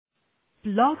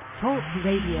Blog Talk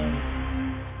Radio.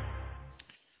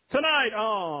 Tonight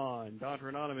on Dr.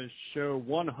 Anonymous Show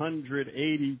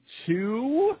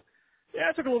 182. Yeah,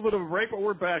 I took a little bit of a break, but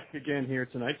we're back again here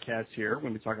tonight. Cat's here. We're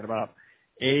going to be talking about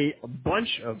a bunch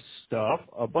of stuff,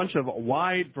 a bunch of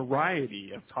wide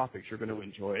variety of topics you're going to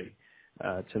enjoy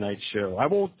tonight's show. I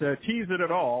won't tease it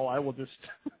at all. I will just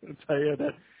tell you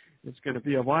that it's going to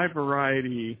be a wide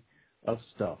variety of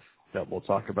stuff that we'll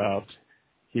talk about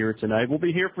here tonight. We'll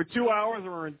be here for 2 hours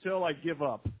or until I give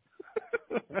up.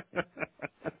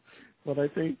 But I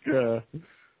think it's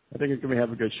going to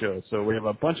have a good show. So we have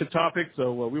a bunch of topics.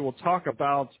 So we will talk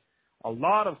about a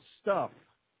lot of stuff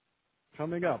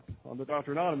coming up on the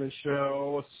Dr. Anonymous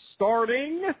Show,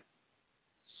 starting,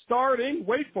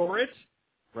 wait for it,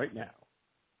 right now.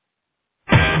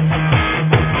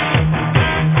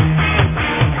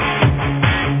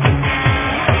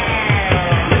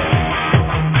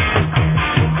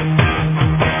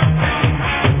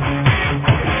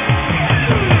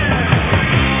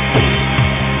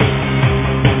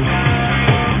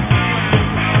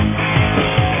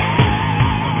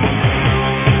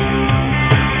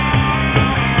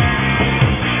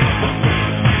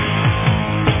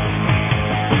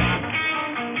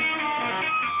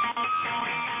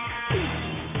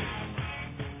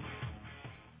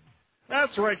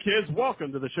 That's right, kids.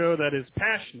 Welcome to the show that is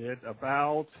passionate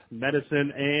about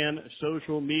medicine and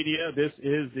social media. This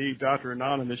is the Dr.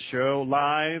 Anonymous Show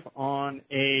live on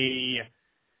a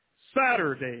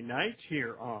Saturday night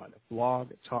here on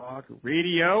Blog Talk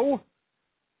Radio.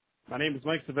 My name is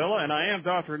Mike Sevilla, and I am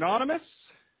Dr. Anonymous.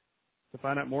 To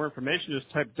find out more information,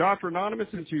 just type Dr. Anonymous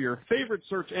into your favorite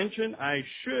search engine. I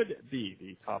should be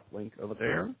the top link over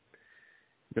there.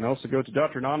 You can also go to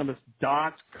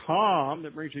dranonymous.com.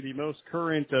 That brings you the most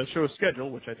current show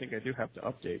schedule, which I think I do have to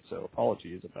update, so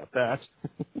apologies about that.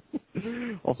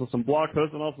 Also some blog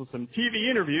posts and also some TV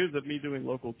interviews of me doing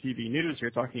local TV news here,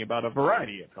 talking about a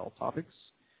variety of health topics.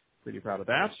 Pretty proud of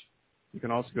that. You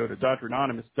can also go to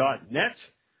dranonymous.net.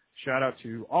 Shout out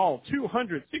to all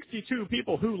 262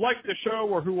 people who like the show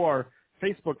or who are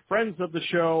Facebook friends of the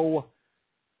show,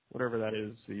 whatever that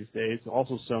is these days.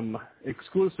 Also some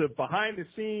exclusive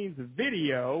behind-the-scenes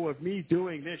video of me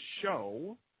doing this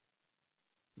show.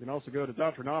 You can also go to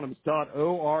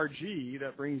dranonymous.org.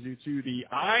 That brings you to the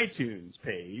iTunes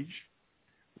page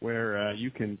where you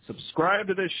can subscribe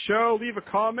to this show, leave a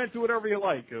comment, do whatever you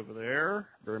like over there.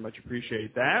 Very much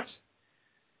appreciate that.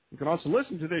 You can also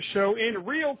listen to this show in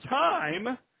real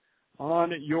time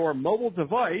on your mobile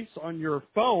device, on your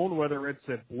phone, whether it's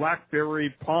a BlackBerry,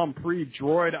 Palm Pre,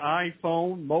 Droid,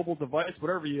 iPhone, mobile device,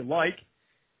 whatever you like.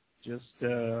 Just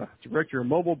direct your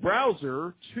mobile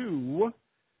browser to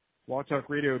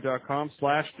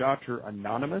blogtalkradio.com/Dr.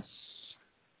 Anonymous.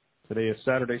 Today is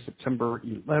Saturday, September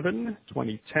 11,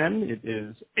 2010. It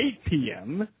is 8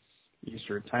 p.m.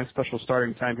 Eastern Time, special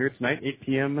starting time here tonight, 8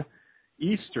 p.m.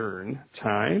 Eastern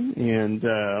Time. And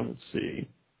let's see.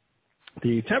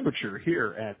 The temperature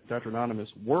here at Dr. Anonymous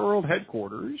World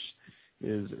Headquarters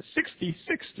is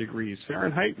 66 degrees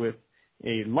Fahrenheit with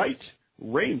a light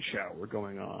rain shower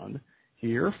going on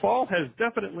here. Fall has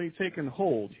definitely taken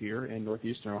hold here in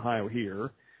northeastern Ohio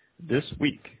here this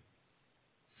week.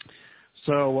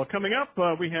 So coming up,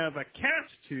 we have a cat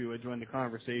to join the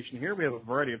conversation here. We have a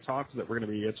variety of talks that we're going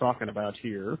to be talking about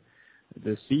here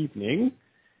this evening.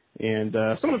 And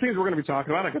some of the things we're going to be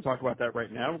talking about, I can talk about that right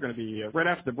now. We're going to be, right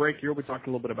after the break here, we'll be talking a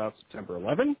little bit about September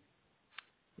 11,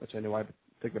 which I know I've been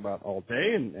thinking about all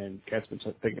day, and Kat's been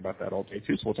thinking about that all day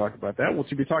too, so we'll talk about that. We'll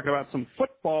be talking about some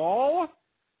football,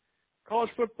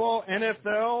 college football,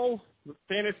 NFL,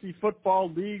 fantasy football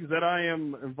leagues that I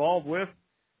am involved with.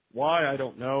 Why, I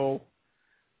don't know.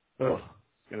 Ugh,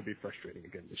 it's going to be frustrating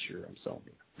again this year, I'm telling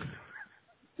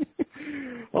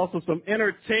you. Also some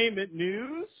entertainment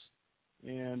news.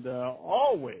 And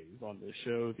always on this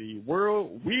show, the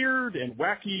weird and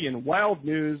wacky and wild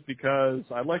news, because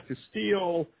I like to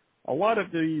steal a lot of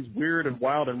these weird and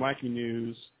wild and wacky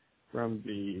news from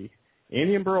the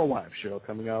Annie and Burl Live show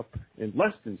coming up in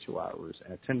less than 2 hours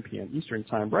at 10 p.m. Eastern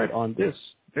Time, right on this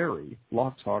very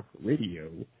Blog Talk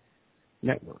Radio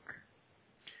network.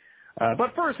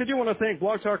 But first, I do want to thank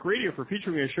Blog Talk Radio for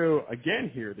featuring a show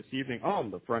again here this evening on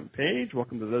the front page.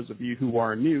 Welcome to those of you who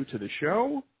are new to the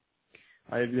show.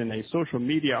 I've been a social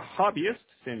media hobbyist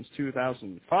since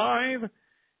 2005. And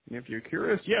if you're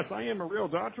curious, yes, I am a real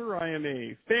doctor. I am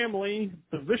a family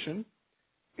physician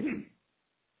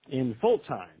in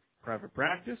full-time private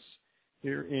practice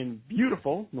here in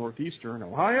beautiful northeastern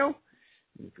Ohio.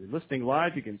 And if you're listening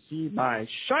live, you can see my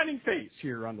shining face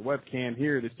here on the webcam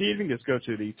here this evening. Just go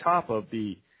to the top of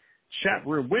the chat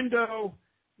room window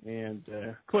and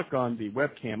click on the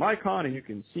webcam icon, and you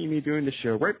can see me doing the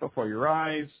show right before your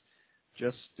eyes.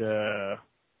 Just see,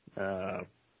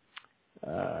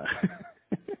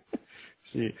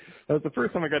 that was the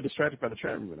first time I got distracted by the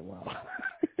chat room in a while.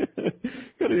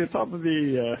 Go to the top of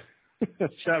the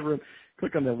chat room,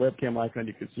 click on the webcam icon.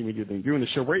 You can see me doing the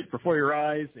show right before your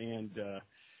eyes, and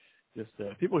just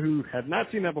people who have not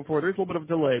seen that before, there's a little bit of a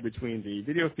delay between the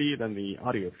video feed and the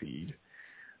audio feed.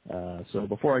 So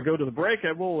before I go to the break,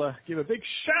 I will give a big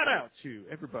shout-out to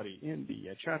everybody in the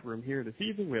chat room here this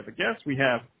evening. We have a guest. We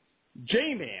have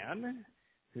J-Man,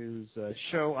 whose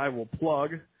show I will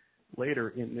plug later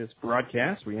in this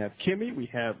broadcast. We have Kimmy, we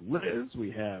have Liz, we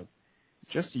have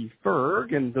Jesse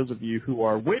Ferg, and those of you who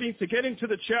are waiting to get into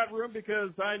the chat room,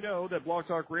 because I know that Blog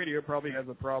Talk Radio probably has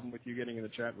a problem with you getting in the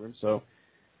chat room, so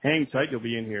hang tight, you'll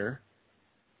be in here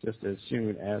just as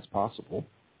soon as possible.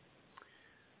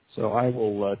 So I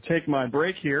will take my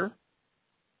break here,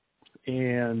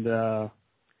 and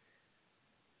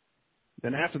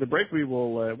then after the break, we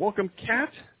will welcome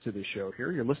Kat to the show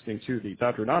here. You're listening to the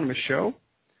Dr. Anonymous Show,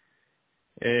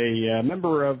 a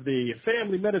member of the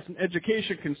Family Medicine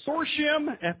Education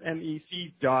Consortium,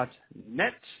 FMEC.net,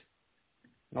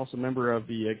 and also a member of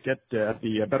the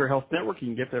Better Health Network. You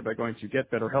can get there by going to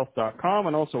getbetterhealth.com,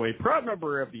 and also a proud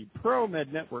member of the ProMed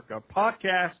Network of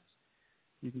podcasts.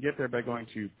 You can get there by going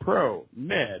to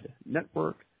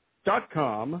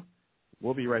promednetwork.com.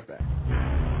 We'll be right back.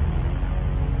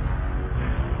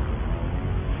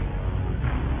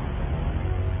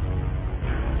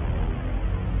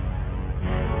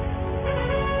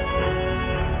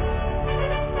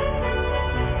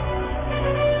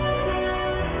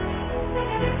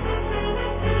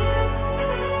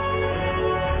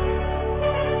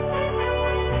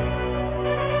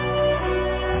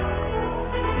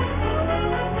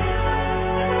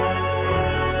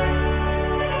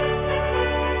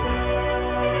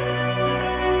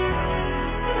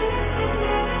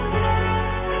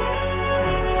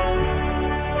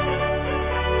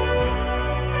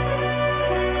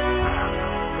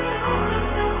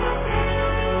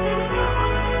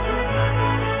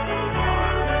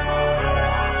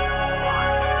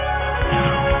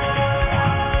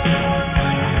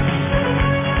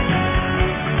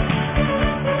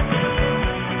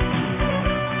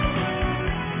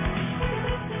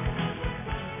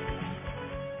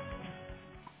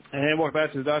 And welcome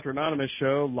back to the Dr. Anonymous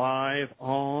Show, live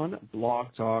on Blog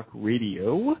Talk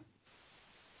Radio.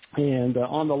 And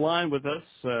on the line with us,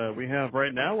 we have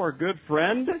right now our good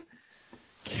friend,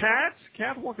 Kat.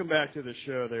 Kat, welcome back to the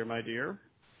show there, my dear.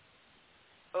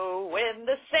 Oh, when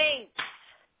the saints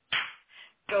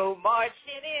go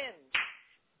marching in.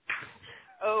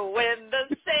 Oh, when the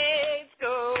saints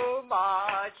go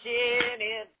marching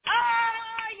in.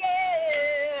 Oh,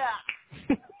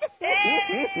 yeah.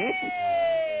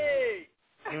 Hey!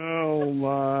 Oh,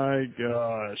 my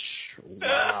gosh.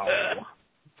 Wow.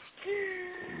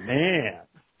 Man.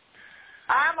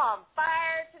 I'm on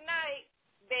fire tonight,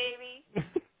 baby.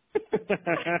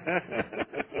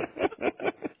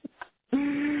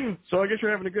 So I guess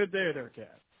you're having a good day there,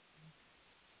 Kat.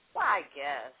 Well, I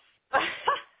guess.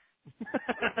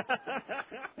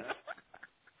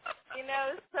 You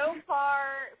know, so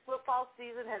far, football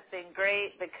season has been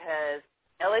great because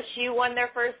LSU won their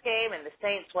first game and the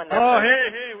Saints won their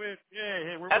first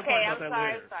game. We're okay, talking about that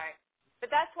later. I'm sorry.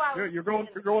 But that's why you're going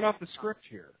off the script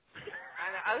here.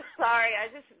 I'm sorry.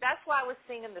 That's why I was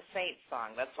singing the Saints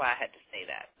song. That's why I had to say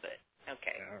that. But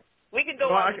okay, we can go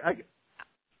on.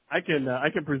 I can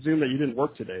presume that you didn't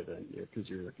work today then, because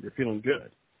you're feeling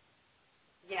good.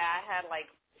 Yeah, I had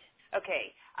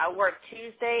I work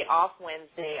Tuesday, off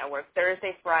Wednesday, I work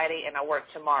Thursday, Friday, and I work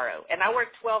tomorrow. And I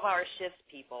work 12-hour shifts,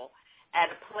 people, at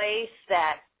a place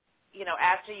that, you know,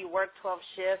 after you work 12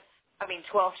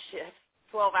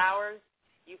 hours,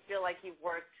 you feel like you've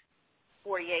worked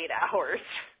 48 hours.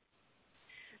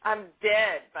 I'm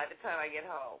dead by the time I get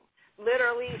home.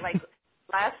 Literally, like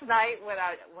last night when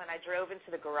I drove into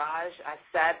the garage, I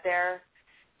sat there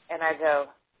and I go,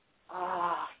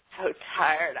 oh, so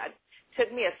tired. It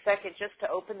took me a second just to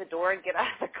open the door and get out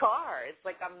of the car. It's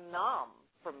like I'm numb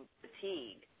from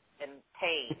fatigue and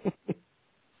pain.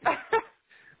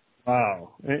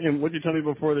 Wow. And what did you tell me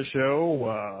before the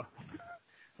show?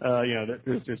 That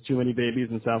there's too many babies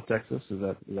in South Texas. Is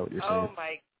that what you're saying? Oh,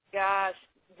 my gosh.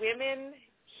 Women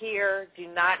here do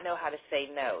not know how to say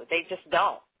no. They just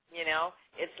don't, you know.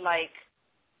 It's like,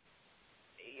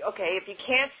 okay, if you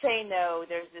can't say no,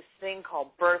 there's this thing called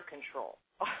birth control.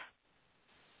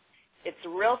 It's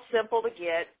real simple to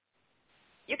get.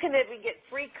 You can even get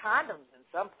free condoms in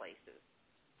some places.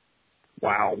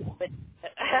 Wow. But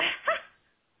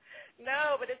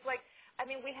No, but it's like, I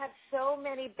mean, we have so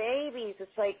many babies.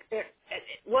 It's like,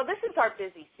 well, this is our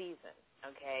busy season,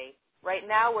 okay? Right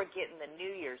now we're getting the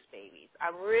New Year's babies.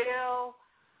 I'm real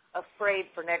afraid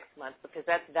for next month because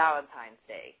that's Valentine's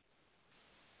Day.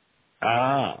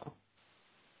 Ah.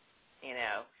 You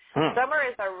know, Summer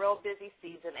is our real busy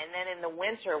season, and then in the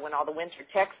winter, when all the winter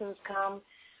Texans come,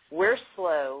 we're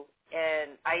slow,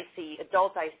 and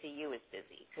adult ICU is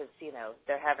busy because, you know,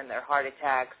 they're having their heart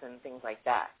attacks and things like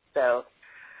that. So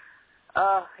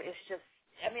it's just,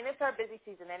 I mean, it's our busy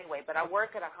season anyway, but I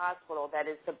work at a hospital that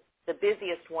is the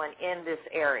busiest one in this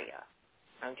area,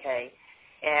 okay?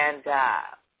 And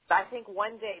I think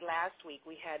one day last week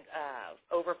we had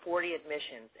over 40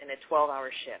 admissions in a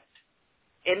 12-hour shift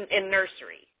in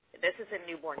nursery. This is in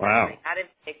newborn nursery, not in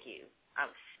NICU.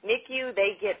 NICU,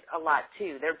 they get a lot,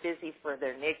 too. They're busy for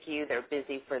their NICU. They're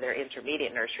busy for their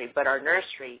intermediate nursery. But our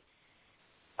nursery,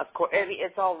 of course,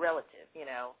 it's all relative, you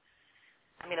know.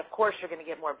 I mean, of course you're going to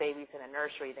get more babies in a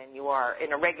nursery than you are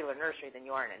in a regular nursery than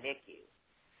you are in a NICU.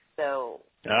 So,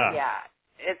 yeah,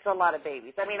 it's a lot of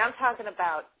babies. I mean, I'm talking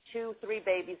about 2-3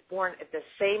 babies born at the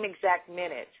same exact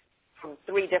minute from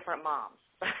 3 different moms.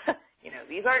 You know,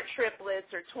 these aren't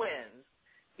triplets or twins.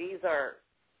 These are,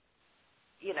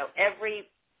 you know, every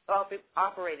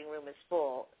operating room is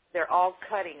full. They're all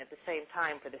cutting at the same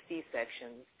time for the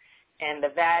C-sections, and the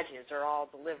vages are all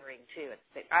delivering, too.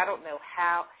 I don't know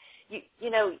how, you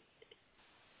know,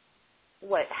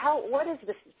 what is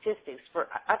the statistics for?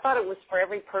 I thought it was for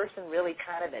every person really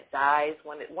kind of that dies.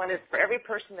 One is for every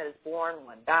person that is born,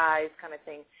 one dies kind of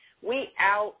thing. We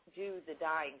outdo the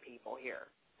dying people here.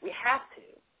 We have to.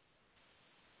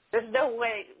 There's no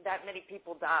way that many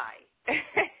people die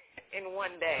in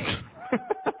one day.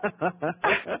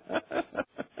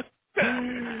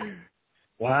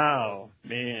 Wow,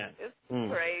 man. It's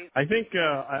crazy. I think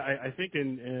I think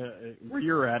in where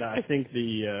you're at, I think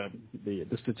the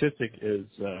statistic is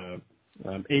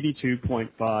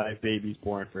 82.5 babies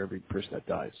born for every person that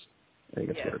dies. I think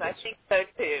that's yes, what it is. I think so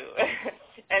too.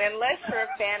 And unless you're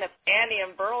a fan of Annie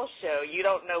and Burl's show, you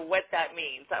don't know what that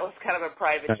means. That was kind of a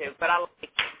private joke, but I like it.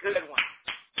 Good one.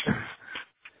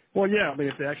 Well, yeah, I mean,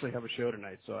 if they actually have a show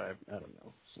tonight, so I don't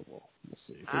know. So we'll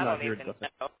see. If I don't even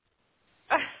know.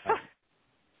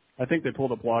 I think they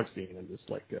pulled a blog scene and just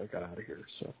got out of here.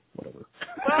 So whatever.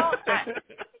 Well,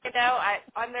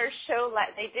 on their show,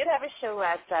 they did have a show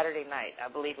last Saturday night. I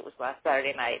believe it was last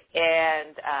Saturday night,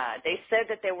 and they said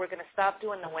that they were going to stop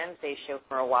doing the Wednesday show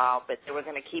for a while, but they were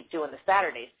going to keep doing the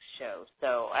Saturday show.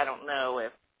 So I don't know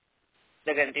if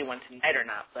they're going to do one tonight or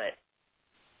not, but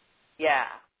yeah,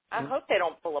 I hope they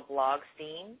don't pull a blog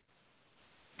scene.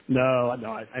 No,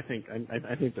 I think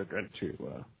they're going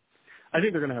to. I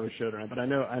think they're going to have a show tonight, but I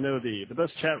know the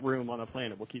best chat room on the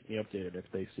planet will keep me updated if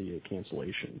they see a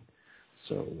cancellation.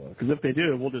 So, because if they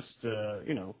do, we'll just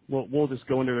we'll just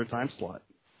go into their time slot.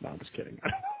 No, I'm just kidding.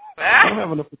 I don't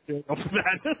have enough material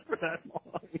for that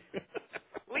long.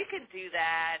 We could do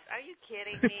that. Are you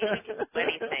kidding me? We can do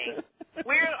anything.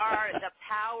 We are the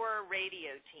Power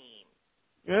Radio team.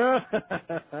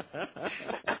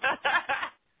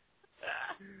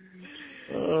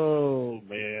 Oh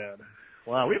man.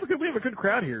 Wow, we have a good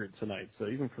crowd here tonight. So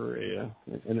even for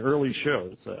an early show,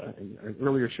 it's an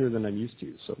earlier show than I'm used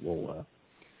to. So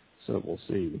we'll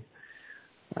see.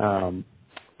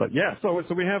 But yeah, so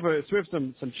we have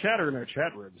some chatter in our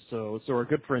chat room. So our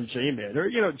good friend J-Man,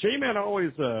 J-Man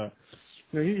always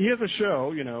he has a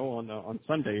show on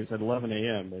Sundays at 11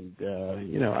 a.m. and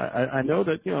I know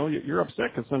that you're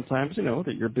upset because sometimes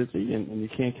that you're busy and you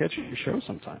can't catch your show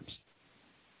sometimes.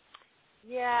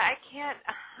 Yeah, I can't.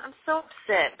 I'm so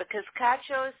upset because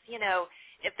Cacho's,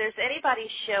 if there's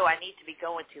anybody's show I need to be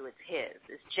going to, it's his.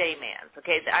 It's J-Man's,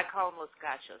 okay? I call him Los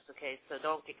Cachos, okay? So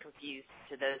don't get confused.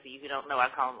 To those of you who don't know, I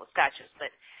call him Los Cachos.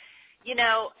 But, he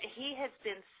has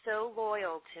been so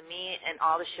loyal to me and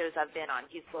all the shows I've been on.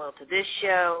 He's loyal to this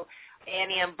show,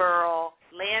 Annie and Burl,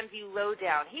 Landview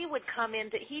Lowdown. He would come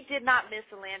he did not miss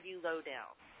a Landview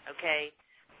Lowdown, okay?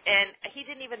 And he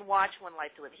didn't even watch One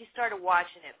Life to Live. He started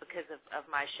watching it because of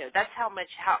my show. That's how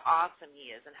awesome he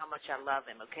is and how much I love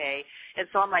him, okay? And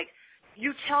so I'm like,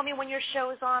 you tell me when your show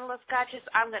is on, Los Cachos,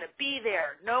 I'm going to be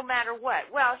there no matter what.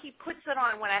 Well, he puts it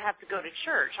on when I have to go to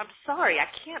church. I'm sorry.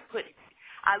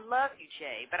 I love you,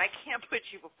 Jay, but I can't put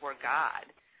you before God.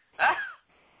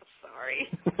 Sorry.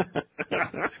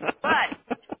 But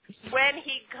when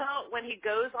he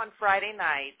goes on Friday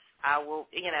nights, I will,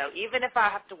 even if I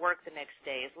have to work the next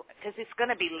day, because it's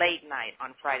going to be late night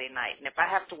on Friday night, and if I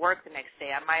have to work the next day,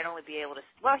 I might only be able to,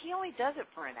 he only does it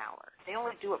for an hour. They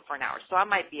only do it for an hour, so I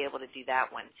might be able to do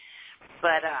that one.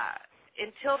 But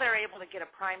until they're able to get a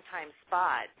primetime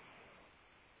spot,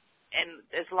 and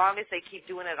as long as they keep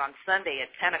doing it on Sunday at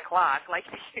 10 o'clock, like,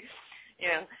 you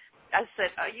know, I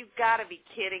said, oh, you've got to be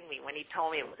kidding me when he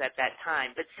told me it was at that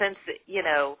time. But since, you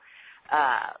know,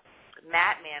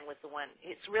 Matt Man was the one,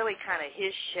 it's really kind of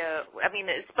his show. I mean,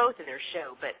 it's both of their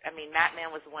show, but, I mean, Matt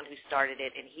Man was the one who started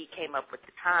it, and he came up with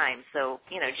the time. So,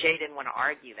 you know, Jay didn't want to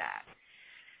argue that.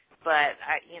 But,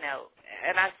 you know,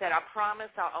 and I said, I promise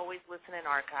I'll always listen in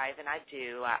archive, and I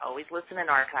do. I always listen in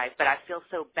archive, but I feel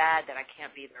so bad that I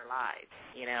can't be there live,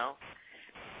 you know.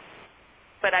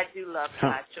 But I do love the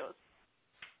live shows.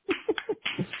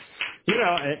 You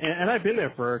know, and I've been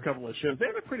there for a couple of shows. They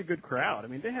have a pretty good crowd. I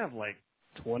mean, they have like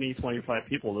 20, 25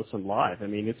 people listen live. I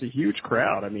mean, it's a huge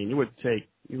crowd. I mean, it would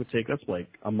take us like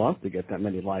a month to get that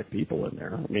many live people in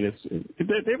there. I mean,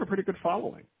 they have a pretty good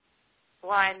following.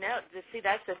 Well, I know. See,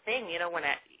 that's the thing. You know, when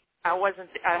I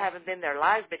haven't been there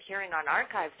live, but hearing on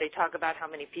archives, they talk about how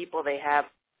many people they have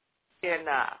in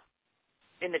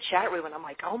the chat room, and I'm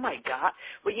like, oh my God.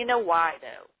 Well, you know why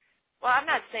though? Well, I'm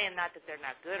not saying not that they're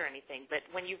not good or anything, but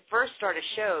when you first start a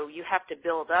show, you have to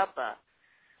build up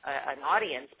an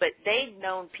audience. But they've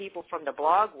known people from the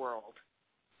blog world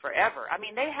forever. I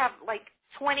mean, they have like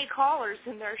 20 callers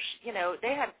in their, you know,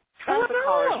 they have tons of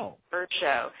callers in their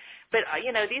show. But,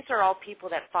 you know, these are all people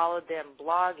that followed them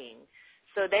blogging.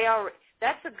 So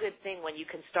that's a good thing when you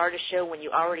can start a show when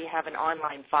you already have an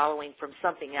online following from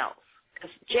something else. Because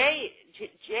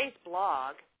Jay's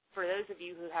blog, for those of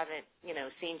you who haven't, you know,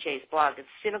 seen Jay's blog, it's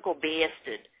Cynical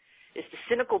Beasted. It's the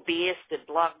Cynical Beasted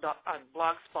blog on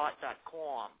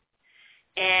blogspot.com.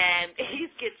 And he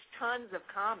gets tons of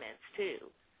comments, too.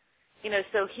 You know,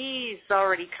 so he's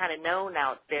already kind of known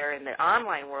out there in the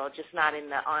online world, just not in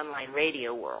the online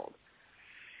radio world.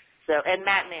 So, and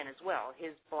Matt Man as well.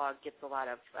 His blog gets a lot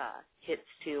of hits,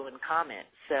 too, and comments.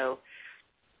 So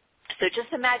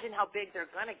just imagine how big they're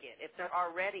going to get if they're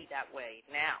already that way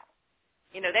now.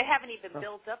 You know, they haven't even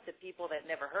built up the people that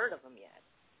never heard of them yet.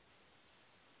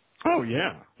 Oh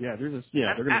yeah, they're gonna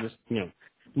just you know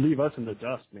leave us in the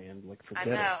dust, man. Like forget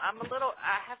it. I know.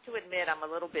 I have to admit, I'm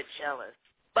a little bit jealous.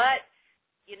 But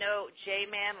you know, J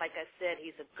Man, like I said,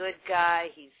 he's a good guy.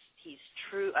 He's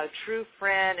a true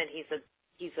friend, and he's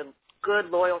a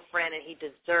good loyal friend, and he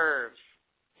deserves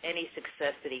any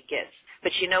success that he gets.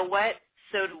 But you know what?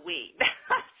 So do we.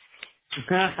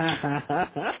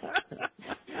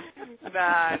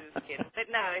 Nah, I'm just kidding.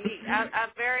 But no,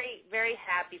 I'm very, very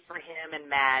happy for him and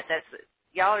Matt.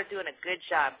 Y'all are doing a good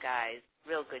job, guys.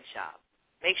 Real good job.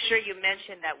 Make sure you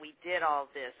mention that we did all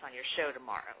this on your show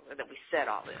tomorrow, or that we said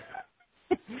all this.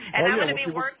 And I'm going to be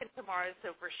working tomorrow,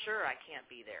 so for sure I can't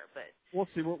be there. But we'll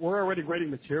see. We're already writing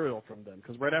material from them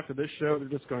because right after this show, they're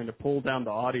just going to pull down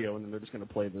the audio and then they're just going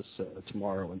to play this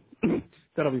tomorrow, and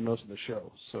that'll be most of the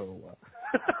show. So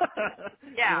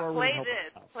yeah, play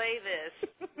this.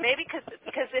 Maybe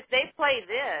because if they play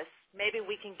this, maybe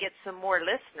we can get some more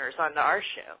listeners on our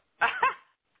show.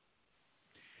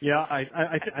 Yeah,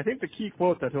 I think the key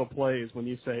quote that he'll play is when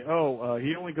you say,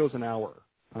 he only goes an hour.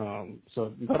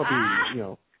 So that'll be, you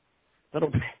know,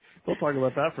 we'll talk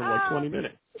about that for like 20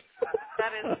 minutes.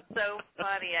 That is so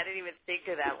funny. I didn't even think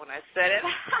of that when I said it.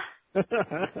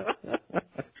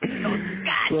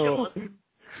 So,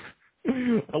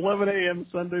 11 a.m.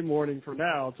 Sunday morning for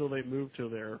now until they move to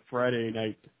their Friday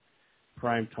night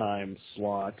primetime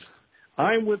slot.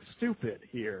 I'm with Stupid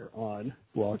here on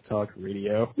Blog Talk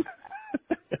Radio.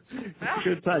 It's a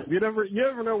good time. You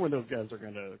never know when those guys are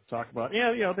going to talk about.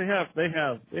 Yeah, you know they have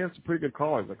some pretty good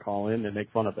callers that call in and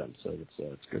make fun of them. So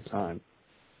it's a good time.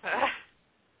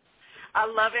 I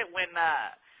love it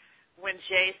when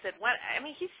Jay said what. I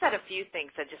mean, he said a few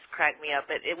things that just cracked me up.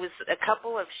 But it was a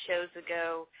couple of shows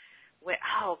ago.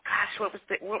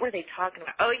 What were they talking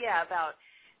about? Oh yeah, about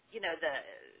you know the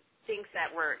things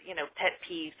that were you know pet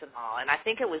peeves and all. And I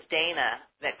think it was Dana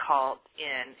that called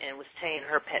in and was saying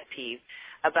her pet peeve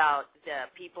about the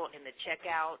people in the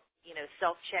checkout, you know,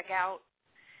 self-checkout.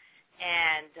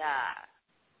 And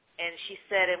she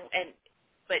said,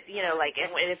 but, you know, like, and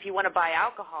if you want to buy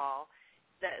alcohol,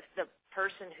 the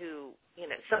person who, you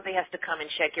know, somebody has to come and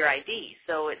check your ID.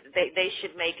 So they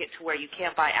should make it to where you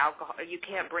can't buy alcohol, or you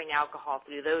can't bring alcohol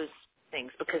through those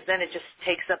things because then it just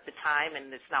takes up the time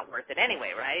and it's not worth it anyway,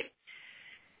 right?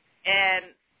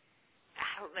 And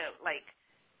I don't know, like,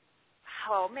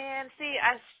 oh, man, see,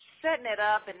 I was setting it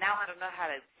up, and now I don't know how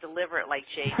to deliver it like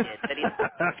Jay did. But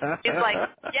he's like,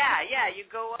 yeah, you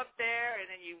go up there, and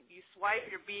then you swipe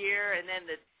your beer, and then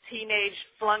the teenage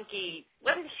flunky,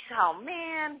 oh,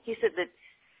 man, he said the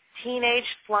teenage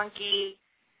flunky,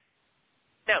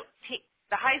 the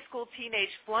high school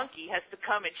teenage flunky has to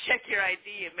come and check your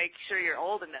ID and make sure you're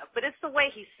old enough. But it's the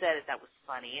way he said it that was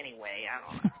funny anyway. I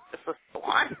don't know. This is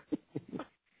one.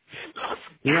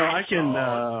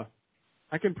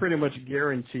 I can pretty much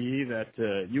guarantee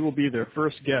that you will be their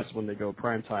first guest when they go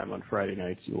prime time on Friday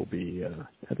nights. You will be,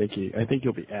 I think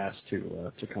you'll be asked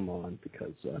to come on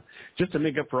because just to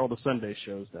make up for all the Sunday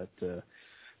shows that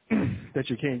that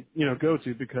you can't go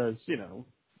to because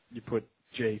you put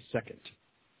Jay second.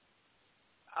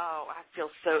 Oh, I feel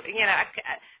so.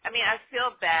 I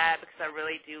feel bad because I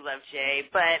really do love Jay,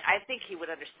 but I think he would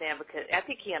understand because I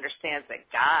think he understands that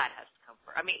God has to come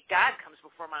first. I mean, God comes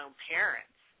before my own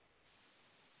parents.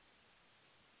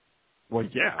 Well,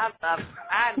 yeah.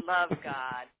 I love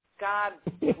God. God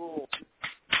rules.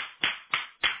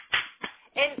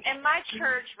 And my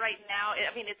church right now,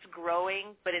 I mean, it's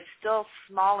growing, but it's still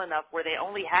small enough where they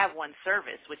only have one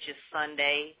service, which is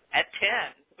Sunday at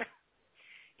 10.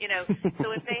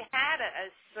 So if they had a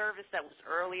service that was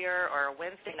earlier or a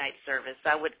Wednesday night service,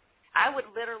 I would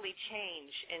literally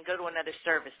change and go to another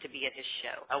service to be at his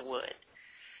show. I would.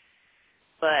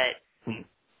 But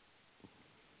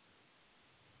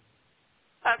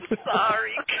I'm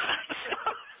sorry.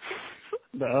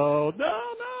 No.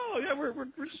 Yeah,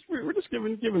 we're just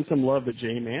giving some love to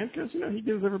Jay, man, because he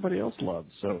gives everybody else love.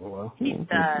 So he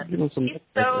does. Give him some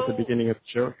at the beginning of the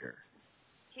show here.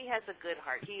 He has a good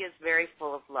heart. He is very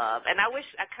full of love, and I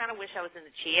kind of wish I was in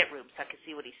the chat room so I could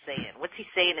see what he's saying. What's he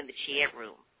saying in the chat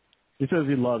room? He says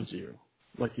he loves you,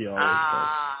 like he always does.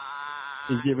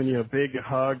 He's giving you a big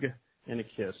hug and a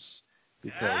kiss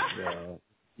because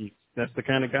that's the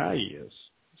kind of guy he is.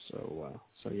 So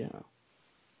yeah.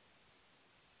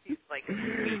 He's like a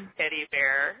sweet teddy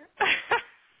bear.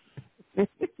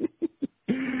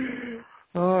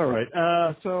 All right.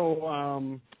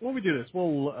 So when we do this,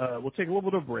 we'll take a little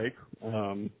bit of a break,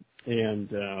 and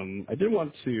I did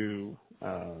want to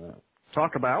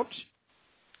talk about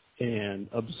and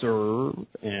observe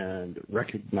and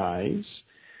recognize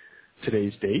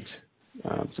today's date,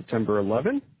 September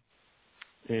 11.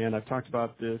 And I've talked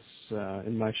about this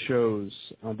in my shows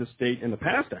on this date in the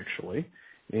past, actually.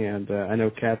 And I know,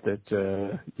 Kat,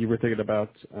 that you were thinking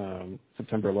about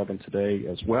September 11 today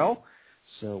as well.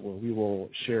 So we will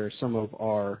share some of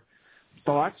our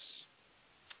thoughts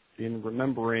in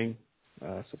remembering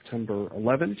September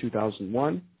 11,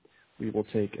 2001. We will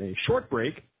take a short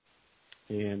break,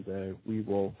 and we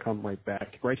will come right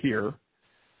back right here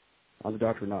on the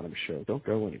Dr. Anonymous Show. Don't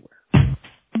go anywhere.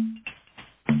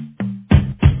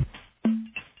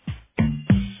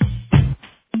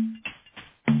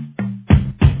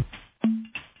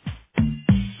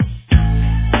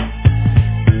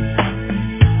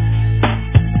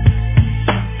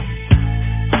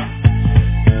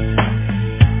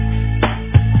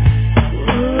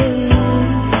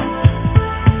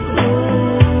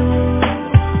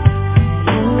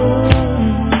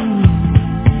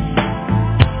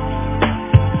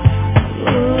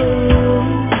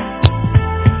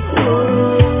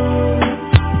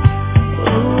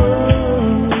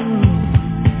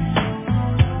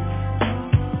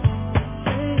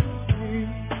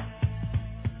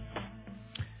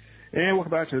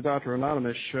 To the Dr.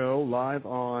 Anonymous Show live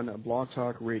on Blog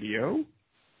Talk Radio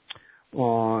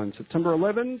on September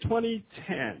 11,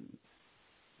 2010.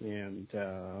 And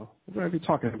we're going to be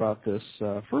talking about this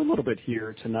for a little bit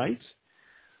here tonight.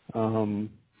 And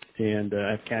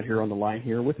I have Kat here on the line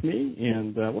here with me.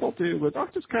 And what I'll do is I'll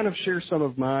just kind of share some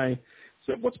of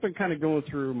what's been kind of going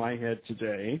through my head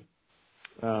today.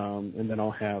 And then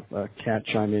I'll have Kat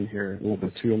chime in here a little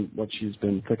bit too on what she's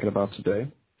been thinking about today.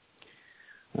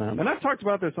 And I've talked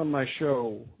about this on my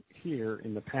show here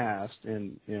in the past,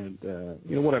 and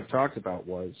what I've talked about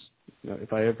was,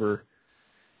 if I ever,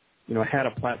 had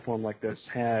a platform like this,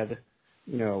 had,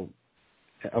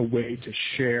 a way to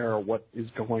share what is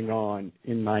going on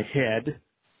in my head,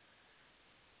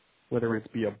 whether it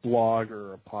be a blog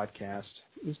or a podcast,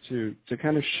 is to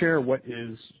kind of share what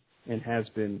is and has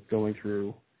been going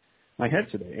through my head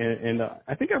today. And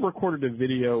I think I recorded a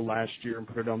video last year and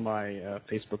put it on my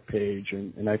Facebook page,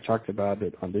 and I've talked about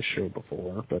it on this show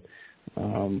before, but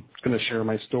I'm going to share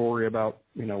my story about,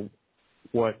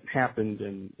 what happened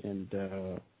and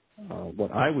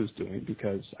what I was doing,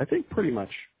 because I think pretty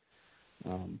much,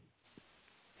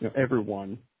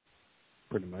 everyone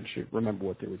pretty much remember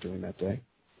what they were doing that day.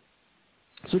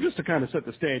 So just to kind of set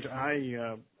the stage,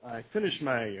 I finished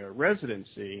my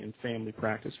residency in family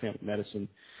practice, family medicine,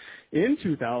 in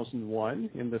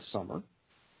 2001 in the summer,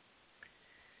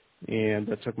 and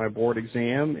I took my board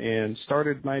exam and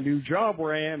started my new job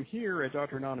where I am here at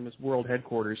Dr. Anonymous World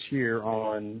Headquarters here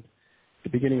on the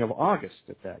beginning of August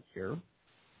of that year.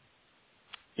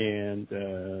 And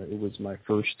it was my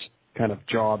first kind of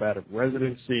job out of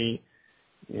residency,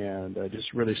 and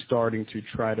just really starting to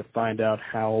try to find out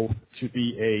how to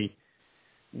be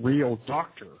a real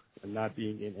doctor and not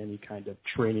being in any kind of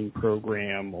training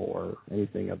program or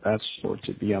anything of that sort,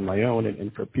 to be on my own.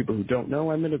 And for people who don't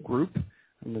know, I'm in a group.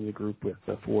 I'm in the group with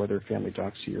 4 other family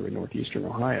docs here in northeastern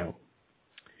Ohio.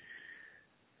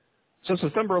 So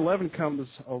September 11 comes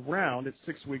around. It's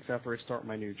 6 weeks after I start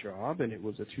my new job, and it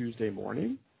was a Tuesday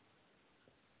morning.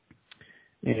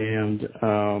 And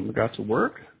got to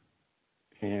work,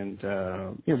 and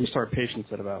we start patients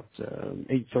at about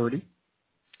 8:30.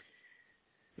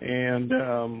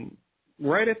 And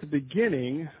right at the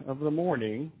beginning of the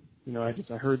morning,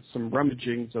 I heard some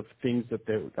rummagings of things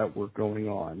that were going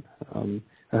on.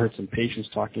 I heard some patients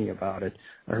talking about it.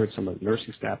 I heard some of the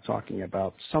nursing staff talking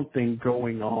about something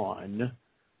going on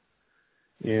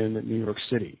in New York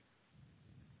City.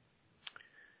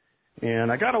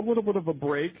 And I got a little bit of a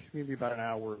break, maybe about an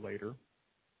hour later.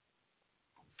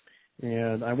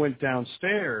 And I went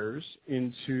downstairs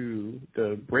into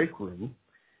the break room,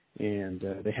 and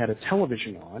they had a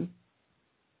television on.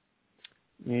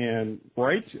 And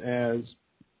right as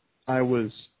I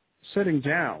was sitting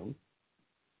down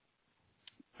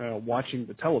watching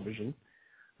the television,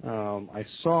 I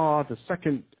saw the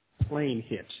second plane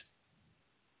hit.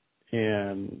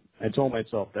 And I told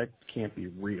myself, that can't be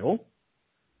real.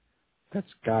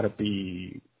 That's got to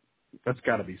be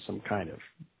some kind of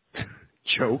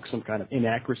joke, some kind of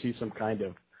inaccuracy, some kind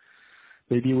of,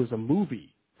 maybe it was a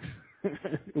movie.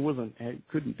 It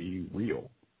couldn't be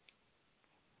real.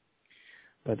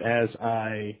 But as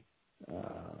I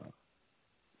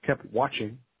kept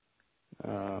watching,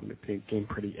 it became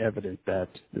pretty evident that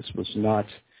this was not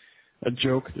a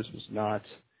joke. This was not,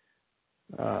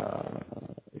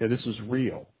 this was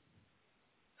real.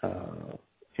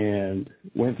 And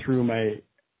went through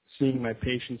seeing my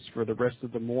patients for the rest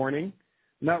of the morning,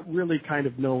 not really kind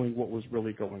of knowing what was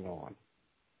really going on.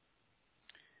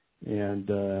 And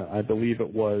I believe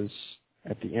it was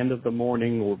at the end of the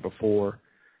morning or before,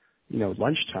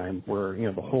 lunchtime, where,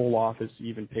 the whole office,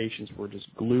 even patients, were just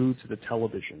glued to the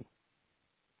television.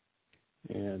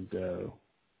 And,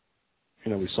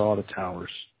 we saw the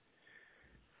towers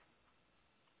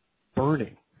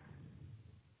burning.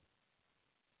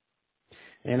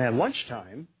 And at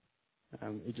lunchtime,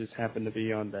 it just happened to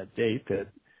be on that date that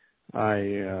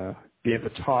I gave a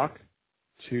talk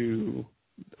to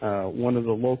one of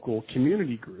the local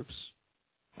community groups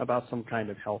about some kind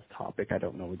of health topic. I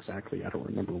don't know exactly. I don't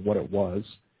remember what it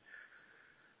was.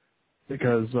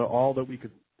 Because all that we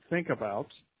could think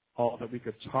about, all that we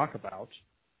could talk about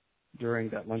during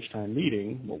that lunchtime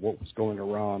meeting, what was going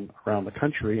around the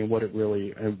country and what did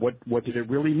it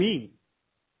really mean.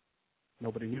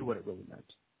 Nobody knew what it really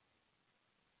meant.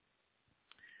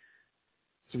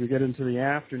 So we get into the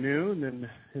afternoon, and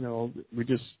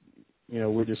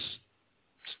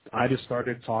I just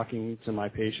started talking to my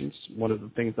patients. One of the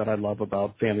things that I love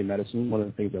about family medicine, one of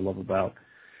the things I love about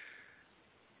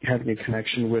having a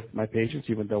connection with my patients,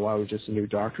 even though I was just a new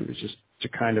doctor, was just to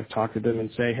kind of talk to them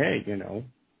and say, hey,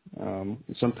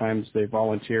 sometimes they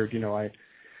volunteered. I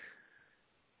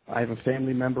have a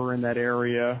family member in that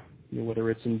area,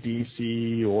 whether it's in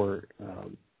D.C. or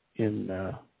in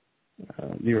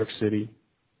New York City.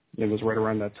 It was right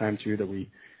around that time, too, that we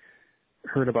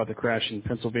heard about the crash in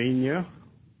Pennsylvania,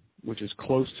 which is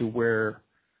close to where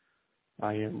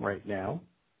I am right now.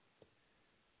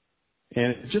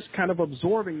 And just kind of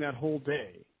absorbing that whole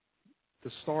day,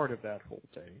 the start of that whole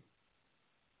day,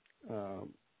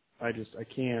 I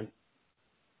can't,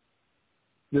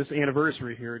 this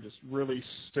anniversary here just really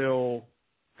still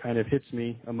kind of hits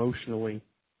me emotionally,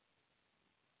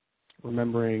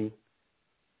 remembering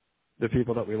the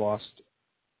people that we lost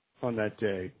on that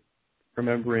day,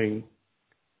 remembering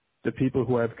the people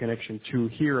who I have connection to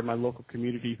here in my local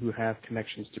community who have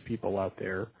connections to people out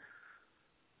there.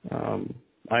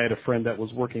 I had a friend that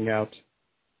was working out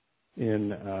in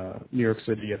New York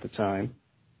City at the time,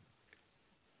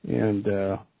 and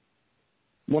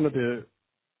one of the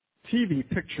TV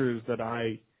pictures that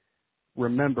I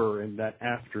remember in that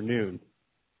afternoon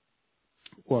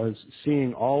was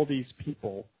seeing all these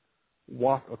people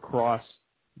walk across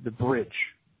the bridge.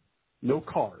 No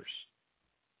cars,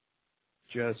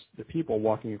 just the people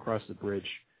walking across the bridge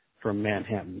from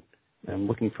Manhattan. And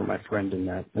looking for my friend in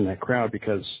that crowd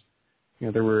because,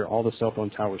 there were all the cell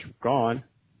phone towers were gone.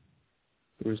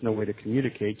 There was no way to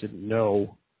communicate, didn't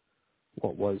know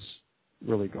what was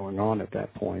really going on at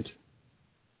that point.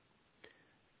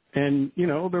 And,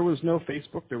 there was no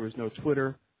Facebook, there was no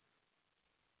Twitter.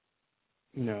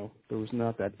 There was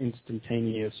not that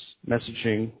instantaneous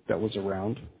messaging that was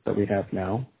around that we have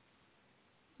now.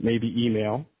 Maybe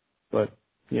email, but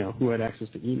who had access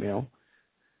to email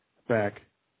back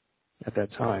at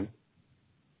that time.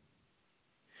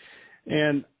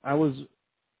 And I was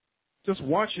just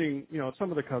watching, some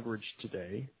of the coverage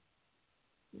today,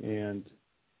 and,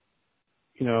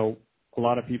 a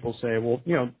lot of people say, well,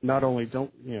 not only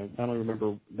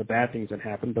remember the bad things that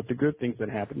happened, but the good things that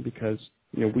happened, because,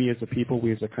 we as a people,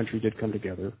 we as a country did come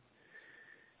together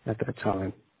at that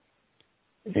time.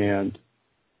 And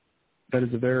that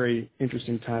is a very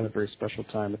interesting time, a very special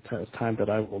time, a time that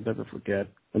I will never forget,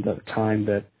 and a time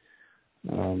that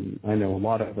I know a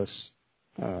lot of us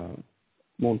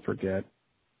won't forget.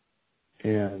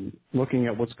 And looking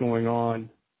at what's going on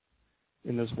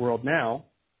in this world now,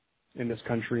 in this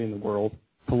country, in the world,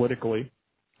 politically,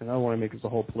 and I don't want to make this a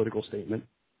whole political statement,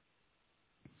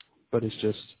 but it's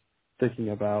just thinking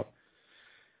about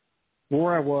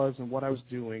where I was and what I was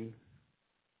doing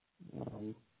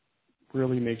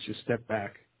really makes you step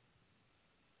back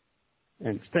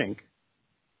and think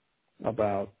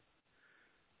about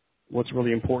what's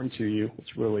really important to you,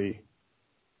 what's really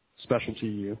special to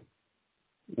you,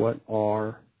 what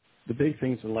are the big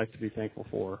things in life to be thankful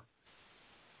for,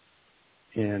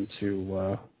 and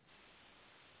to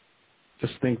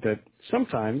just think that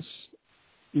sometimes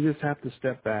you just have to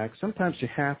step back. Sometimes you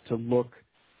have to look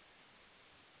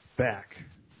back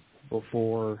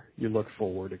before you look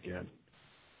forward again.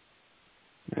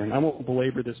 And I won't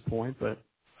belabor this point, but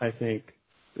I think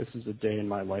this is a day in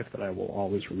my life that I will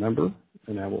always remember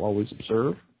and I will always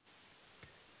observe.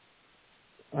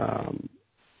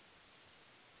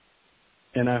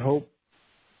 And I hope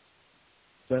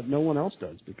that no one else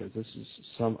does, because this is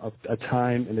a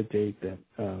time and a date that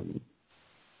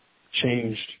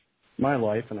changed my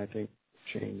life, and I think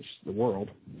changed the world.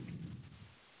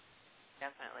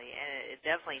 Definitely, and it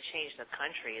definitely changed the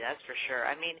country, that's for sure.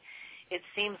 I mean, it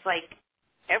seems like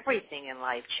everything in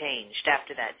life changed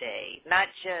after that day. Not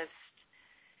just,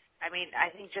 I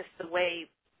think just the way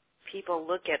people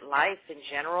look at life in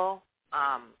general.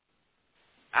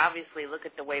 Obviously, look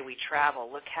at the way we travel.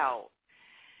 Look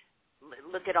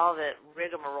at all the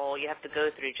rigmarole you have to go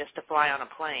through just to fly on a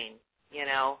plane,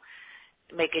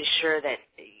 making sure that,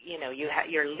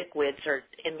 your liquids are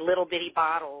in little bitty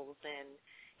bottles, and,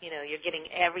 you're getting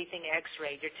everything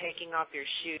x-rayed. You're taking off your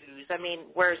shoes.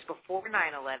 Whereas before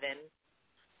 9/11,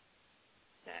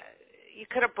 you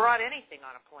could have brought anything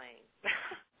on a plane.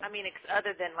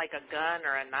 Other than like a gun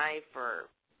or a knife or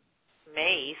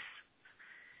mace.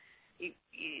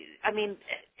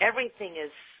 Everything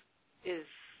is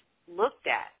looked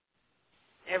at.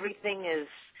 Everything is,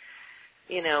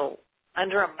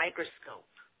 under a microscope,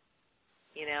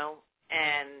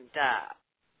 and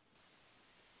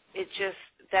it just,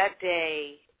 that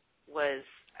day was,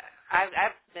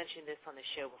 I've mentioned this on the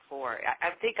show before.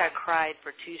 I think I cried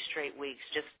for 2 straight weeks,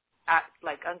 just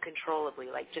uncontrollably,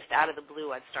 just out of the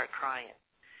blue, I'd start crying.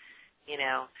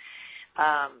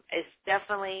 It's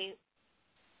definitely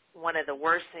one of the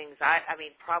worst things,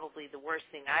 probably the worst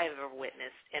thing I have ever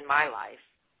witnessed in my life.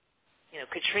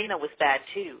 Katrina was bad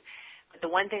too. But the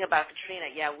one thing about Katrina,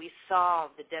 we saw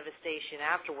the devastation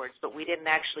afterwards, but we didn't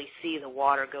actually see the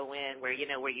water go in where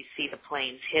you see the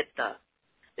planes hit the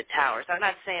towers. I'm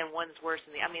not saying one's worse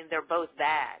than they're both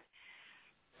bad.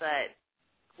 But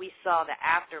we saw the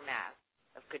aftermath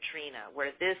of Katrina, where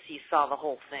you saw the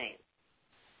whole thing.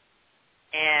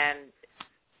 And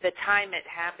the time it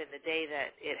happened, the day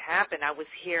that it happened, I was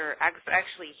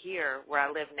actually here where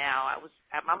I live now. I was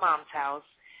at my mom's house.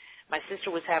 My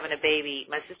sister was having a baby.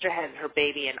 My sister had her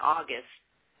baby in August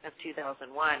of 2001,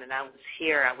 and I was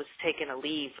here. I was taking a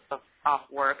leave off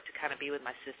work to kind of be with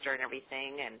my sister and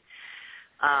everything. And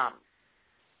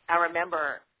I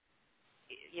remember,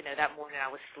 that morning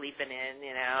I was sleeping in,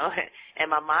 and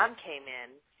my mom came in,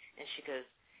 and she goes,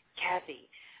 "Kathy,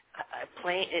 a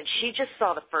plane," and she just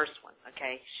saw the first one,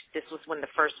 okay? This was when the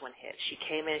first one hit. She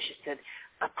came in and she said,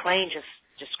 "A plane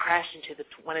just crashed into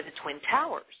one of the Twin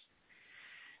Towers."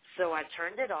 So I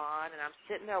turned it on, and I'm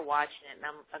sitting there watching it, and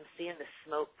I'm seeing the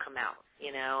smoke come out,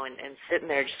 and sitting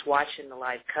there just watching the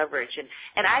live coverage.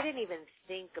 And I didn't even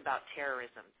think about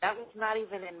terrorism. That was not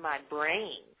even in my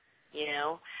brain,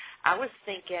 I was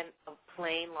thinking a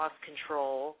plane lost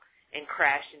control and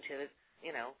crashed into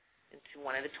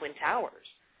one of the Twin Towers.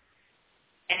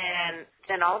 And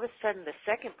then all of a sudden the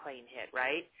second plane hit,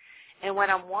 right? And when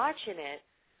I'm watching it,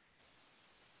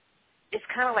 it's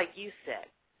kind of like you said.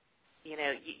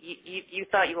 You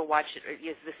thought you were watching,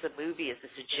 is this a movie? Is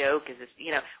this a joke? Is this,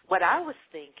 what I was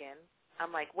thinking,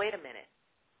 I'm like, wait a minute.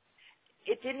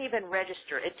 It didn't even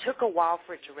register. It took a while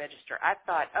for it to register. I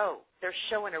thought, oh, they're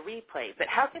showing a replay. But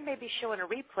how can they be showing a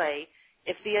replay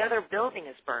if the other building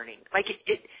is burning? Like,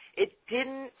 it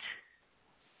didn't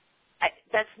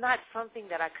that's not something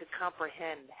that I could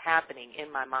comprehend happening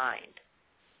in my mind.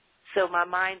 So my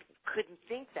mind couldn't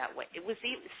think that way. It was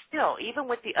still, even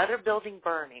with the other building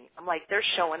burning, I'm like, they're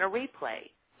showing a replay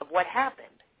of what happened.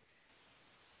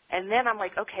 And then I'm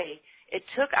like, okay, it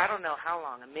took, I don't know how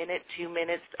long, a minute, 2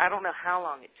 minutes, I don't know how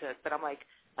long it took, but I'm like,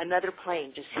 another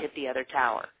plane just hit the other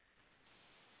tower.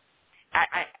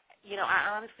 I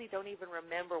honestly don't even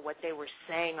remember what they were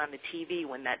saying on the TV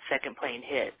when that second plane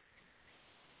hit.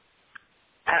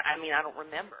 I don't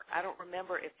remember. I don't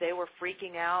remember if they were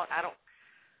freaking out.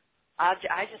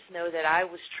 I just know that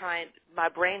my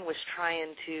brain was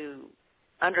trying to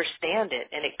understand it,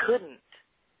 and it couldn't.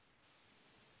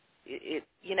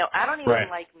 I don't even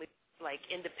like movies like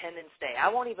Independence Day. I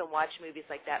won't even watch movies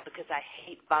like that because I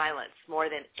hate violence more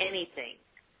than anything.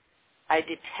 I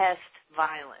detest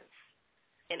violence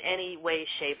in any way,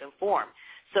 shape, and form.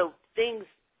 So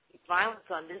violence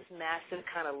on this massive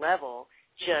kind of level,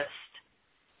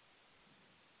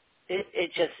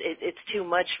 it's too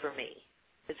much for me.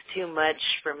 It's too much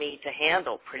for me to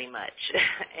handle, pretty much.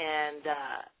 And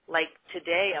like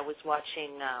today, I was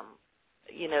watching,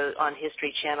 on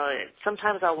History Channel.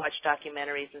 Sometimes I'll watch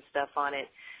documentaries and stuff on it,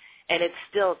 and it's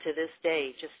still to this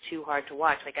day just too hard to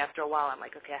watch. Like after a while, I'm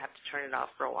like, okay, I have to turn it off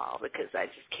for a while because I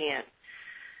just can't.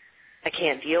 I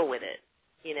can't deal with it,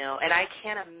 And I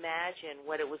can't imagine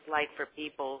what it was like for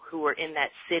people who were in that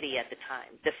city at the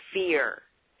time. The fear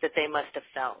that they must have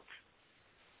felt.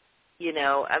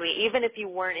 Even if you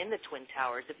weren't in the Twin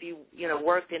Towers, if you,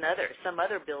 worked in some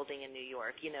other building in New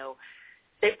York,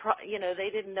 they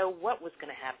didn't know what was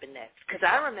going to happen next. Because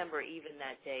I remember even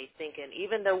that day thinking,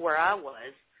 even though where I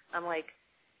was, I'm like,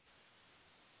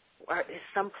 is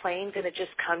some plane going to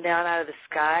just come down out of the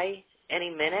sky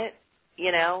any minute?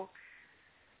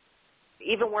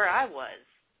 Even where I was,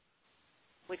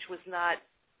 which was not,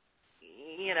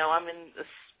 I'm in,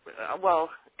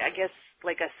 I guess,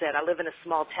 like I said, I live in a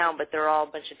small town, but they're all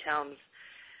a bunch of towns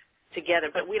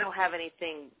together. But we don't have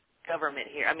anything government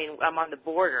here. I'm on the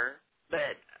border,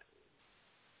 but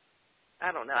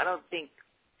I don't know. I don't think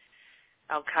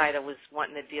Al-Qaeda was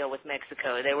wanting to deal with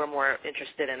Mexico. They were more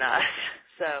interested in us.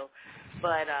 So,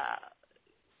 but,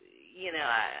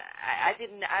 I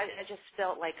just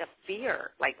felt like a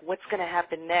fear, like what's going to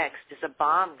happen next? Is a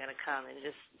bomb going to come? And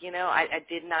just, I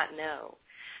did not know.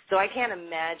 So I can't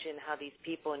imagine how these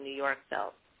people in New York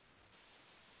felt.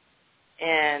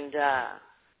 And,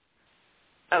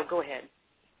 go ahead.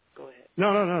 Go ahead.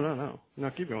 No,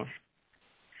 keep going.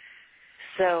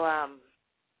 So,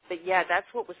 but yeah, that's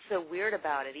what was so weird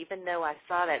about it. Even though I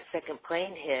saw that second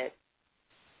plane hit,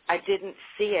 I didn't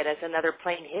see it as another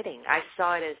plane hitting. I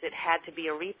saw it as it had to be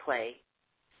a replay,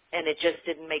 and it just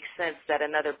didn't make sense that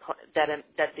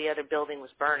that the other building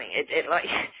was burning.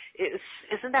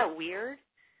 Isn't that weird?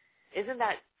 Isn't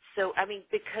that so?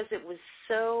 Because it was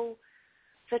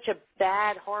such a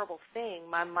bad, horrible thing,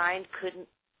 my mind couldn't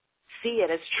see it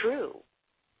as true,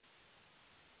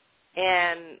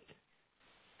 and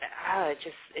it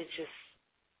just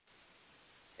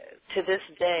to this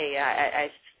day,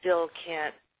 I still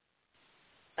can't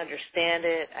understand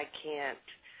it. I can't.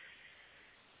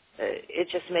 It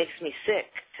just makes me sick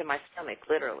to my stomach,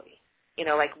 literally.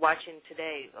 Like watching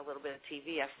today a little bit of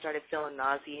TV, I started feeling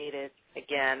nauseated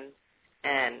again,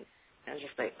 and I was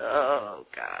just like, oh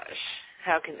gosh,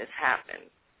 how can this happen?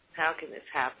 How can this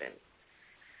happen?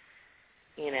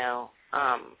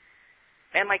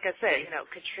 And like I said,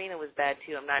 Katrina was bad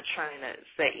too. I'm not trying to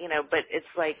say, but it's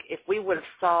like if we would have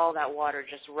saw that water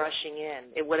just rushing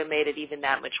in, it would have made it even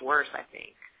that much worse, I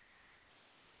think.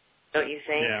 Don't you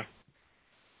think? Yeah.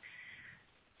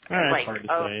 It's hard to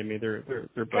say.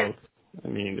 They're both.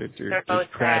 They're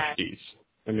both tragedies.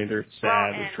 They're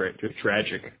sad. They're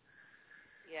tragic.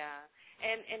 Yeah.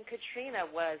 And Katrina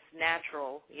was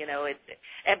natural,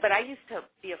 but I used to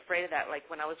be afraid of that, like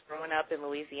when I was growing up in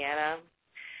Louisiana.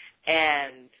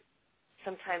 And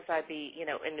sometimes I'd be,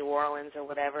 in New Orleans or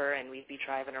whatever, and we'd be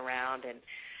driving around, and,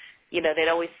 they'd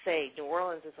always say New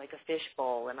Orleans is like a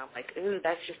fishbowl. And I'm like, ooh,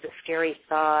 that's just a scary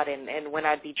thought. And when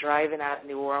I'd be driving out of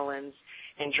New Orleans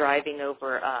and driving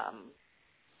over,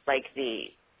 like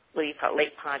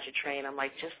Lake Pontchartrain, I'm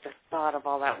like, just the thought of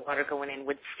all that water going in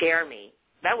would scare me.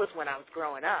 That was when I was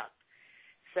growing up.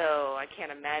 So I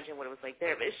can't imagine what it was like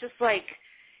there. But it's just like,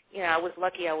 I was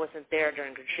lucky I wasn't there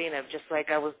during Katrina, just like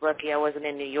I was lucky I wasn't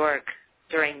in New York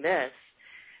during this.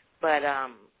 But,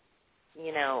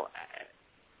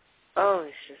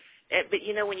 it's just,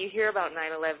 but when you hear about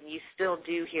 9/11, you still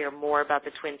do hear more about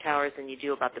the Twin Towers than you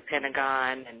do about the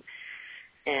Pentagon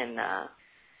and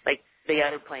like the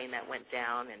other plane that went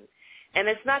down. And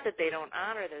it's not that they don't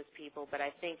honor those people, but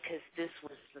I think because this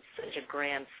was such a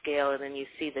grand scale, and then you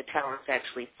see the towers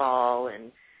actually fall,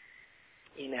 and,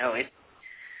 it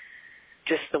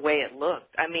just the way it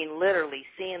looked. I mean, literally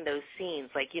seeing those scenes,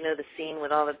 like, the scene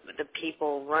with all the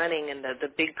people running and the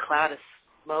big cloud of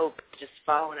smoke just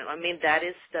following it. I mean, that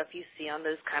is stuff you see on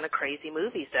those kind of crazy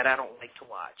movies that I don't like to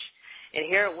watch. And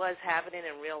here it was happening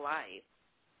in real life.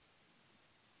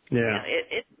 Yeah.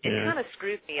 It kind of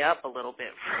screwed me up a little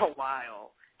bit for a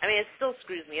while. I mean, it still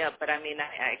screws me up, but I mean,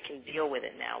 I can deal with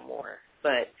it now more.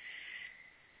 But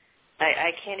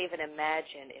I can't even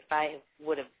imagine if I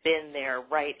would have been there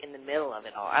right in the middle of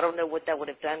it all. I don't know what that would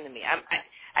have done to me.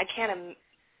 I can't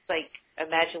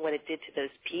imagine what it did to those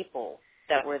people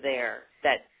that were there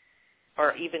that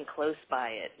are even close by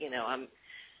it.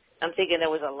 I'm thinking there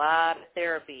was a lot of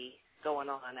therapy going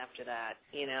on after that.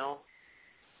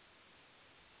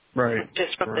 Right.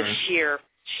 Just from the sheer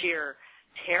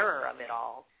terror of it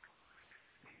all.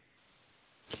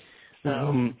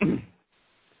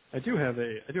 I do have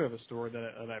a story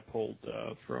that I pulled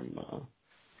from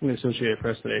the Associated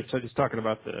Press today. So it's talking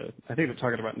about I think they're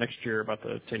talking about next year about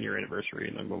the 10-year anniversary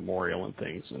and the memorial and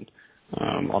things. And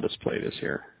I'll just play this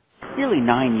here. Nearly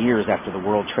 9 years after the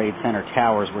World Trade Center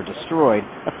towers were destroyed,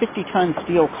 a 50-ton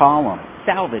steel column,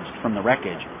 salvaged from the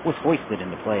wreckage, was hoisted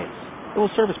into place. It will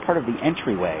serve as part of the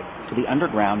entryway to the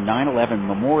underground 9/11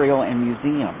 Memorial and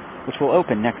Museum, which will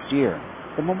open next year.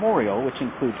 The memorial, which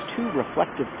includes 2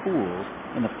 reflective pools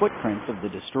in the footprints of the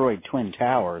destroyed Twin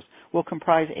Towers, will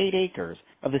comprise 8 acres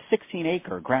of the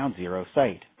 16-acre Ground Zero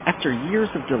site. After years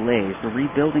of delays, the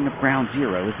rebuilding of Ground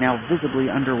Zero is now visibly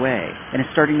underway and is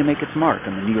starting to make its mark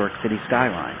on the New York City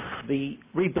skyline. The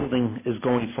rebuilding is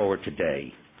going forward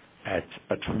today at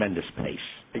a tremendous pace.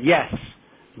 Yes,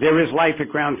 there is life at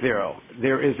Ground Zero.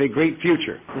 There is a great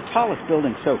future. The tallest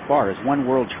building so far is One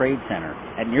World Trade Center.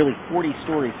 At nearly 40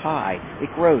 stories high, it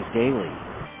grows daily.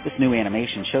 This new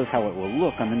animation shows how it will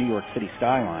look on the New York City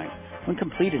skyline. When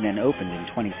completed and opened in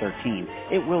 2013,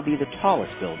 it will be the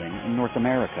tallest building in North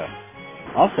America.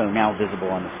 Also now visible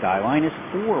on the skyline is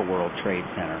 4 World Trade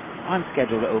Center, on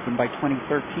schedule to open by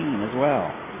 2013 as well.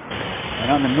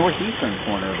 And on the northeastern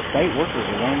corner of the site, workers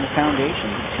are laying the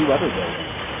foundations of 2 other buildings.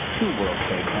 2 World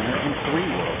Trade Center and 3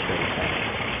 World Trade Center.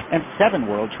 And 7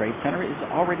 World Trade Center is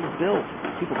already built.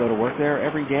 People go to work there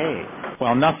every day.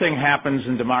 Well, nothing happens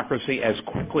in democracy as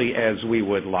quickly as we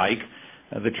would like.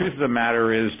 The truth of the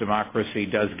matter is democracy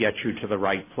does get you to the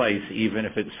right place, even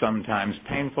if it's sometimes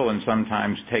painful and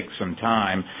sometimes takes some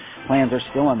time. Plans are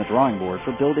still on the drawing board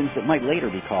for buildings that might later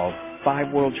be called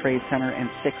 5 World Trade Center and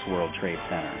 6 World Trade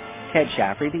Center. Ted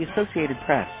Shaffrey, The Associated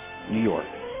Press, New York.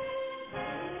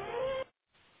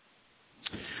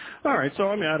 All right, so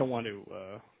I mean, I don't want to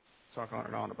talk on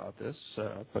and on about this,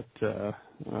 but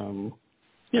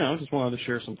I just wanted to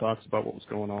share some thoughts about what was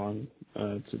going on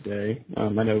today. I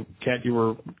know, Kat, you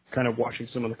were kind of watching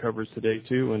some of the coverage today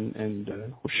too, and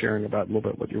were sharing about a little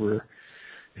bit what you were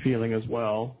feeling as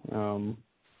well.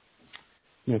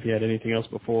 If you had anything else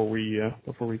before we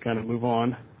kind of move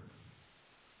on.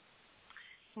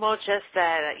 Well, just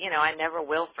that I never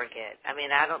will forget. I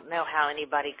mean, I don't know how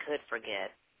anybody could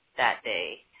forget that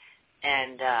day.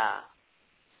 And I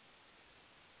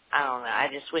don't know. I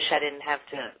just wish I didn't have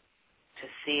to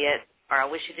see it, or I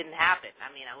wish it didn't happen. I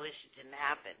mean, I wish it didn't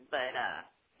happen. But,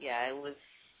 it was,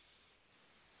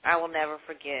 I will never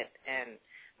forget. And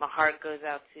my heart goes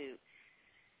out to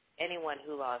anyone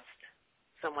who lost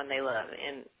someone they love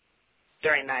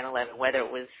during 9/11, whether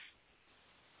it was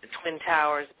the Twin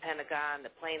Towers, the Pentagon, the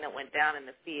plane that went down in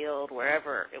the field,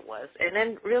 wherever it was. And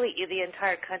then really the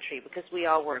entire country, because we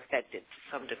all were affected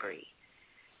to some degree.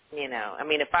 I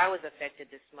mean, if I was affected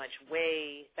this much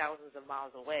way, thousands of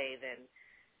miles away, then,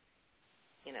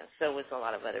 so was a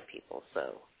lot of other people.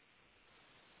 So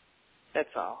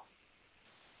that's all.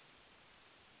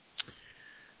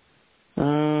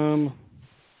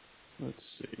 Let's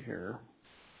see here.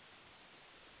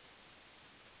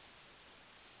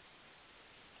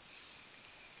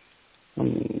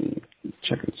 I'm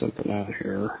checking something out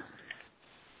here.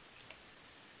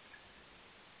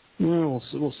 Well,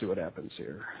 we'll see what happens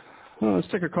here. Let's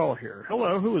take a call here.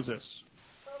 Hello, who is this?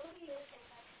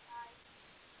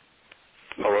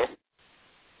 Hello?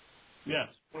 Yes.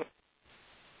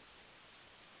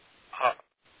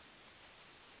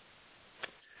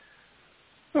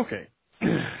 Okay.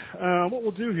 What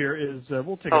we'll do here is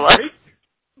we'll take a break.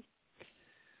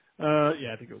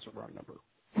 Yeah, I think it was the wrong number.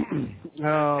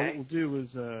 What we'll do is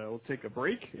we'll take a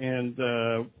break and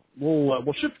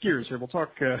we'll shift gears here. We'll talk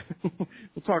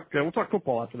we'll talk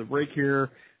football after the break here,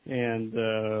 and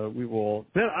we will.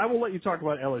 Then I will let you talk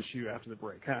about LSU after the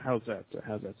break. How's that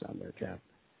sound there, Kat?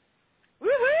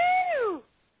 Woo-hoo!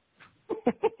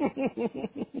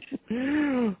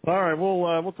 All right,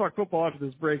 we'll talk football after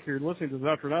this break here. Listening to the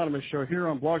Dr. Anonymous show here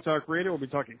on Blog Talk Radio. We'll be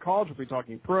talking college. We'll be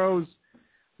talking pros.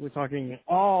 We're talking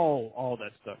all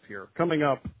that stuff here. Coming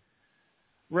up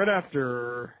right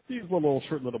after these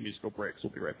short little musical breaks.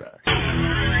 We'll be right back.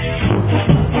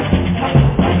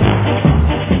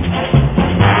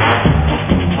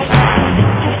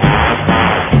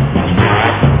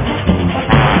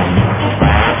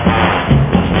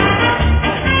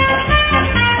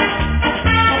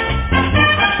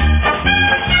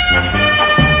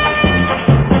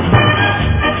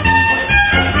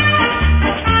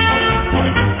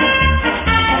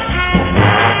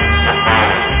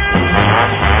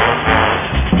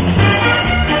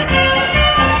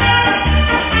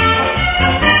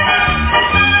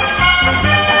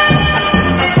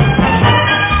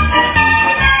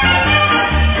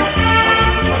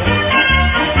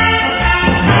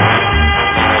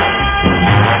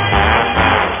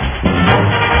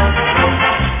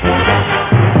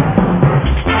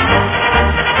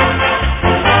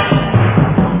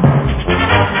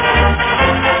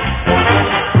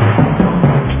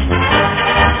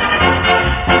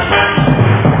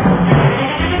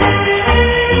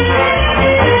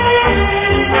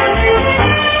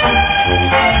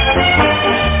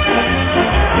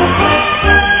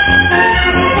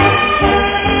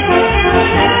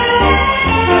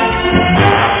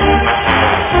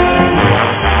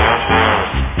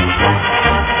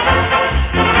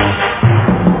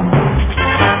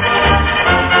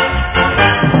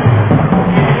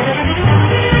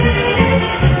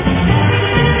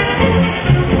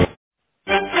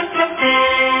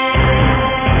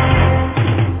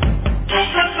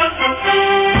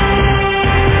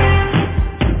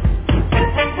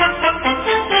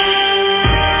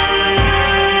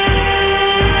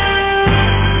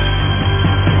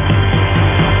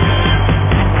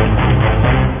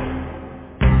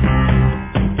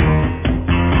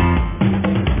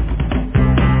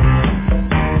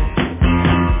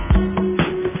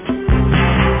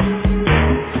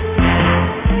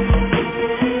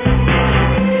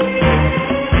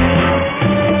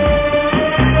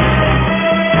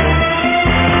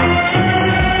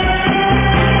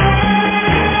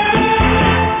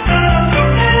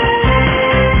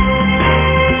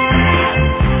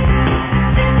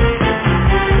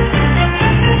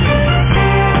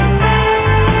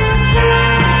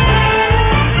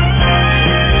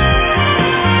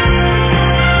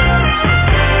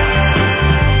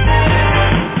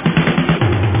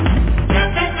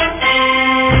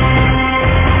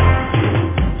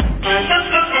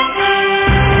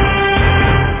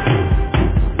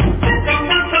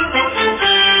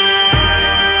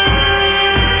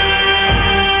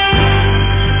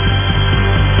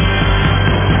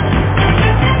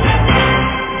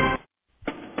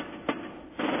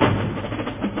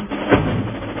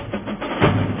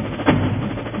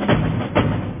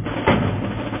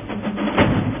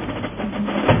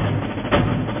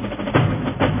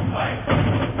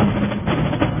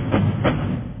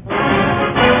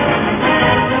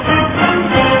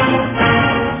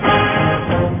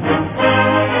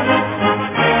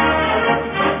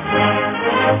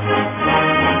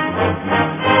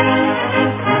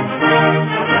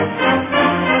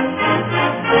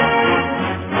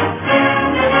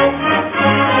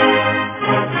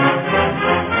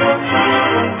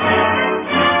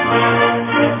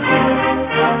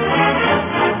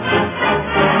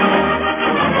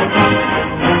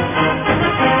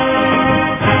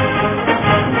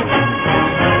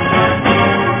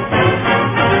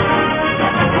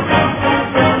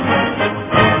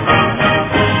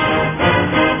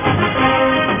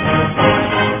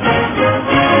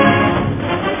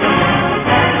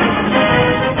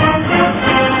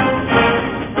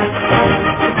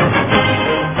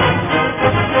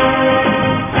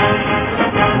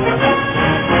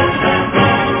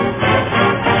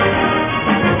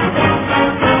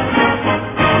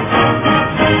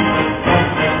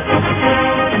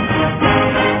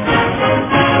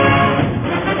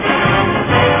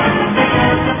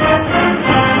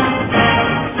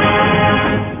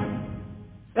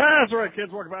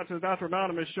 kids. Welcome back to the Dr.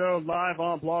 Anonymous show live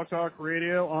on Blog Talk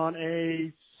Radio on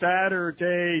a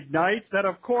Saturday night. That,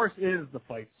 of course, is the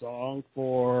fight song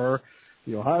for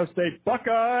the Ohio State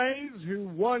Buckeyes, who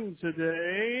won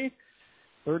today.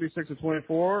 36-24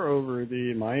 over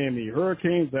the Miami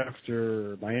Hurricanes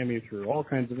after Miami threw all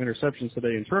kinds of interceptions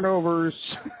today and turnovers.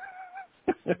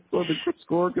 So the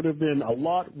score could have been a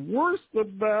lot worse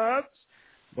than that.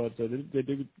 But they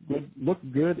did look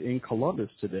good in Columbus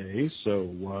today.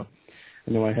 So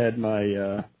I know I had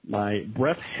my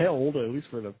breath held, at least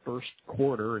for the first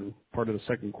quarter and part of the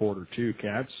second quarter too,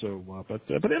 Kat. So, but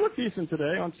they look decent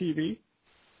today on TV.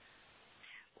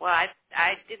 Well, I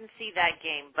didn't see that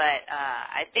game, but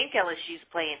I think LSU's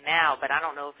playing now, but I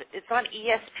don't know if it's on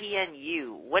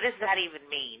ESPNU. What does that even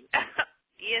mean?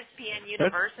 ESPN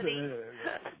University?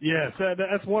 Yes,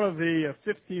 that's one of the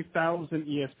 50,000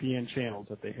 ESPN channels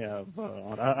that they have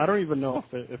on. I don't even know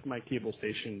if my cable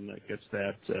station gets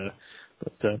that,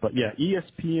 but yeah,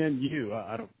 ESPNU.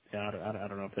 I don't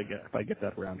know if I get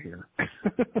that around here. I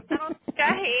don't think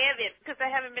I have it because I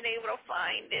haven't been able to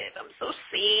find it. I'm so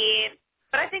sad.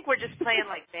 But I think we're just playing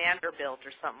like Vanderbilt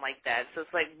or something like that, so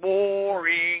it's like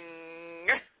boring.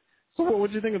 So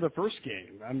what did you think of the first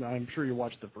game? I'm sure you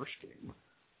watched the first game.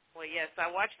 Well, yes,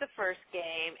 I watched the first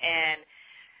game, and,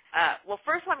 well,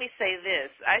 first let me say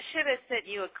this. I should have sent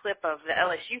you a clip of the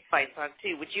LSU fight song,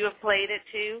 too. Would you have played it,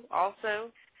 too,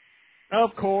 also?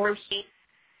 Of course.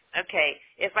 Okay.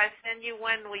 If I send you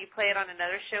one, will you play it on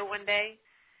another show one day?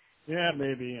 Yeah,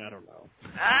 maybe. I don't know.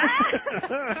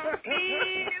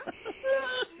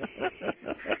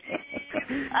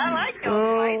 I like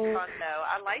y'all's fight song, though.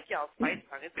 I like y'all's fight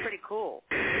song. It's pretty cool.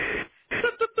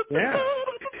 Yeah.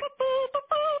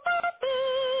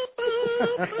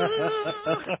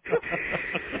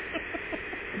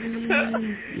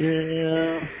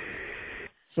 Yeah.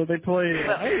 So they played.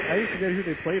 I forget who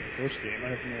they played the first game. I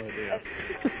have no idea.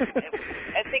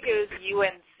 I think it was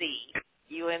UNC,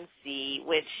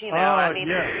 which I mean,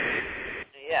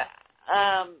 yeah.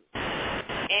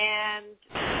 And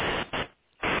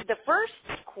the first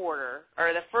quarter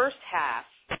or the first half,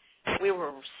 we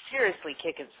were seriously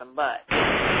kicking some butt,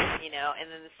 and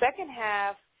then the second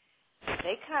half,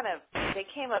 they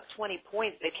came up 20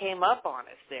 points. They came up on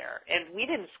us there, and we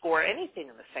didn't score anything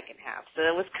in the second half. So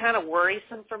it was kind of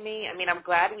worrisome for me. I mean, I'm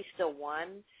glad we still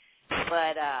won,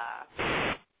 but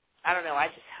I don't know. I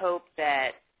just hope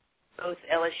that both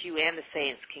LSU and the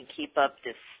Saints can keep up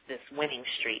this winning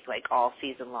streak like all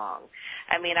season long.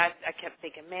 I mean, I kept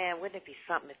thinking, man, wouldn't it be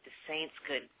something if the Saints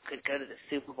could go to the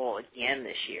Super Bowl again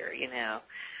this year,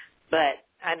 But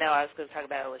I know I was going to talk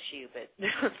about LSU, but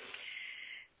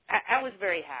I was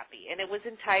very happy. And it was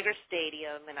in Tiger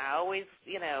Stadium, and I always,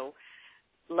 no,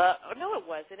 it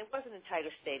wasn't. It wasn't in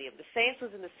Tiger Stadium. The Saints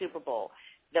was in the Super Bowl.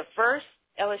 The first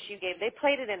LSU game, they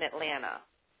played it in Atlanta.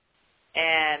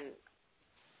 And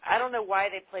I don't know why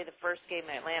they played the first game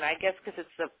in Atlanta. I guess because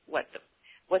it's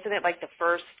wasn't it like the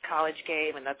first college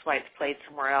game, and that's why it's played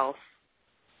somewhere else?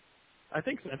 I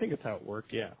think it's how it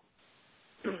worked, yeah.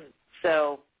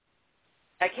 So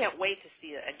I can't wait to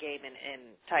see a game in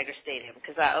Tiger Stadium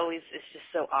because it's just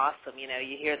so awesome. You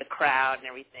hear the crowd and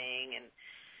everything, and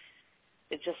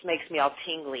it just makes me all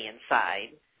tingly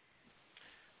inside.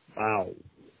 Wow.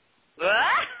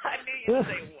 I knew you'd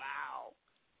say wow.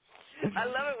 I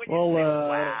love it when you say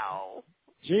wow.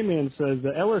 J-Man says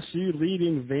the LSU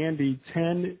leading Vandy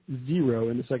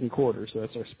 10-0 in the second quarter. So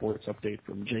that's our sports update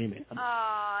from J-Man.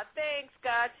 Aw, thanks,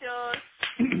 Gachos.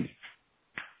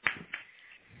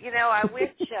 I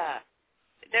wish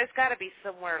there's got to be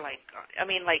somewhere I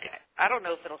don't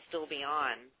know if it'll still be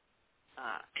on.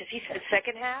 Because he said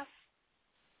second half?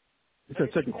 He said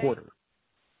second quarter.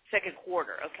 Second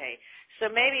quarter, okay. So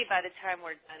maybe by the time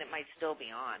we're done, it might still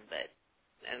be on, but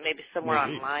maybe somewhere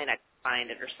online I can find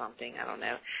it or something. I don't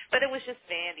know. But it was just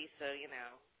Vandy, so,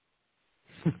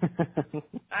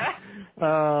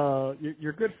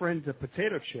 Your good friend,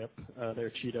 Potato Chip,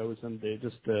 there, Cheetos, and they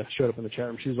just showed up in the chat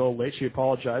room. She's a little late. She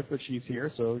apologized, but she's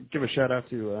here. So give a shout out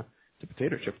to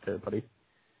Potato Chip there, buddy.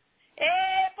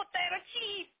 Hey, Potato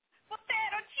Chip!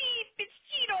 Potato Chip! It's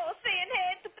Cheeto saying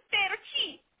hey to Potato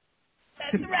Chip.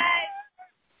 That's right.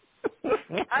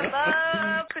 I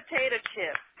love Potato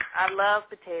Chip. I love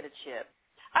Potato Chip.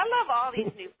 I love all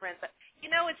these new friends.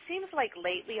 It seems like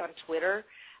lately on Twitter,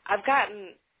 I've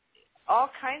gotten all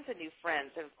kinds of new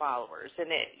friends and followers. And,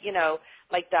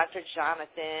 like Dr.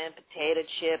 Jonathan, Potato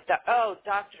Chip.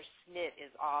 Dr. Snit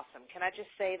is awesome. Can I just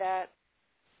say that?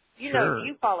 Sure.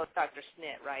 You follow Dr.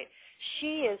 Snit, right?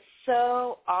 She is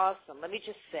so awesome. Let me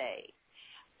just say.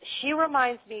 She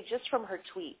reminds me, just from her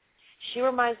tweet,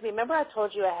 remember I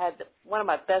told you I had one of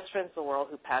my best friends in the world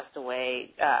who passed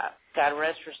away, God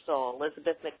rest her soul,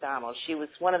 Elizabeth McDonald. She was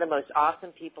one of the most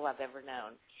awesome people I've ever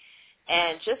known.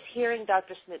 And just hearing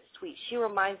Dr. Smith's tweet, she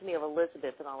reminds me of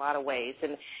Elizabeth in a lot of ways.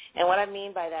 And what I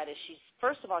mean by that is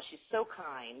first of all, she's so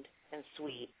kind and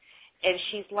sweet, and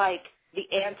she's like the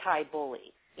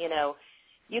anti-bully. You know,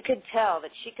 you can tell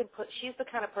that she's the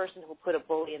kind of person who'll put a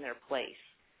bully in their place.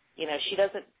 You know, she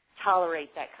doesn't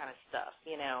tolerate that kind of stuff,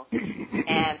 you know.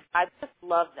 And I just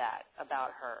love that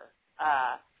about her.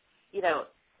 You know,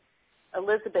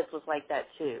 Elizabeth was like that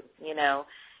too, you know.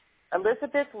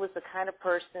 Elizabeth was the kind of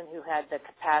person who had the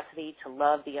capacity to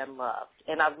love the unloved,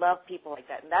 and I love people like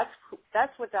that. And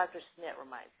that's what Dr. Snit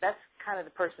reminds. That's kind of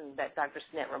the person that Dr.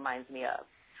 Snit reminds me of.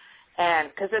 And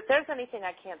because if there's anything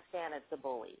I can't stand, it's a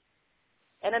bully.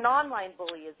 And an online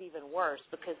bully is even worse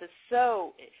because it's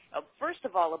so. First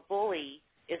of all, a bully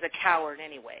is a coward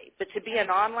anyway, but to be an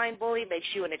online bully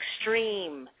makes you an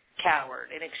extreme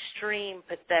coward, an extreme,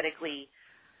 pathetically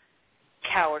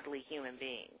cowardly human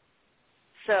being.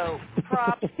 So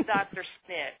props to Dr.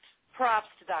 Snit. Props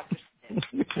to Dr.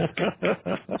 Snit.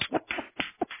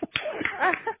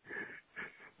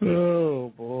 Oh,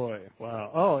 boy.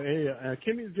 Wow. Oh, hey,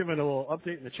 Kimmy's giving a little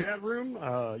update in the chat room.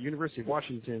 University of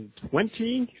Washington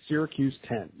 20, Syracuse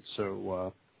 10.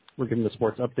 So we're giving the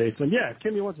sports updates. And, yeah, if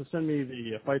Kimmy wants to send me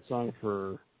the fight song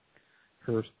for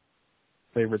her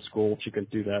favorite school, she can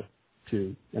do that,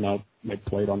 too, and I'll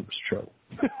play it on the show.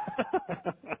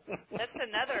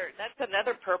 That's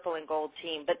another purple and gold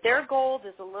team, but their gold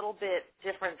is a little bit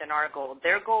different than our gold.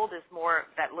 Their gold is more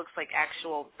that looks like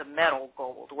the metal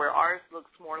gold, where ours looks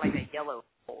more like a yellow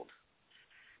gold.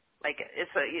 Like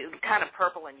it's kind of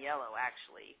purple and yellow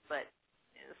actually, but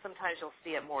sometimes you'll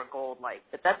see it more gold-like.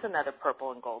 But that's another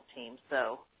purple and gold team,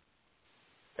 so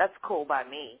that's cool by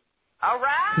me. All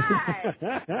right.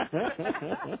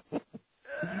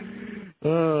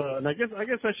 And I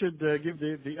guess I should give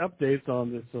the updates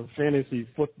on this fantasy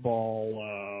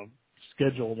football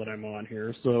schedule that I'm on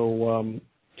here. So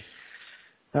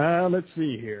let's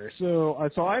see here. So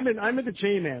I'm in the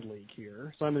J-Man League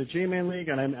here. So I'm in the J-Man League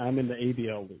and I'm in the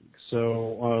ABL League.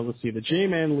 So let's see, the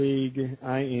J-Man League.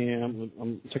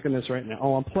 I'm checking this right now.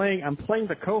 Oh, I'm playing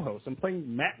the co-host. I'm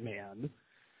playing Matt Man.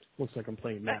 Looks like I'm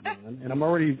playing Matt Man, and I'm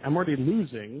already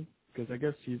losing. Because I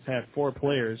guess he's had 4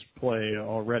 players play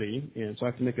already, and so I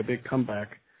have to make a big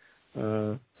comeback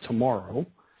tomorrow.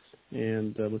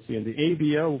 And let's see, in the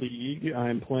ABL League,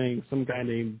 I'm playing some guy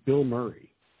named Bill Murray.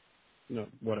 No,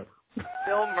 whatever.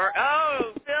 Bill Murray.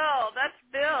 Oh, Bill. That's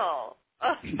Bill.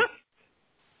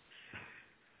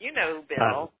 You know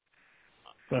Bill.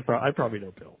 I probably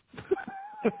know Bill.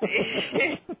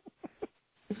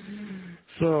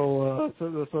 So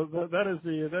that is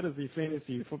the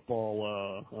fantasy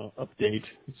football update.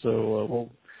 So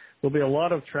there'll be a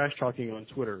lot of trash talking on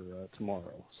Twitter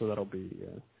tomorrow. So that'll be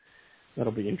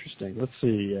interesting. Let's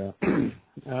see.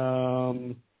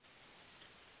 I'm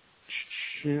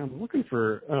looking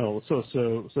for. So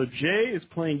Jay is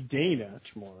playing Dana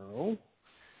tomorrow.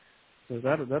 So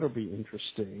that'll be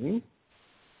interesting.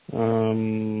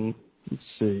 Let's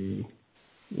see,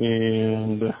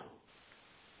 and.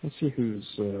 Let's see who's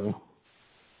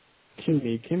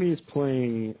Kimmy. Kimmy is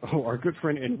playing our good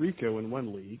friend Enrico in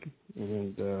one league,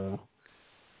 and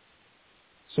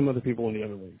some other people in the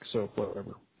other league. So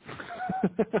whatever.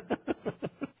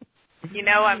 You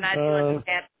know, I'm not doing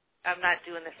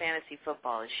the fantasy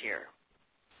football this year.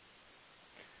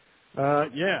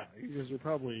 Yeah, because you're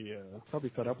probably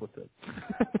fed up with it.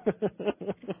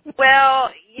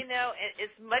 Well, you know, as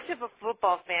much of a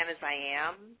football fan as I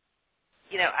am.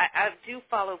 You know, I do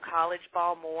follow college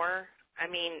ball more. I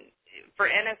mean, for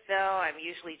NFL, I'm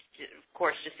usually, of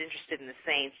course, just interested in the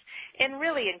Saints. And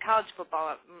really, in college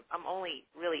football, I'm only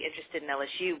really interested in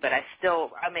LSU, but I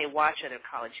may watch other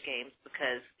college games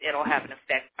because it'll have an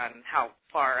effect on how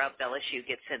far up LSU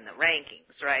gets in the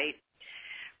rankings, right?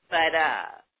 But,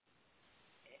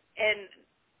 and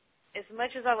as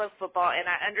much as I love football,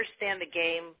 and I understand the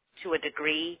game to a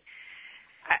degree,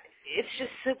 it's just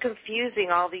so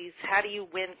confusing, all these, how do you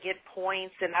win, get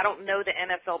points, and I don't know the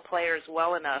NFL players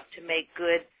well enough to make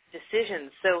good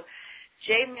decisions. So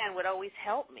J-Man would always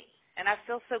help me, and I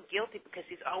feel so guilty because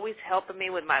he's always helping me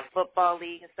with my football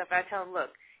league and stuff. I tell him, look,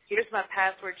 here's my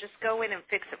password, just go in and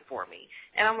fix it for me.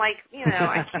 And I'm like, you know,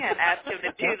 I can't ask him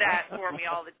to do that for me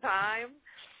all the time.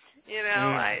 You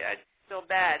know, I feel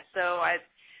bad. So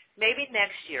maybe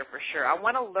next year for sure. I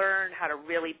want to learn how to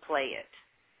really play it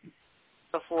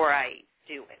before I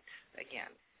do it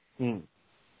again.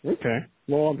 Okay.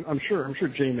 Well, I'm sure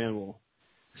J-Man will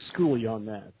school you on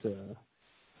that.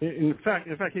 In fact,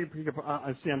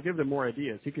 I'm giving him more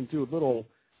ideas. He can do a little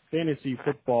fantasy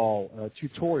football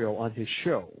tutorial on his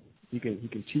show. He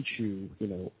can teach you,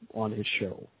 on his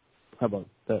show. How about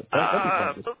that?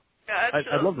 That'd be fun.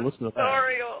 I'd love to listen to that.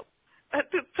 A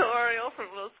tutorial from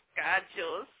Los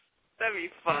Gachos. That'd be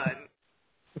fun.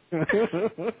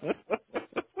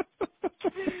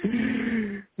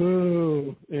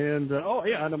 And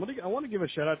I want to give a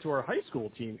shout out to our high school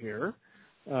team here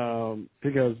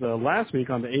because last week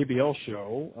on the ABL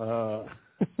show,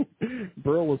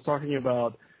 Burl was talking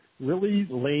about really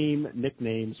lame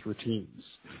nicknames for teams.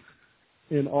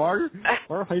 In our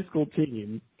high school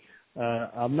team,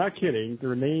 I'm not kidding,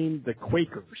 they're named the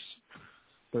Quakers.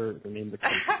 They're named the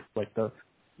Quakers,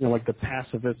 like the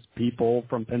pacifist people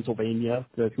from Pennsylvania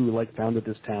who founded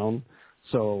this town.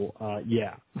 So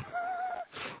yeah,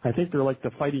 I think they're like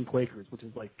the Fighting Quakers, which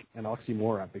is like an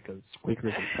oxymoron because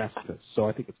Quakers are pacifists. So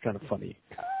I think it's kind of funny.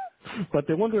 But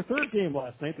they won their third game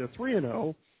last night. They're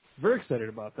 3-0. Very excited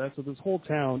about that. So this whole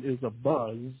town is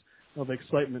abuzz of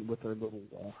excitement with their little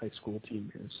high school team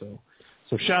here. So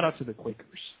shout out to the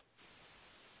Quakers.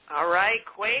 All right,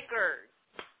 Quakers.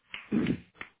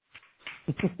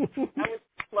 That was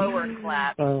slower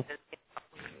clap. Gotta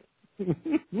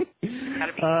be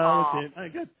calm.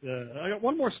 Okay. I got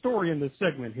one more story in this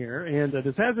segment here, and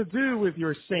this has to do with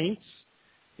your Saints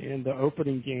and the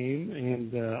opening game.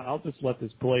 And I'll just let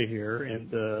this play here, and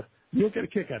you'll get a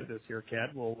kick out of this here,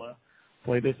 Kat. We'll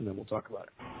play this, and then we'll talk about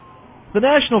it. The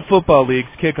National Football League's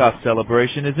kickoff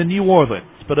celebration is in New Orleans,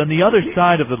 but on the other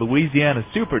side of the Louisiana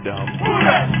Superdome,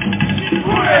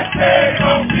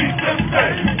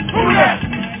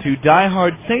 two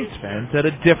diehard Saints fans had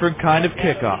a different kind of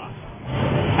kickoff.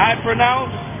 I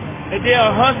pronounce that they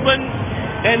are husband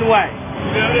and wife.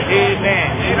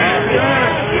 Amen.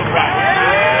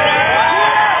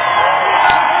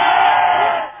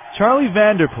 Charlie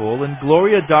Vanderpool and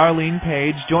Gloria Darlene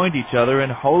Page joined each other in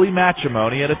holy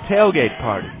matrimony at a tailgate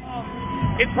party.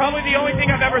 It's probably the only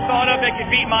thing I've ever thought of that could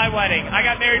beat my wedding. I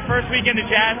got married first weekend to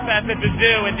Jazz Fest at the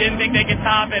zoo and didn't think they could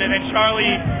top it, and then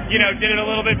Charlie, did it a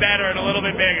little bit better and a little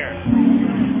bit bigger.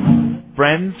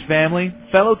 Friends, family,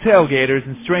 fellow tailgaters,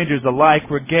 and strangers alike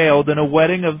regaled in a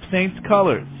wedding of Saints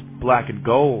colors, black and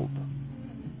gold.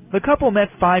 The couple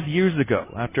met 5 years ago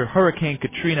after Hurricane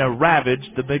Katrina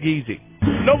ravaged the Big Easy.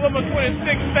 November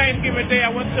 26th, Thanksgiving Day, I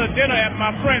went to a dinner at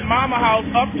my friend Mama's house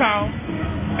uptown,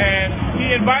 and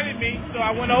he invited me, so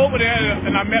I went over there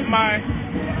and I met my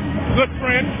good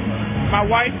friend, my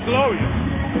wife, Gloria.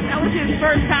 That was his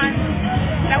first time.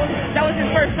 That was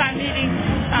his first time meeting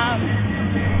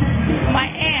my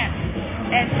aunt,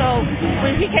 and so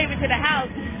when he came into the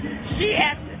house, she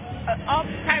asked all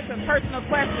types of personal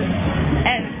questions,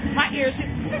 and my ears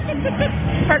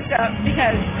perked up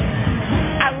because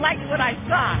I liked what I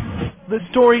saw. The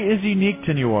story is unique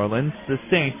to New Orleans. The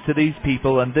Saints to these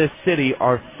people and this city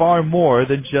are far more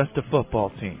than just a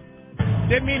football team.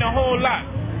 They mean a whole lot.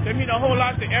 They mean a whole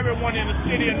lot to everyone in the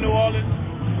city of New Orleans.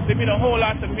 They mean a whole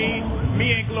lot to me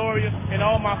and Gloria, and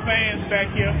all my fans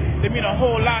back here. They mean a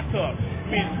whole lot to us.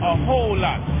 It means a whole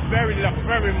lot. Very,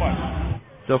 very much.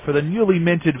 So for the newly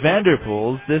minted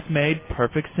Vanderpools, this made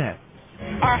perfect sense.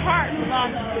 Our heart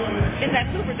belongs in that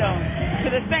Superdome to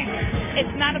the Saints.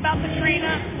 It's not about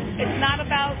Katrina. It's not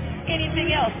about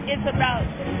anything else. It's about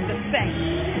the Saints.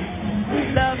 We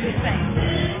love the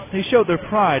Saints. They showed their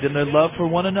pride and their love for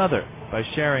one another by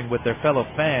sharing with their fellow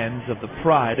fans of the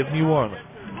pride of New Orleans.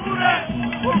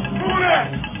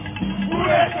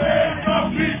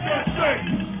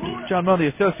 John Moe, the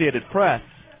Associated Press,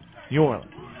 New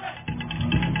Orleans.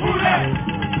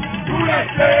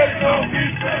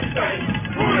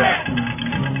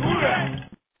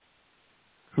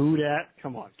 Who dat?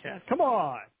 Come on, Kat. Come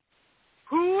on.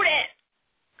 Who dat?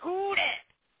 Who dat?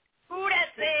 Who that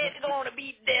said it's going to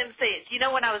beat them Saints?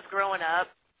 When I was growing up,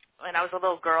 when I was a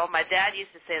little girl, my dad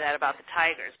used to say that about the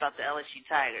Tigers, about the LSU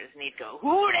Tigers, and he'd go,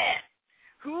 who that?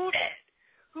 Who that?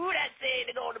 Who that said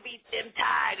they're going to beat them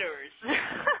Tigers?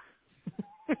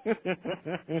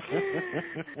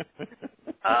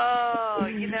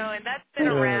 And that's been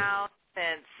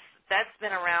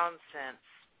around since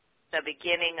the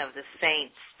beginning of the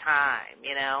Saints' time,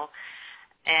 And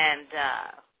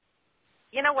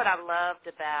what I loved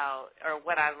about, or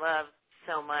what I loved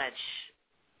so much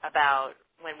about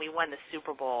when we won the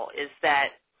Super Bowl is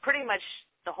that pretty much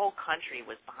the whole country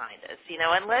was behind us.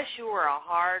 Unless you were a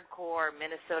hardcore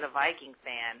Minnesota Viking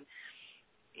fan,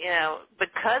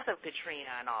 because of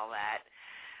Katrina and all that,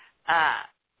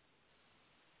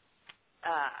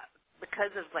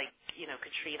 because of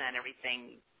Katrina and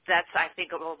everything, that's, I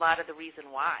think, a lot of the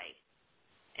reason why.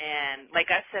 And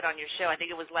like I said on your show, I think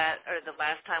it was the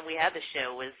last time we had the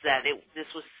show, was that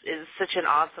this was such an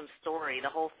awesome story,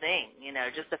 the whole thing,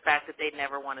 just the fact that they'd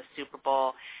never won a Super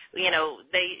Bowl. They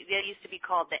used to be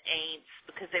called the Aints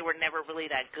because they were never really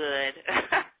that good.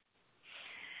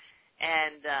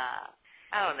 And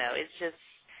I don't know.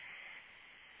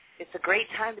 It's a great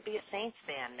time to be a Saints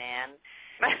fan, man.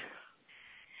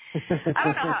 I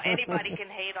don't know how anybody can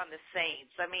hate on the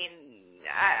Saints. I mean,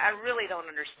 I really don't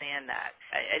understand that.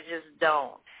 I just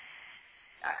don't.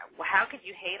 How could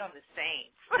you hate on the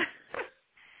Saints?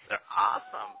 They're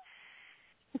awesome.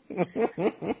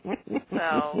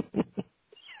 So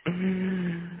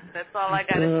that's all I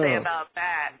got to say about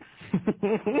that.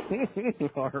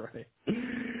 All right.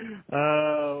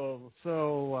 So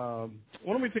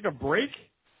why don't we take a break?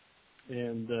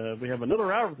 And we have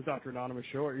another hour of the Dr. Anonymous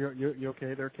show. You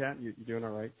okay there, Kat? You doing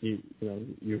all right? You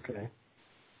okay?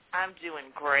 I'm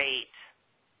doing great.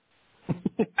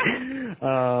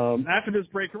 After this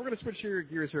break, we're going to switch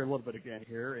gears here a little bit again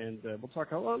here, and we'll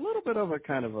talk a little bit of a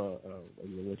kind of a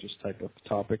religious type of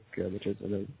topic, which is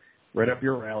right up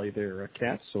your alley there,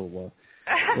 Kat. So we'll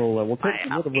take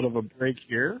a little bit of a break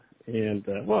here, and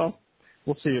we'll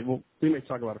see. We may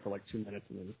talk about it for like 2 minutes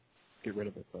and then get rid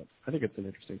of it, but I think it's an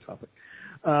interesting topic.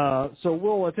 So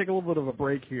we'll take a little bit of a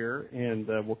break here, and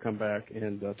we'll come back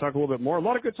and talk a little bit more. A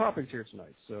lot of good topics here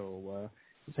tonight, so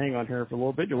just hang on here for a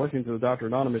little bit. You're listening to the Dr.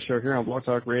 Anonymous show here on Blog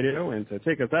Talk Radio, and to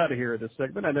take us out of here this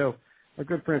segment, I know our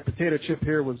good friend Potato Chip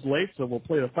here was late, so we'll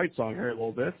play the fight song here a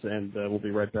little bit, and we'll be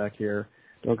right back here.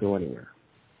 Don't go anywhere.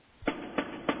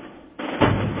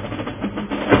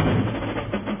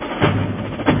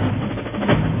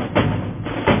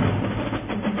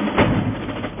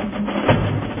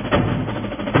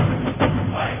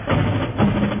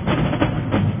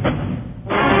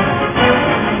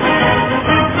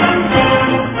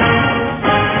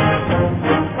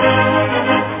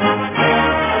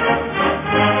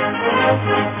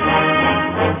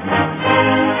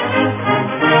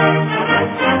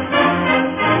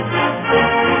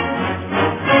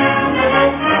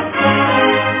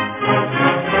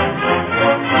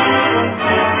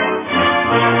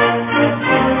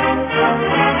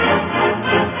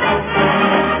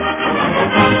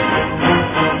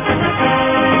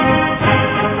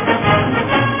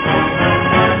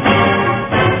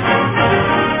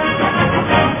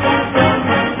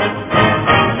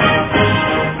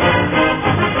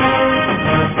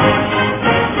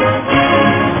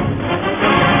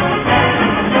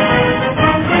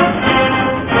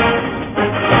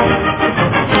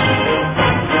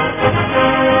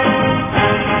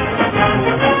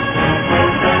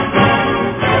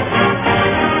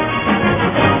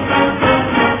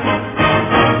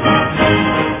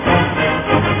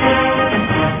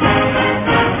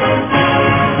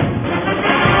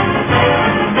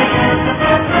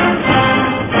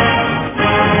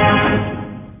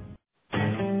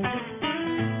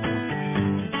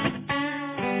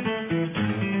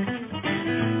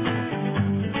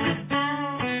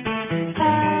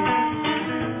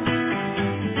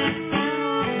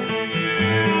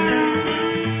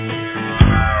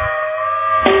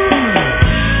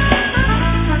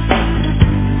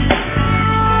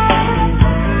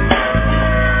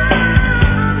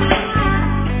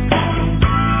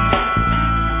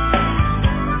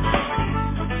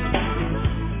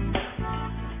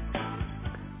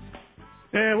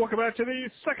 To the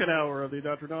second hour of the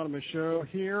Dr. Anonymous show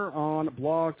here on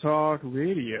Blog Talk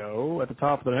Radio. At the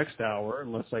top of the next hour,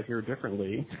 unless I hear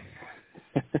differently,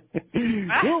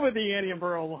 we're with the Annie and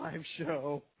Burl live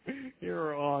show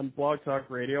here on Blog Talk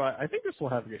Radio. I think this will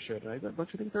have a good show tonight. Don't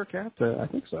you think, there, Kat? I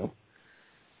think so.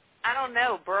 I don't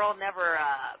know. Burl never,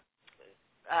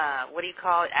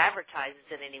 advertises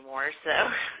it anymore, so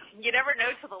you never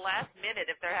know till the last minute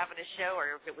if they're having a show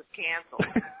or if it was canceled.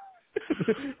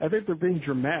 I think they're being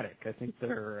dramatic. I think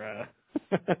they're...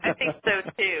 I think so,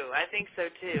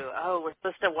 too. Oh, we're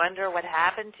supposed to wonder what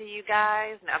happened to you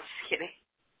guys? No, I'm just kidding.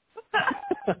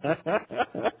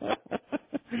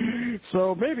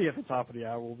 So maybe at the top of the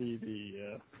hour will be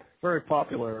the very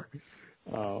popular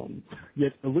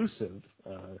yet elusive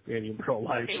Annie and Burl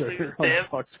live show here on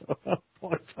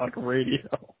Blog Talk Radio.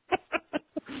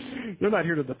 They're not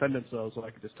here to defend themselves, so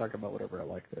I can just talk about whatever I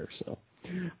like there.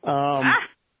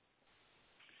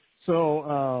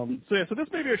 So this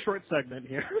may be a short segment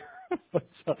here, but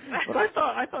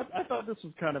I thought this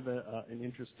was kind of an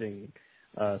interesting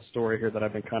story here that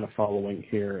I've been kind of following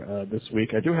here this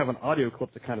week. I do have an audio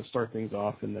clip to kind of start things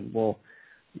off, and then we'll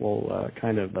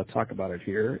kind of talk about it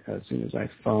here as soon as I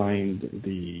find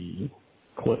the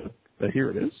clip.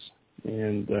 Here it is,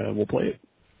 and we'll play it.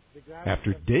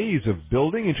 After days of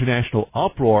building international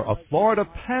uproar, a Florida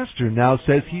pastor now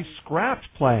says he's scrapped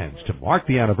plans to mark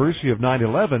the anniversary of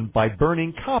 9/11 by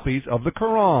burning copies of the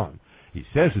Quran. He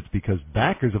says it's because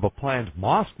backers of a planned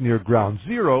mosque near Ground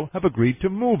Zero have agreed to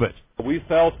move it. We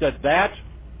felt that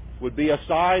would be a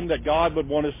sign that God would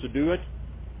want us to do it.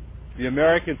 The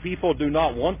American people do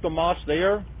not want the mosque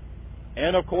there.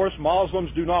 And, of course,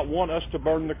 Muslims do not want us to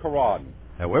burn the Quran.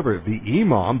 However, the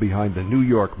imam behind the New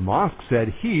York mosque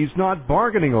said he's not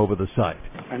bargaining over the site.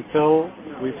 Until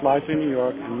we fly to New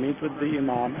York and meet with the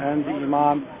imam, and the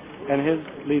imam and his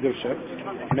leadership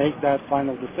make that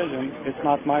final decision, it's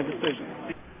not my decision.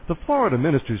 The Florida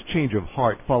minister's change of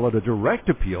heart followed a direct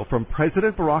appeal from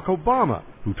President Barack Obama,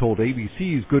 who told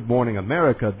ABC's Good Morning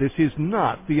America this is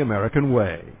not the American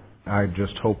way. I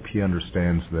just hope he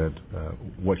understands that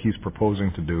what he's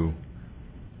proposing to do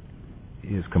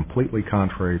is completely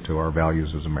contrary to our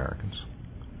values as Americans.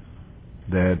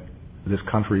 That this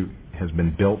country has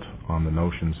been built on the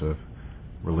notions of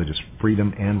religious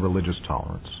freedom and religious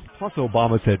tolerance. Plus,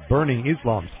 Obama said burning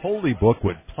Islam's holy book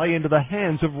would play into the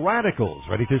hands of radicals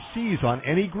ready to seize on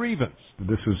any grievance.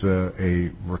 This is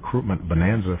a recruitment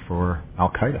bonanza for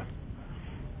Al-Qaeda.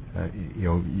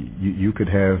 You could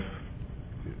have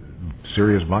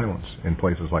serious violence in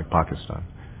places like Pakistan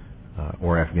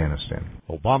or Afghanistan.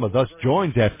 Obama thus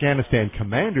joins Afghanistan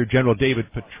Commander General David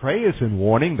Petraeus in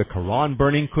warning the Quran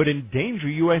burning could endanger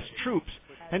U.S. troops,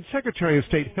 and Secretary of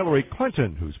State Hillary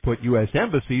Clinton, who's put U.S.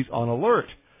 embassies on alert.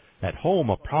 At home,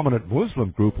 a prominent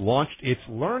Muslim group launched its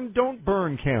Learn, Don't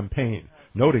Burn campaign,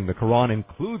 noting the Quran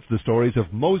includes the stories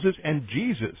of Moses and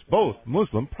Jesus, both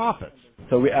Muslim prophets.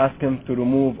 So we asked him to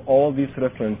remove all these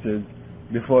references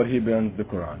before he burns the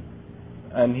Quran.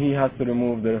 And he has to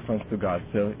remove the reference to God,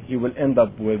 so he will end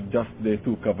up with just the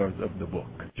two covers of the book.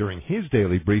 During his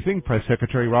daily briefing, Press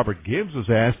Secretary Robert Gibbs was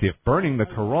asked if burning the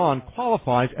Quran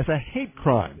qualifies as a hate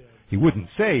crime. He wouldn't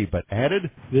say, but added,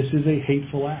 "This is a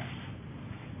hateful act.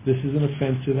 This is an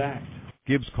offensive act."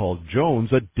 Gibbs called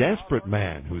Jones a desperate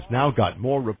man who's now got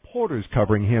more reporters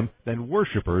covering him than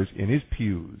worshipers in his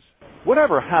pews.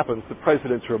 Whatever happens, the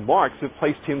president's remarks have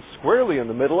placed him squarely in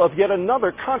the middle of yet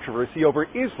another controversy over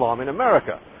Islam in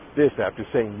America. This after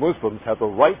saying Muslims have the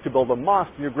right to build a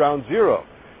mosque near Ground Zero.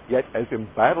 Yet, as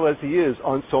embattled as he is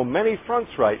on so many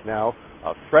fronts right now,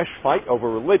 a fresh fight over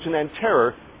religion and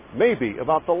terror may be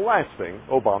about the last thing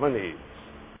Obama needs.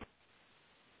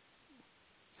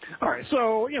 All right,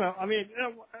 so,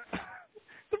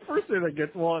 the first thing that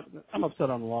gets, I'm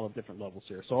upset on a lot of different levels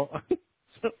here,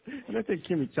 and I think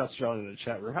Kimmy touched on it in the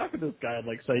chat room. How could this guy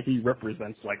say he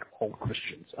represents all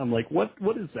Christians? I'm like, what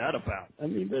is that about? I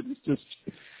mean,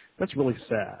 that's really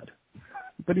sad.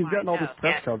 But he's gotten all this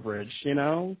press coverage,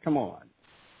 Come on.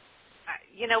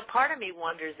 Part of me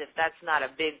wonders if that's not a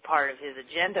big part of his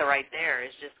agenda right there,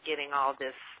 is just getting all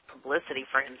this publicity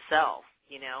for himself,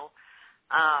 He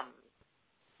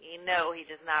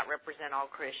does not represent all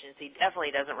Christians. He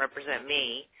definitely doesn't represent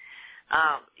me.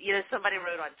 Somebody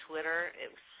wrote on Twitter, it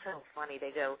was so funny,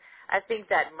 they go, "I think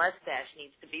that mustache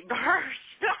needs to be burned."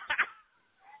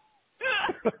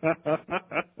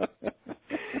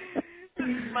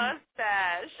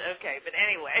 Mustache. Okay, but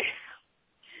anyway.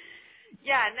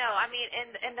 Yeah, no,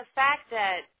 and the fact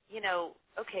that,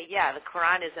 the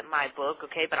Quran isn't my book,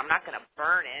 okay, but I'm not going to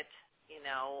burn it,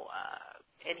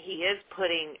 and he is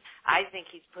I think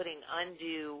he's putting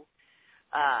undue,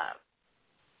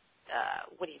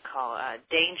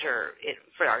 danger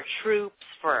for our troops,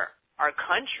 for our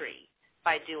country,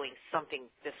 by doing something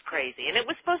this crazy. And it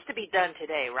was supposed to be done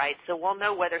today, right? So we'll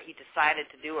know whether he decided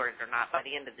to do it or not by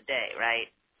the end of the day,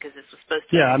 right? Because this was supposed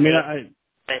to be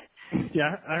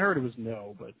I heard it was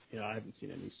no, but I haven't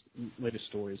seen any latest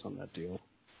stories on that deal.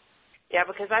 Yeah,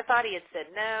 because I thought he had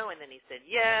said no, and then he said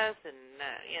yes, and,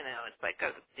 it's like,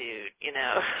 oh, dude,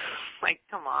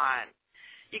 come on.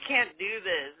 You can't do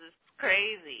this. It's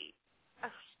crazy.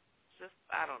 It's just,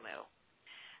 I don't know.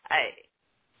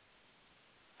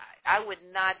 I would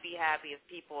not be happy if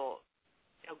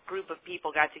a group of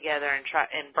people got together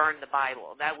and burned the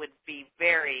Bible. That would be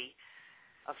very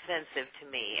offensive to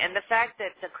me. And the fact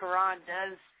that the Quran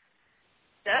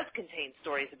does contain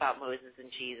stories about Moses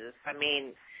and Jesus.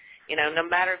 No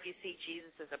matter if you see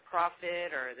Jesus as a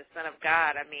prophet or the Son of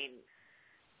God,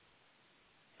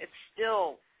 it's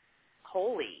still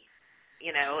holy.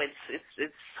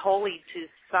 It's holy to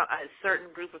a certain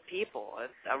group of people,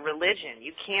 a religion.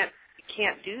 You can't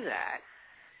do that.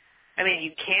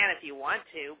 You can if you want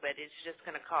to, but it's just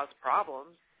going to cause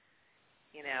problems.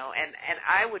 And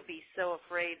I would be so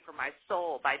afraid for my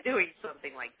soul by doing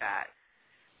something like that.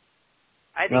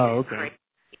 I think it's crazy.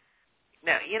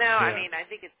 No, I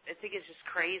think it's just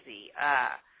crazy.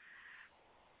 I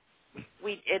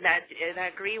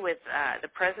agree with the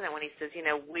president when he says,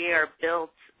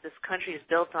 this country is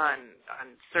built on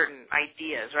certain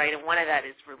ideas, right? And one of that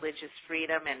is religious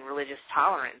freedom and religious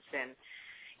tolerance. And,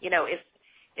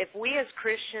 if we as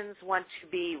Christians want to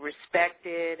be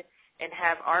respected and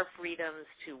have our freedoms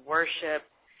to worship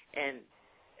and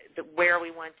where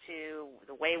we want to,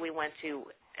 the way we want to,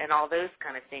 and all those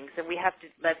kind of things, then we have to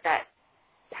let that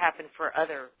happen for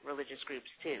other religious groups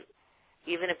too,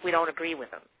 even if we don't agree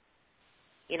with them.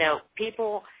 You know,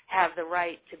 people have the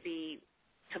right to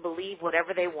believe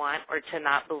whatever they want or to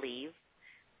not believe.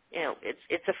 You know,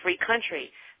 it's a free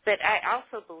country. But I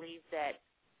also believe that,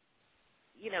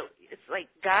 you know, it's like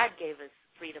God gave us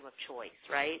freedom of choice,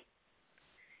 right?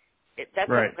 That's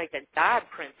right. like a God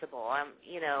principle.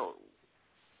 You know,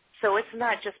 so it's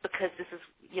not just because this is,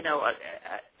 you know,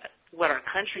 what our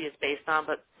country is based on,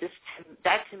 but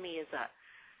that to me is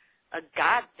a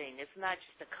God thing. It's not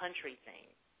just a country thing.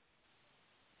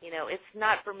 You know, it's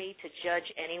not for me to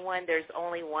judge anyone. There's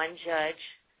only one judge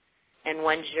and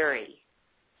one jury.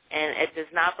 And it does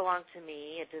not belong to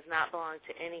me. It does not belong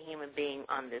to any human being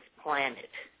on this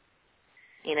planet.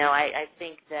 You know, I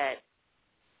think that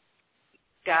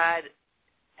God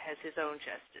has his own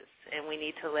justice, and we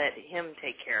need to let him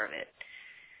take care of it.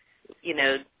 You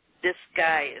know, this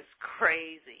guy is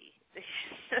crazy.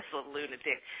 He's just a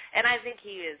lunatic. And I think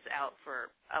he is out for,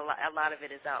 a lot of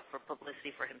it is out for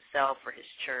publicity for himself, for his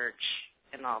church,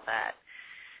 and all that,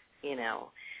 you know.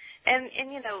 And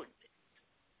you know,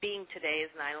 being today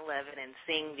is 9/11 and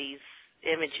seeing these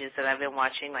images that I've been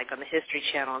watching, like on the History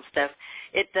Channel and stuff,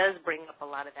 it does bring up a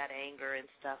lot of that anger and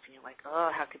stuff. And you're like,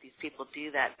 oh, how could these people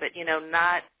do that? But, you know,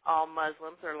 not all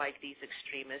Muslims are like these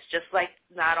extremists, just like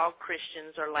not all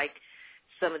Christians are like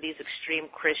some of these extreme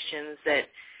Christians that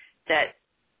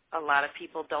a lot of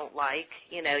people don't like.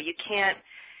 You know, you can't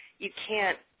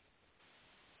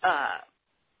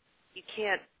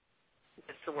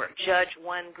what's the word, judge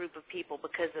one group of people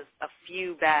because of a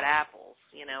few bad apples,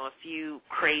 you know, a few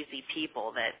crazy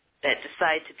people that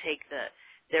decide to take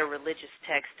their religious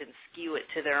text and skew it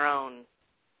to their own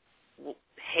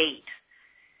hate,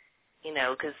 you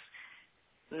know, because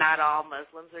not all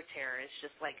Muslims are terrorists,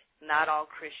 just like not all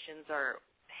Christians are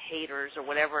haters or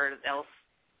whatever else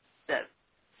that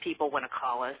people want to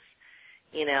call us,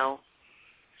 you know.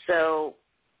 So,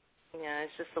 you know,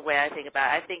 it's just the way I think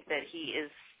about it. I think that he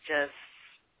is just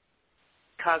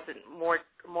causing more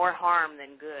harm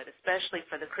than good, especially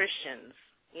for the Christians,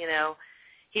 you know.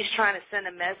 He's trying to send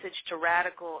a message to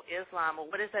radical Islam. Well,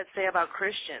 what does that say about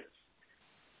Christians?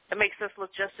 It makes us look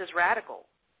just as radical.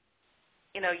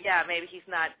 You know, yeah, maybe he's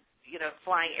not, you know,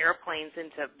 flying airplanes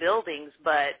into buildings,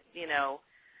 but, you know,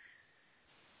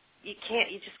 you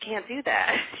just can't do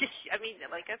that. I mean,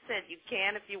 like I said, you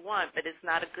can if you want, but it's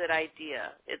not a good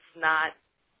idea. It's not,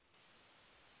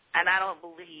 and I don't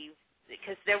believe,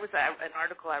 because there was an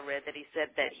article I read that he said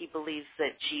that he believes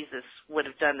that Jesus would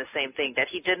have done the same thing, that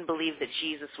he didn't believe that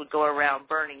Jesus would go around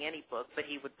burning any book, but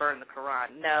he would burn the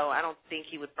Quran. No, I don't think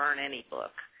he would burn any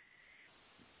book.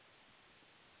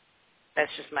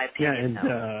 That's just my opinion.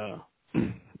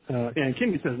 And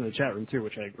Kimmy says in the chat room, too,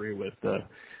 which I agree with,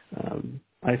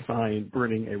 I find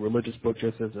burning a religious book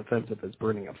just as offensive as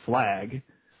burning a flag.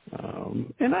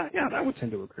 And I would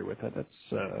tend to agree with that.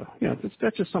 That's,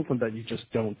 that's just something that you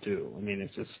just don't do. I mean,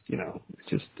 it's just, you know,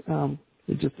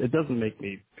 it doesn't make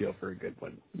me feel very good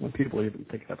when people are even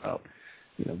thinking about,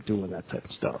 you know, doing that type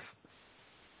of stuff.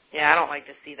 Yeah, I don't like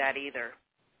to see that either.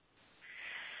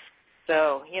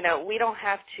 So, you know, we don't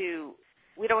have to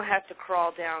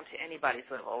crawl down to anybody's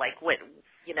level. Like what,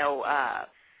 you know,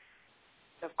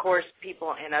 of course,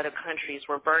 people in other countries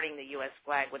were burning the U.S.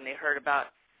 flag when they heard about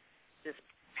this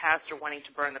pastor wanting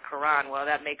to burn the Quran. Well,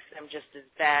 that makes them just as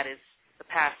bad as the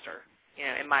pastor, you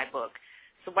know, in my book.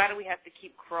 So why do we have to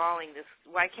keep crawling this?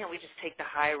 Why can't we just take the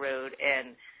high road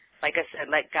and, like I said,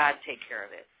 let God take care of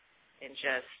it and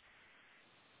just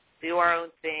do our own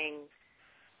thing?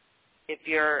 If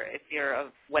you're of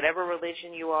whatever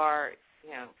religion you are,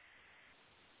 you know,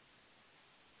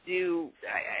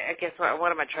 I guess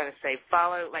what am I trying to say?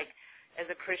 Follow, like, as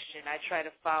a Christian, I try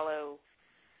to follow,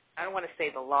 I don't want to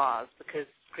say the laws because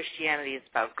Christianity is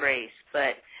about grace,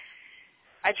 but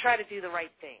I try to do the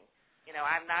right thing. You know,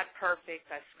 I'm not perfect.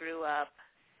 I screw up,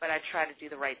 but I try to do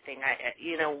the right thing.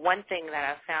 You know, one thing that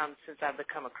I've found since I've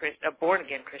become a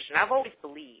born-again Christian, I've always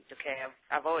believed, okay?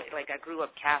 I've always, like, I grew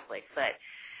up Catholic, but,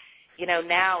 you know,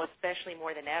 now, especially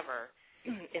more than ever,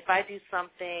 if I do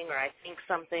something or I think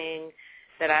something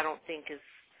that I don't think is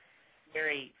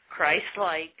very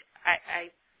Christ-like,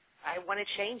 I want to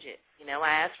change it. You know, I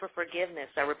ask for forgiveness,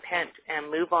 I repent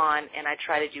and move on, and I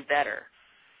try to do better.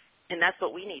 And that's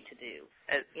what we need to do,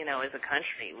 you know, as a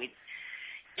country. We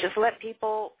just let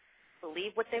people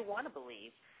believe what they want to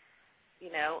believe.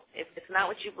 You know, if it's not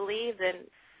what you believe, then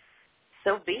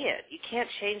so be it. You can't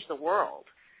change the world.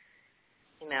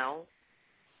 You know,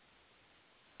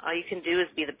 all you can do is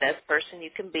be the best person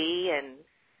you can be, and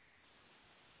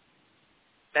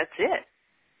that's it.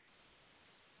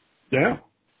 Yeah.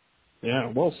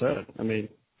 Yeah, well said. I mean,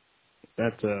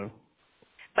 that...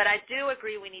 But I do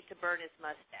agree we need to burn his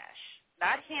mustache.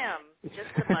 Not him,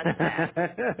 just the mustache.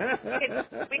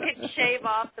 we could shave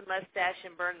off the mustache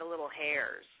and burn the little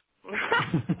hairs.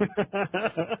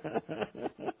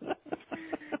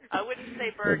 I wouldn't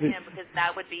say burn him because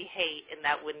that would be hate and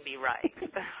that wouldn't be right.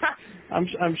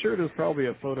 I'm sure there's probably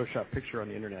a Photoshop picture on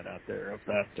the internet out there of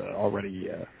that already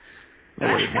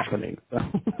happening. So.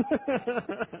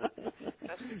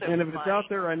 And if it's out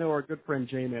there, I know our good friend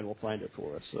J-Man will find it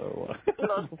for us. So,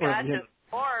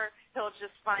 or he'll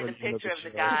just find a picture of the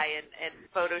guy and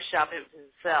Photoshop it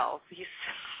himself.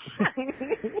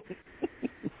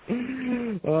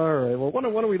 All right. Well, why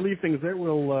don't we leave things there?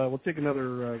 We'll take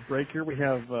another break here. We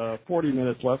have 40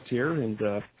 minutes left here, and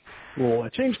we'll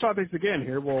change topics again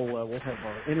here. We'll have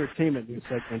our entertainment news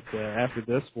segment after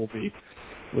this.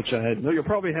 Which I know you'll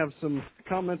probably have some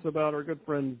comments about our good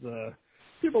friends,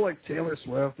 people like Taylor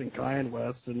Swift and Kanye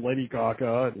West and Lady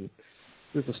Gaga. And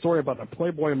there's a story about a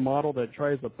Playboy model that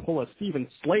tries to pull a Steven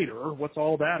Slater. What's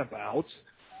all that about?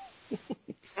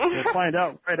 We'll find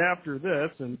out right after this,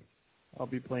 and I'll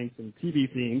be playing some TV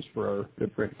themes for our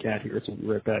good friend Kat here. So we'll be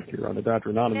right back here on the Dr.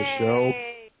 Anonymous Show.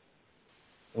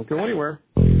 Don't go anywhere.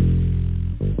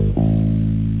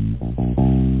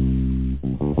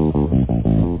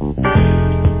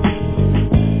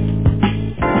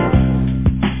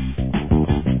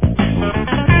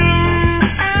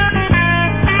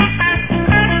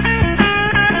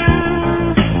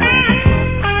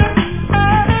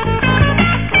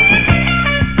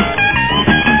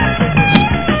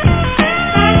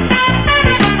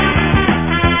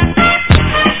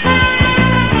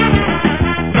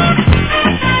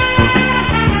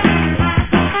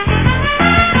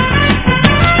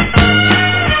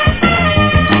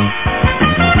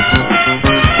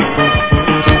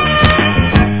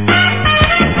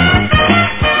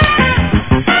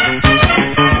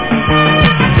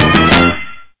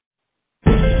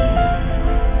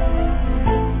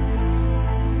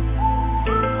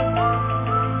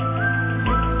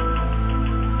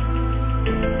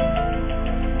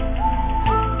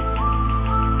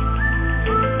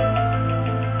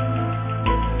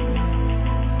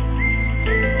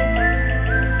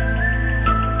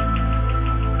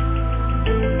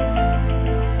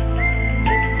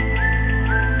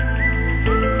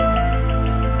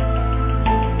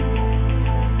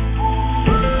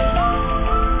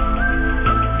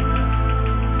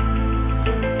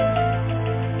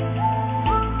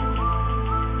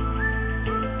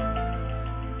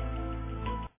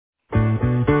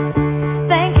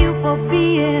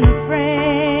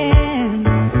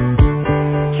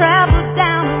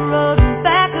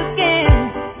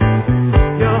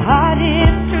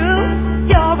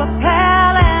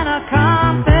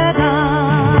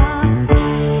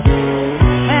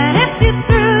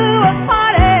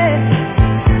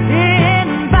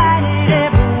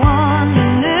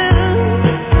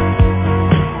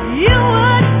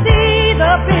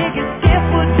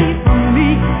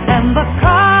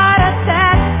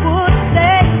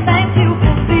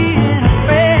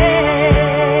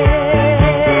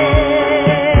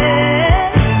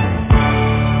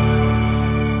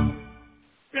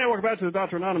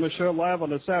 Dr. Anonymous Show live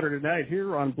on a Saturday night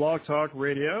here on Blog Talk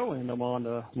Radio, and I'm on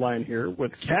the line here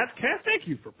with Kat. Kat, thank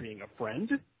you for being a friend.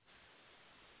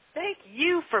 Thank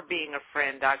you for being a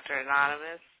friend, Dr.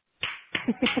 Anonymous.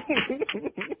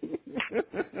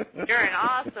 You're an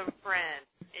awesome friend,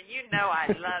 and you know I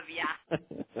love ya.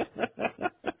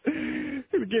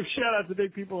 Give shout out to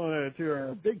big people to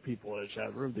our big people in the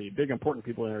chat room, the big important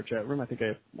people in our chat room. I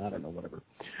don't know, whatever.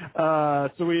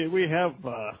 So we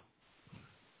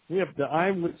have the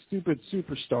I'm with Stupid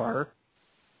Superstar.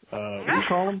 What do you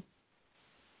call them?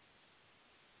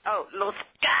 Oh, Los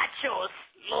Gachos.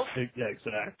 Yeah,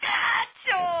 exactly.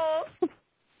 Gachos.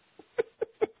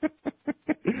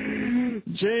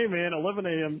 J-Man, 11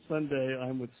 a.m. Sunday,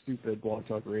 I'm with Stupid Blog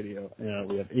Talk Radio.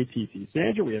 We have ATT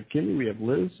Sandra, we have Kimmy, we have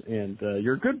Liz, and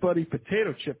your good buddy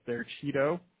Potato Chip there,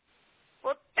 Cheeto.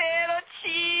 Potato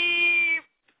Chip.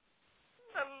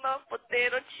 I love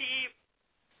Potato Chip.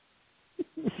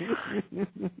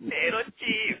 Potato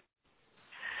Chip.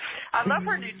 I love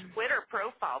her new Twitter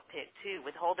profile pic, too,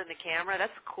 with holding the camera.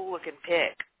 That's a cool-looking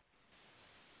pic.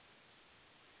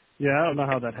 Yeah, I don't know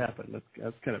how that happened. That's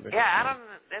kind of interesting. Yeah,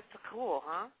 that's cool,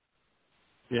 huh?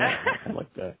 Yeah, I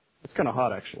like that. It's kind of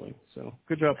hot, actually. So,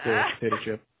 good job there, Potato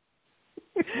Chip.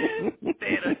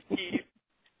 Potato Chip.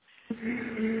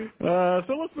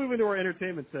 So let's move into our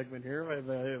entertainment segment here. I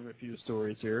have a few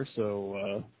stories here.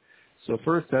 So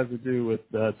first has to do with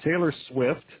Taylor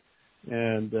Swift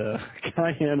and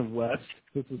Cayenne West.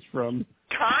 This is from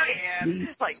Cayenne,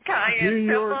 like Cayenne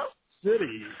New York pepper.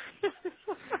 City.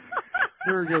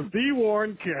 Here we go. Be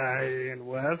warned, Cayenne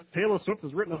West. Taylor Swift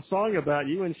has written a song about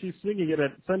you, and she's singing it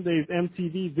at Sunday's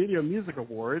MTV Video Music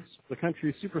Awards. The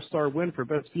country superstar win for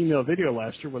Best Female Video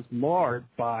last year was marred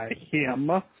by him.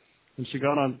 And he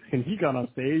got on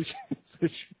stage, so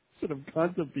she should have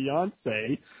gone to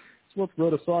Beyonce. Swift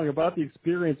wrote a song about the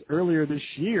experience earlier this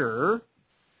year.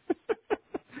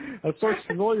 A source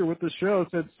familiar with the show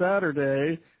said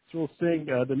Saturday she will sing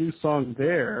the new song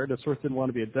there. The source didn't want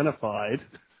to be identified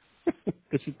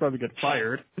because she'd probably get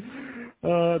fired.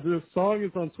 The song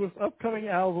is on Swift's upcoming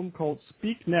album called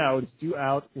Speak Now. It's due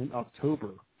out in October.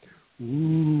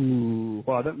 Ooh,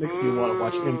 wow, that makes me want to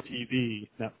watch MTV.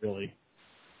 Not really.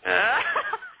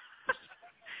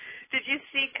 Did you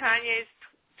see Kanye's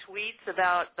tweets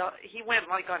about he went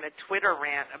like on a Twitter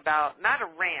rant about, not a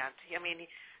rant, I mean,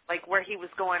 like where he was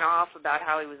going off about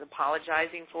how he was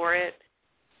apologizing for it.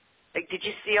 Like, did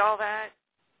you see all that?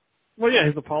 Well, yeah,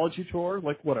 his apology tour,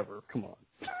 like whatever, come on.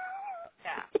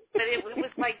 Yeah, but it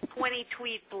was like 20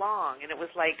 tweets long, and it was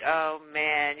like, oh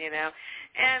man,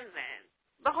 and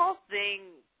the whole thing,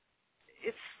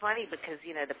 it's funny because,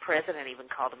 the president even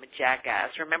called him a jackass.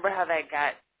 Remember how that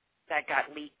got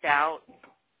leaked out?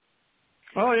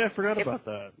 Oh, yeah, I forgot about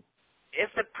that.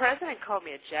 If the president called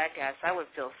me a jackass, I would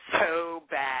feel so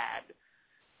bad.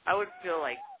 I would feel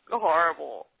like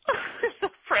horrible. The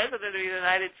president of the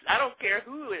United States, I don't care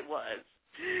who it was.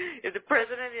 If the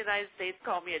president of the United States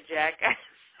called me a jackass,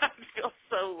 I'd feel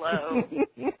so low.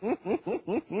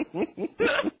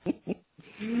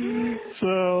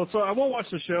 So I won't watch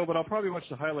the show, but I'll probably watch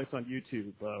the highlights on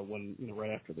YouTube when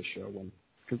right after the show,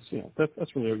 because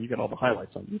that's really, you get all the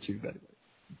highlights on YouTube anyway.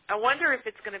 I wonder if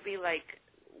it's going to be like,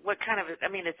 what kind of, I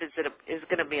mean, is it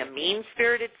going to be a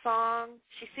mean-spirited song?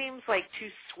 She seems like too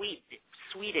sweet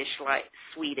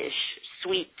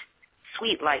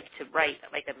like to write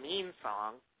like a mean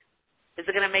song. Is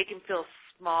it going to make him feel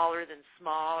smaller than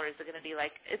small, or is it going to be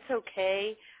like, it's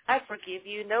okay, I forgive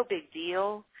you, no big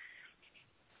deal?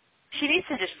 She needs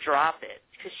to just drop it,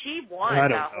 because she won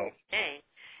that whole thing.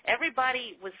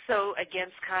 Everybody was so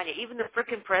against Kanye. Even the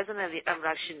frickin' president of the,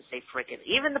 I shouldn't say frickin',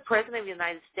 even the president of the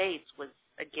United States was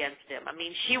against him. I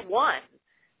mean, she won.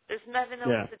 There's nothing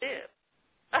else to do.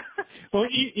 Well,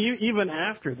 even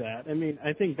after that, I mean,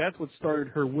 I think that's what started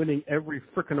her winning every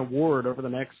frickin' award over the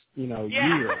next,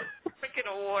 year. Frickin'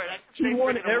 award. She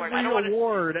won every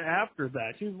award after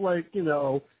that. She's like,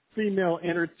 female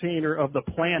entertainer of the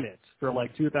planet for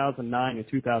like 2009 and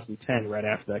 2010 right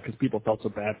after that, because people felt so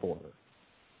bad for her.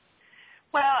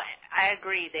 Well, I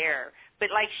agree there.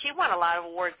 But, like, she won a lot of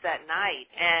awards that night.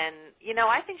 And,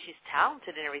 I think she's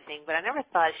talented and everything, but I never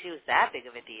thought she was that big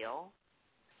of a deal.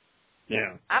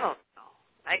 Yeah. I don't know.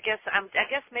 I guess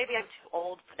maybe I'm too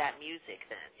old for that music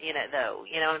then, though.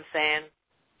 You know what I'm saying?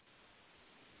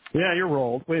 Yeah, you're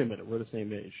old. Wait a minute. We're the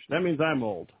same age. That means I'm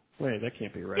old. Wait, that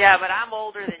can't be right. Yeah, but I'm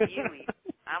older than you.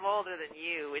 I'm older than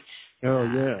you, which... Oh,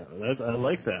 yeah. I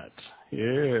like that.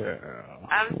 Yeah.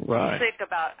 I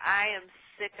am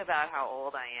sick about how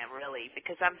old I am, really,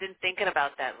 because I've been thinking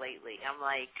about that lately. I'm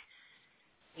like,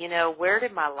 where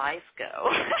did my life go?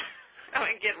 I'm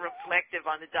going to get reflective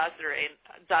on the Dr. A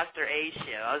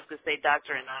show. I was going to say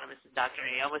Dr. Anonymous and Dr.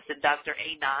 A. I almost said Dr.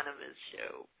 Anonymous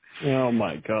show. Oh,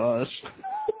 my gosh.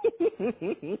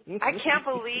 I can't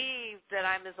believe that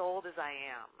I'm as old as I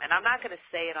am. And I'm not going to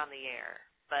say it on the air,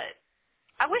 but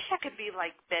I wish I could be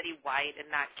like Betty White and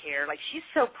not care. Like, she's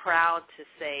so proud to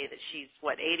say that she's,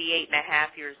 88 and a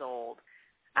half years old.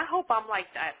 I hope I'm like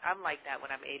that. I'm like that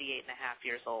when I'm 88 and a half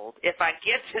years old, if I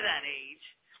get to that age.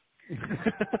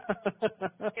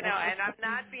 And I'm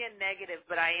not being negative,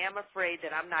 but I am afraid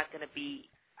that I'm not going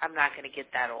to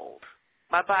get that old.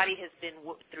 My body has been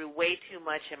through way too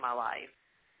much in my life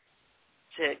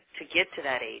to get to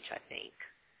that age, I think.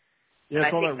 Yeah,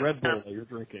 it's all that Red Bull that you're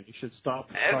drinking. You should stop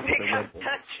with the Red Bull. I've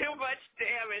done too much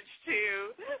damage,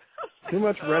 too. Too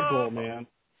much Red Bull, man.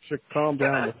 You should calm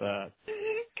down with that.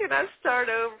 Can I start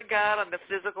over, God, on the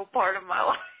physical part of my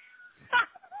life?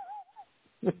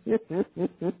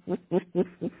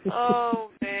 Oh,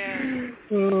 man.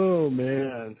 Oh,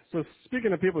 man. So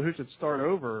speaking of people who should start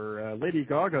over, Lady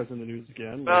Gaga's in the news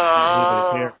again.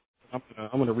 I'm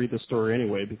going to read this story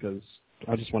anyway because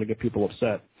I just want to get people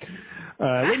upset.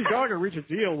 Lady Gaga reached a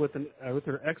deal with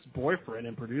her ex-boyfriend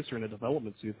and producer in a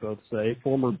development suit, both say,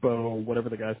 former beau, whatever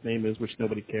the guy's name is, which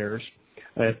nobody cares,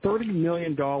 a $30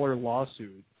 million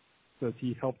lawsuit says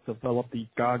he helped develop the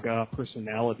Gaga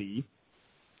personality.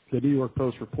 The New York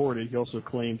Post reported he also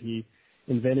claimed he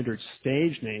invented her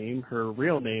stage name. Her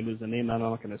real name is a name I'm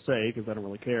not going to say because I don't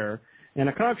really care. And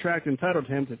a contract entitled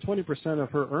him to 20%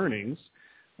 of her earnings.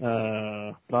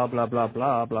 Blah, blah, blah,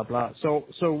 blah, blah, blah. So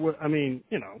I mean,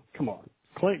 you know, come on.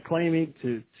 Claiming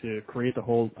to create the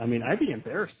whole, I mean, I'd be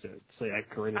embarrassed to say I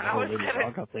created the whole Lady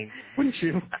Gaga thing, wouldn't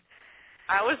you?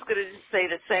 I was going to just say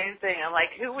the same thing. I'm like,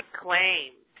 who would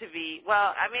claim to be,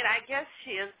 well, I mean, I guess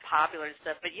she is popular and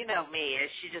stuff, but you know me,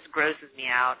 she just grosses me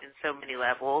out in so many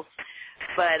levels.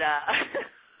 But,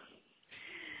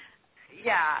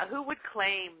 yeah, who would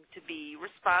claim to be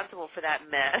responsible for that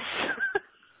mess?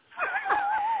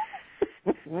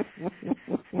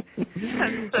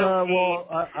 Well,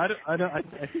 I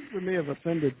think we may have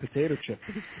offended Potato Chip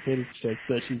because Potato Chip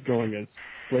says she's going as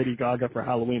Lady Gaga for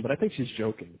Halloween, but I think she's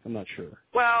joking. I'm not sure.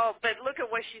 Well, but look at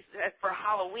what she said for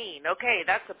Halloween. Okay,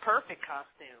 that's a perfect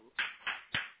costume.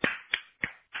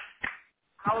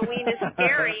 Halloween is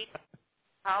scary.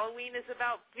 Halloween is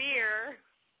about fear.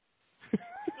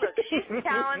 Look, she's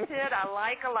talented. I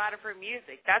like a lot of her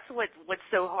music. That's what's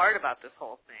so hard about this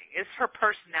whole thing. It's her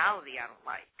personality I don't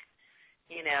like.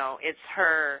 You know, it's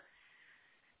her.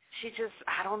 She just,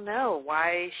 I don't know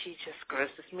why she just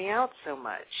grosses me out so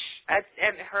much. I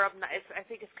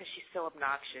think it's because she's so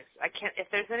obnoxious. I can't.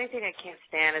 If there's anything I can't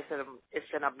stand,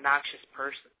 it's an obnoxious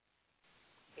person.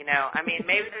 You know, I mean,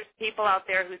 maybe there's people out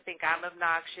there who think I'm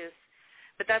obnoxious,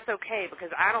 but that's okay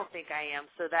because I don't think I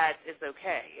am, so that is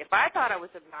okay. If I thought I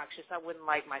was obnoxious, I wouldn't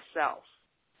like myself.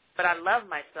 But I love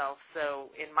myself,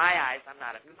 so in my eyes, I'm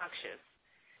not obnoxious.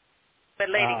 But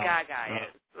Lady Gaga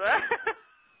is.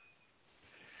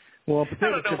 Well, I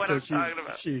don't know what I'm says talking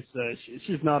about.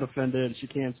 she's not offended. She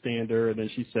can't stand her, and then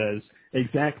she says,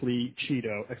 "Exactly,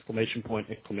 Cheeto!" Exclamation point!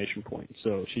 Exclamation point!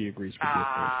 So she agrees with you.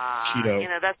 Cheeto. You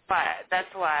know, that's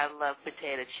why I love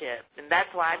Potato Chip, and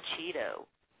that's why I'm Cheeto.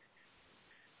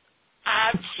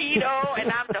 I'm Cheeto,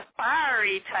 and I'm the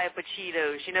fiery type of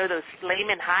Cheetos. You know those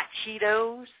flaming hot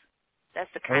Cheetos? That's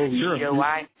the kind of Cheeto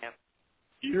I am.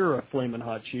 You're a flaming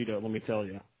hot Cheeto, let me tell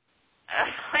you. A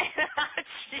flaming hot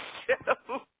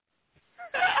Cheeto.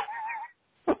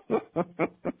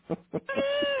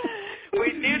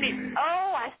 We do need.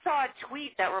 Oh, I saw a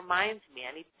tweet that reminds me.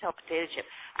 I need to tell Potato Chip.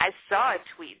 I saw a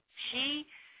tweet. She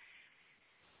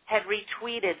had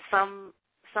retweeted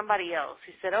somebody else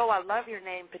who said, "Oh, I love your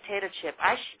name, Potato Chip.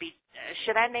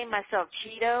 Should I name myself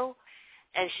Cheeto?"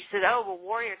 And she said, "Oh, well,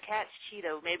 Warrior Cat's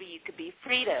Cheeto. Maybe you could be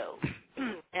Frito."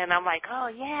 And I'm like, "Oh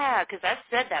yeah," because I've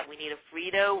said that we need a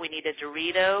Frito, we need a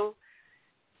Dorito,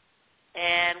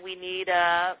 and we need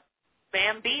a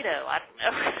Bambito. I don't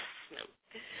know.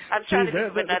 I'm trying to think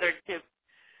of another tip.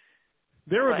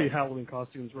 There would be Halloween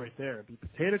costumes right there. It'd be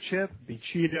Potato Chip, be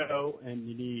Cheeto, and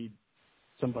you need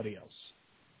somebody else.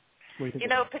 What do you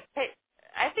think?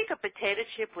 I think a Potato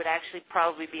Chip would actually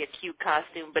probably be a cute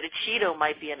costume, but a Cheeto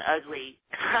might be an ugly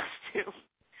costume.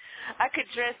 I could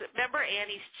dress it. Remember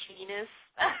Annie's Chinus?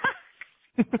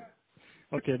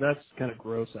 Okay, that's kind of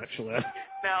gross, actually.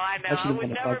 No, I know. I would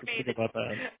never be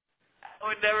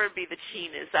the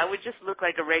Chinus. I would just look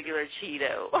like a regular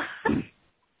Cheeto.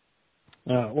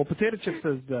 Well, Potato Chip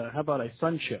says, "How about a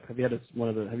Sun Chip? Have you seen one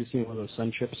of those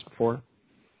Sun Chips before?"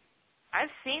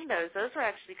 I've seen those. Those are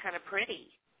actually kind of pretty.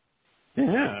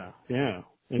 Yeah.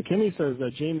 And Kimmy says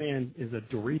that J-Man is a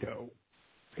Dorito.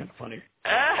 It's kind of funny.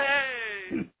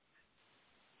 Hey!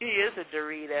 He is a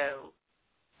Dorito.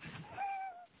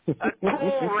 A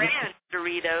Cool Ranch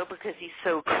Dorito because he's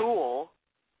so cool.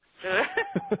 So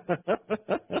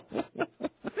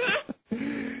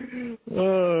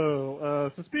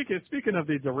speaking of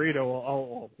the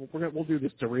Dorito, we'll do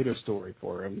this Dorito story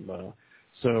for him.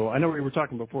 So I know we were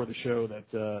talking before the show that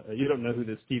you don't know who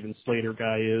this Steven Slater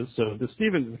guy is. So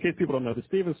in case people don't know, the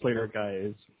Steven Slater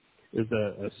guy is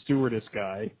a stewardess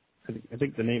guy. I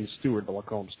think the name is Stewart, but I'll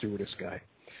call him stewardess guy.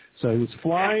 So he was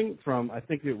flying from, I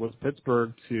think it was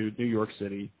Pittsburgh to New York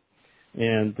City,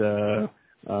 and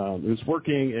he was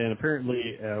working, and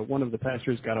apparently one of the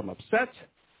passengers got him upset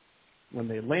when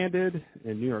they landed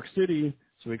in New York City.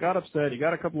 So he got upset. He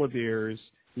got a couple of beers.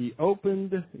 He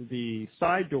opened the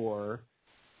side door,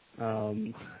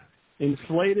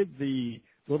 inflated the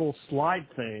little slide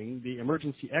thing, the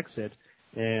emergency exit,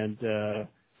 and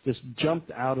just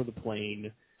jumped out of the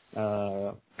plane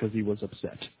because he was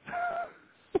upset.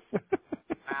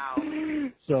 Wow.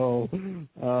 So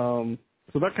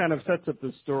that kind of sets up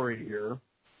the story here.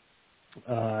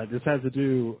 This has to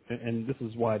do, and this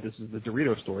is why this is the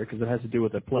Dorito story, because it has to do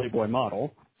with a Playboy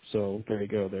model. So there you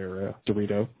go there,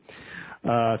 Dorito.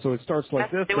 So it starts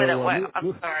like this.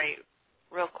 I'm sorry.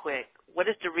 real quick, what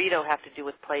does Dorito have to do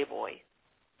with Playboy?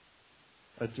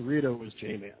 A Dorito was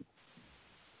J-Man.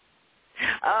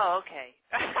 Oh, okay.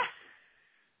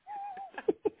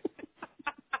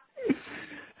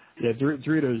 Yeah,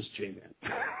 Doritos J-Man.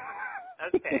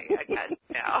 Okay, I got it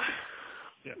now.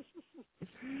 Yeah.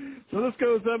 So this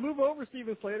goes, move over,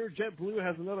 Steven Slater. JetBlue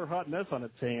has another hot mess on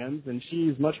its hands, and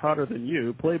she's much hotter than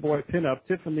you. Playboy pinup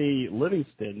Tiffany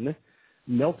Livingston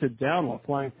melted down while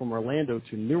flying from Orlando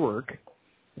to Newark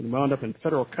and wound up in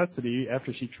federal custody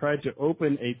after she tried to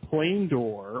open a plane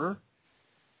door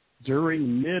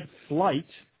during mid-flight.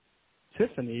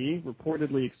 Tiffany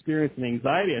reportedly experienced an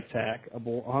anxiety attack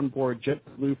on board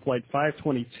JetBlue Flight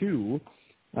 522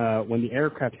 when the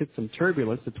aircraft hit some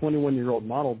turbulence. The 21-year-old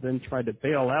model then tried to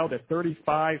bail out at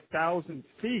 35,000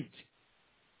 feet.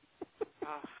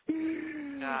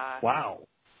 Wow.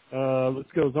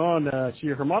 This goes on.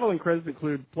 Her modeling credits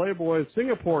include Playboy's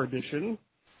Singapore edition.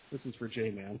 This is for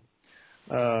J-Man.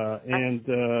 And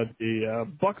the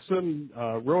buxom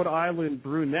Rhode Island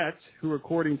brunette, who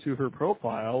according to her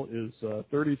profile is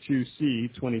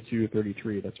 32C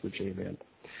 2233. That's for J-Man.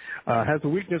 Has a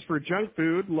weakness for junk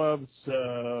food, loves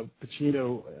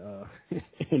Pacino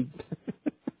and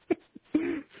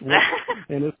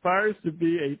aspires to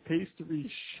be a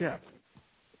pastry chef.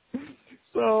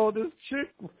 So this chick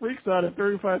freaks out at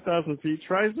 35,000 feet,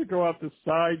 tries to go out the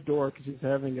side door because she's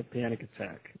having a panic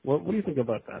attack. What do you think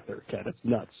about that there, Kat? It's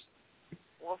nuts.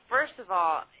 Well, first of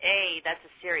all, A, that's a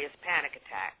serious panic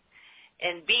attack.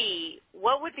 And B,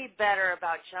 what would be better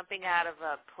about jumping out of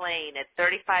a plane at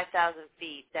 35,000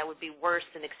 feet that would be worse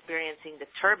than experiencing the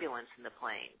turbulence in the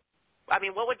plane? I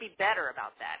mean, what would be better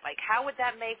about that? Like, how would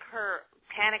that make her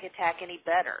panic attack any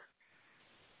better?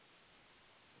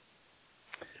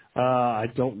 I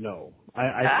don't know.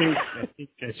 I think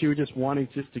she was just wanting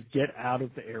to get out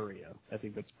of the area. I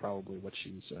think that's probably what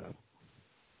she's.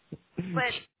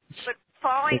 But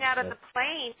falling out of the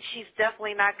plane, she's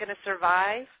definitely not going to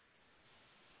survive.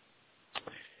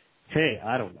 Hey,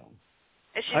 I don't know.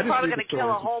 And she's probably going to kill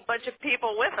a whole bunch of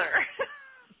people with her.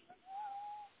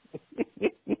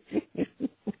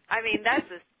 I mean,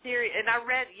 that's a serious. And I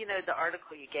read, the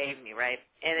article you gave me, right?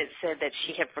 And it said that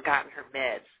she had forgotten her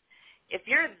meds. If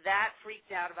you're that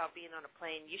freaked out about being on a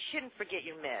plane, you shouldn't forget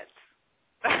your meds.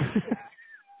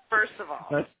 First of all.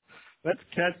 That's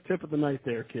Kat's tip of the night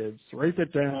there, kids. Write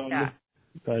that down. Yeah.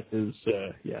 That is,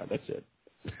 that's it.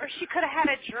 Or she could have had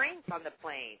a drink on the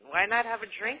plane. Why not have a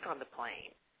drink on the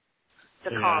plane to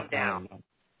calm down?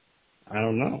 I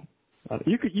don't know.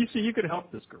 You could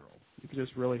help this girl. You could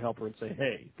just really help her and say,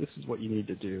 hey, this is what you need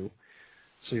to do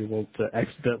so you won't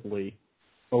accidentally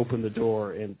open the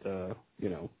door and,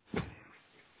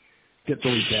 get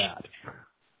really bad.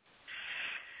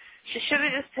 She should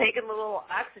have just taken the little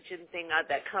oxygen thing out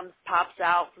that pops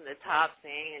out from the top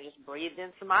thing and just breathed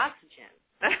in some oxygen.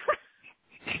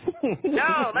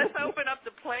 No, let's open up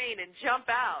the plane and jump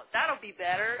out. That'll be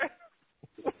better.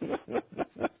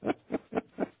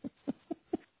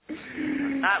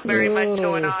 Not very much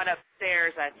going on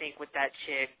upstairs, I think, with that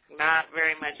chick. Not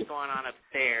very much going on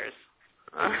upstairs.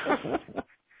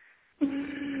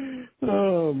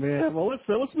 Oh man! Well,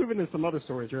 let's move into some other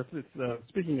stories here.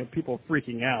 Speaking of people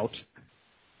freaking out,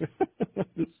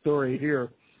 this story here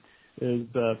is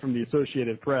from the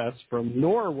Associated Press from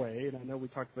Norway, and I know we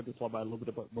talked about this a little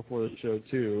bit before the show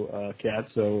too, Kat.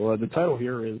 So the title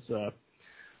here is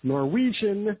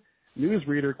Norwegian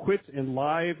newsreader quits in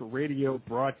live radio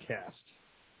broadcast.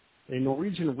 A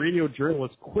Norwegian radio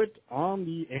journalist quit on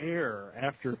the air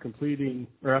after complaining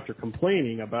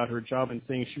about her job and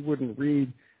saying she wouldn't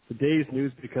read the day's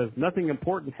news because nothing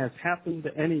important has happened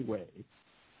anyway.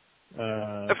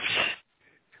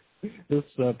 This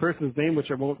person's name, which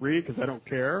I won't read because I don't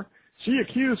care, she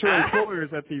accused her employers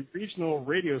at the regional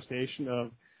radio station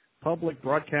of public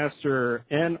broadcaster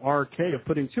NRK of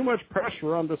putting too much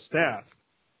pressure on the staff.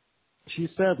 She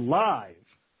said live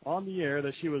on the air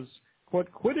that she was,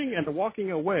 quote, quitting and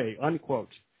walking away,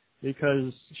 unquote,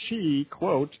 because she,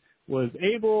 quote, was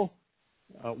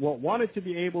wanted to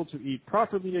be able to eat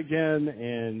properly again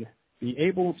and be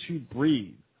able to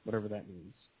breathe, whatever that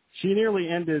means. She nearly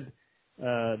ended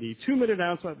the 2-minute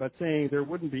announcement by saying there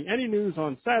wouldn't be any news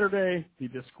on Saturday. The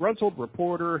disgruntled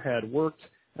reporter had worked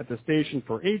at the station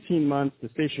for 18 months. The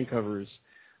station covers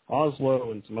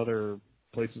Oslo and some other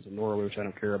places in Norway, which I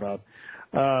don't care about.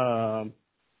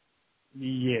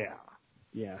 Yeah.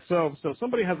 So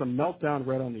somebody has a meltdown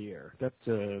right on the air. That's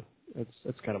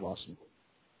kind of awesome.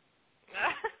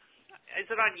 Is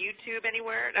it on YouTube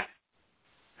anywhere?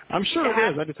 I'm sure it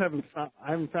is. I just haven't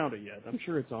found it yet. I'm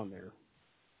sure it's on there.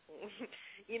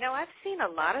 I've seen a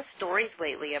lot of stories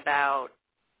lately about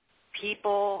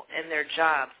people and their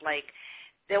jobs. Like,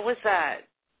 there was I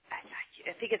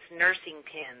think it's Nursing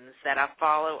Pins that I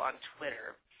follow on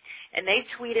Twitter, and they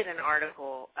tweeted an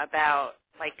article about,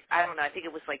 like, I don't know, I think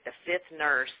it was like the 5th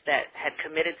nurse that had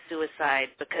committed suicide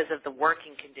because of the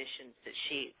working conditions that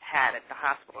she had at the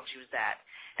hospital she was at.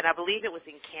 And I believe it was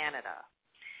in Canada.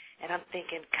 And I'm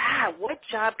thinking, God, what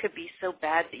job could be so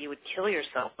bad that you would kill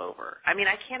yourself over? I mean,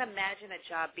 I can't imagine a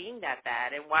job being that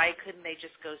bad, and why couldn't they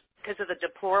just go, because of the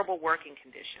deplorable working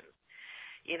conditions.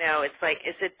 You know, it's like,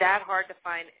 is it that hard to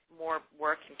find more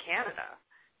work in Canada,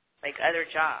 like other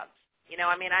jobs? You know,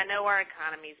 I mean, I know our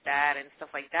economy's bad and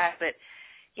stuff like that, but,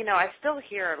 you know, I still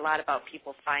hear a lot about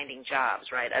people finding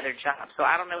jobs, right, other jobs. So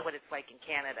I don't know what it's like in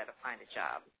Canada to find a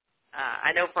job.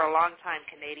 I know for a long time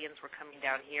Canadians were coming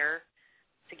down here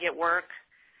to get work,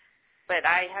 but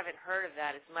I haven't heard of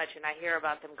that as much, and I hear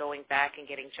about them going back and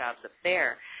getting jobs up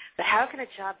there. But how can a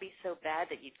job be so bad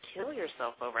that you'd kill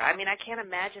yourself over? I mean, I can't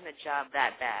imagine a job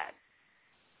that bad.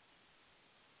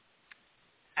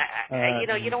 You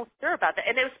know, you don't hear about that.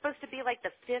 And it was supposed to be like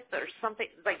the 5th or something,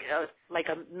 like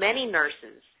many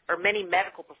nurses or many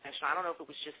medical professionals, I don't know if it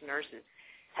was just nurses,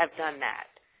 have done that.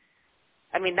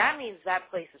 I mean, that means that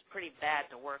place is pretty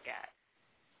bad to work at.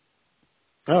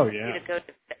 Oh, yeah. To go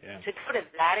to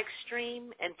that extreme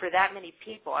and for that many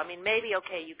people. I mean, maybe,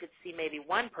 okay, you could see maybe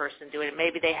one person doing it.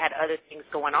 Maybe they had other things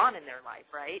going on in their life,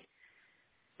 right?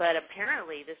 But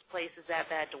apparently this place is that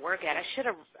bad to work at. I should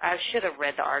have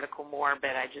read the article more,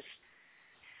 but I didn't.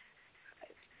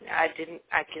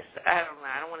 I guess, I don't know.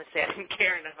 I don't want to say I didn't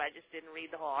care enough. I just didn't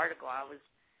read the whole article. I was,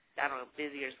 I don't know,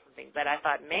 busy or something. But I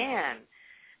thought, man,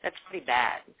 that's pretty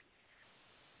bad.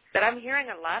 But I'm hearing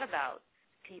a lot about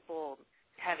people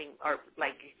having, or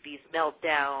like these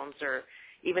meltdowns, or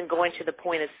even going to the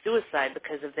point of suicide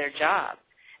because of their job.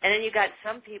 And then you got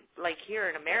some people, like here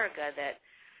in America, that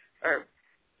are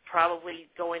probably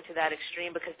going to that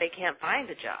extreme because they can't find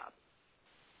a job.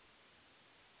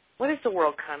 What is the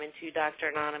world coming to, Dr.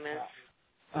 Anonymous?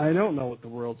 I don't know what the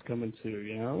world's coming to,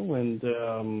 you know, and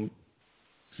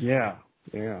yeah.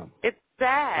 It's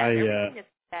sad. Everything is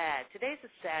sad. Today's a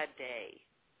sad day.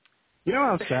 You know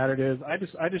how sad it is? I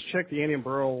just checked the Annie and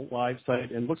Burl live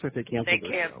site, and it looks like they canceled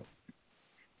their show.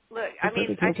 Look, I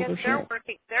mean, I guess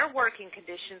their working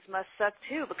conditions must suck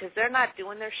too, because they're not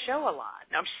doing their show a lot.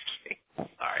 No, I'm just kidding.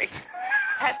 Sorry.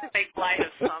 I had to make light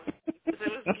of something because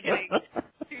it was getting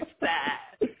too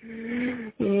sad.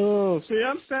 Oh, see,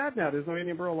 I'm sad now. There's no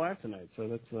Annie and Burl live tonight, so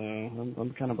that's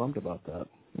I'm kind of bummed about that.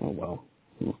 Oh well.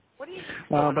 What do you?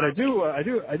 But I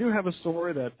do have a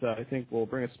story that I think will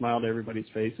bring a smile to everybody's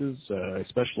faces,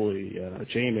 especially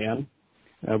J-Man.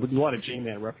 With a lot of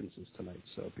J-Man references tonight,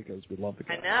 so because we love the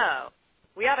guy. I know.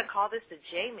 We ought to call this the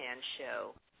J-Man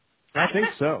show. I think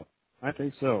so.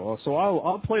 So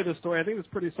I'll play this story. I think it's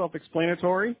pretty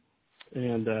self-explanatory,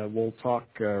 and we'll talk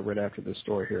right after this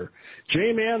story here.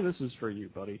 J-Man, this is for you,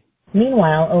 buddy.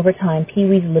 Meanwhile, over time,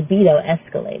 Pee-wee's libido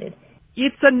escalated.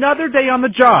 It's another day on the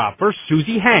job for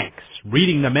Susie Hanks,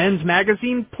 reading the men's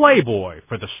magazine Playboy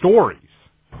for the stories.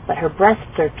 But her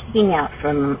breasts are peeking out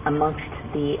from amongst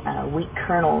the wheat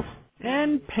kernels.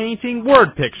 And painting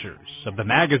word pictures of the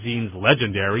magazine's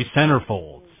legendary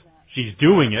centerfolds. She's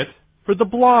doing it for the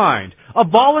blind, a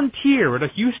volunteer at a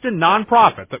Houston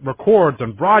nonprofit that records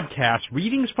and broadcasts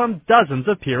readings from dozens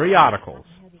of periodicals.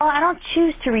 Well, I don't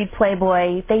choose to read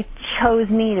Playboy. They chose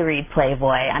me to read Playboy.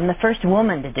 I'm the first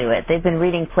woman to do it. They've been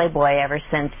reading Playboy ever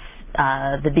since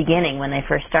the beginning when they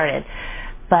first started.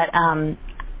 But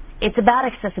it's about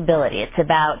accessibility. It's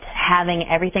about having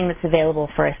everything that's available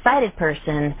for a sighted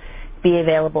person be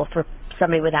available for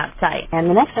somebody without sight. And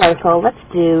the next article, let's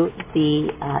do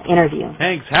the interview.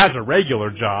 Hanks has a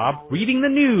regular job reading the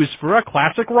news for a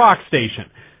classic rock station.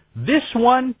 This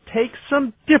one takes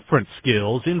some different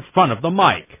skills in front of the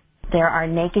mic. There are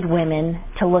naked women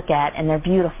to look at, and they're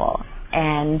beautiful.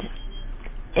 And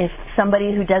if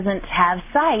somebody who doesn't have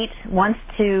sight wants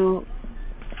to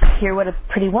hear what a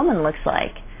pretty woman looks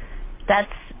like,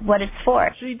 that's what it's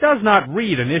for. She does not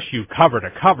read an issue cover to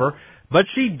cover, but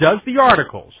she does the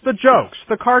articles, the jokes,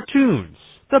 the cartoons,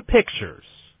 the pictures.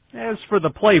 As for the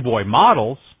Playboy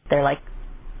models, they're like,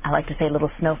 I like to say,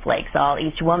 little snowflakes.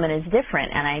 Each woman is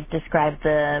different, and I describe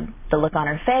the look on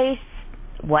her face,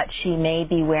 what she may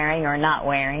be wearing or not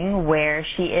wearing, where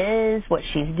she is, what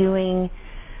she's doing,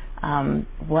 if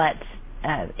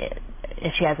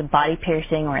she has a body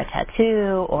piercing or a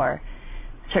tattoo or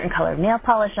a certain color of nail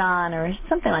polish on or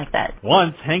something like that.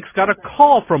 Once, Hanks got a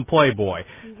call from Playboy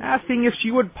asking if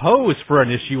she would pose for an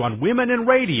issue on Women in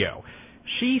Radio.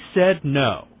 She said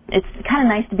no. It's kind of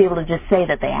nice to be able to just say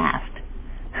that they asked.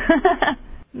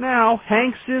 Now,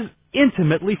 Hanks is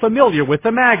intimately familiar with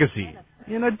the magazine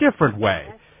in a different way.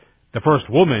 The first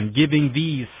woman giving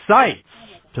these sights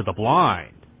to the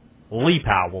blind. Lee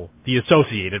Powell, The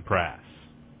Associated Press.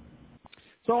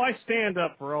 So I stand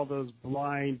up for all those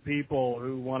blind people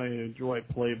who want to enjoy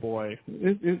Playboy.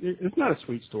 It's not a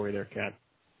sweet story there, Kat.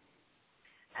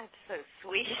 That's so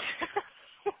sweet.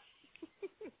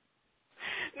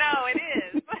 No, it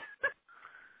is.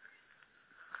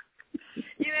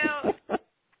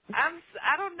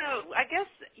 I don't know. I guess,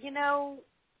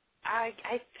 I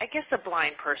guess a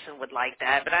blind person would like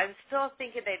that, but I'm still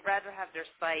thinking they'd rather have their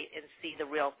sight and see the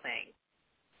real thing.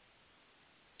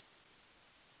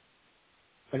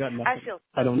 I got nothing.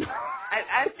 I don't know.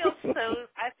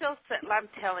 I'm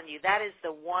telling you, that is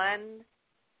the one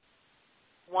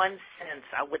sense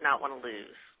I would not want to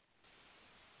lose.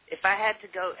 If I had to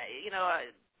go,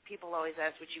 people always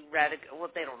ask, would you rather go, well,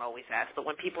 they don't always ask, but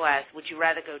when people ask, would you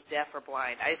rather go deaf or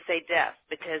blind, I say deaf,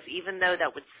 because even though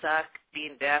that would suck,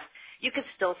 being deaf, you could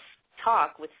still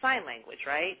talk with sign language,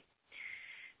 right?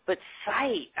 But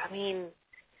sight,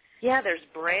 yeah, there's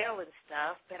Braille and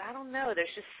stuff, but I don't know.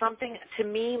 There's just something, to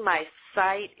me, my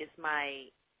sight is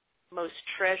my most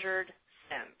treasured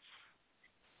sense.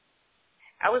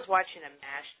 I was watching a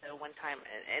MASH, though, one time,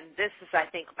 and this is, I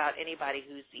think, about anybody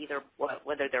who's either,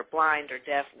 whether they're blind or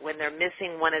deaf, when they're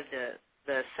missing one of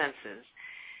the senses,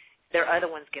 their other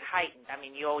ones get heightened.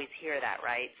 You always hear that,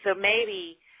 right? So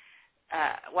maybe,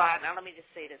 now let me just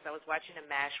say this. I was watching a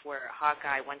MASH where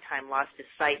Hawkeye one time lost his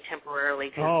sight temporarily.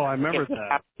 Oh, I remember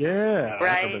that. Yeah,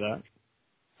 right? I remember that.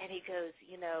 And he goes,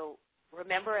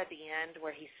 remember at the end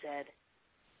where he said,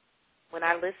 when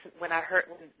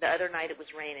the other night it was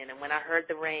raining, and when I heard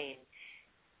the rain,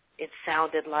 it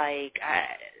sounded like,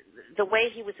 the way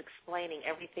he was explaining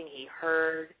everything he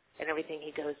heard and everything,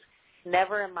 he goes,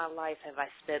 never in my life have I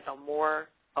spent a more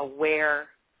aware,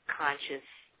 conscious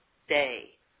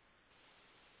day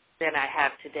than I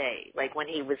have today. Like when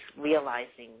he was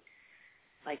realizing,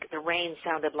 like the rain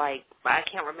sounded like, I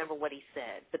can't remember what he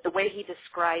said, but the way he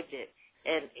described it,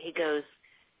 and he goes,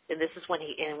 and this is when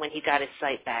he got his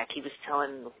sight back, he was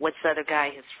telling, what's the other guy,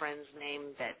 his friend's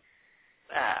name, that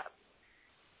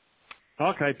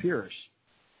Hawkeye Pierce.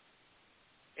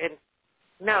 And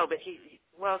no, but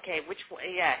which one?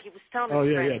 Yeah, he was telling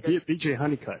his friend. Oh, yeah. BJ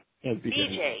Honeycutt. Yeah,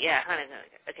 BJ, yeah, Honeycutt.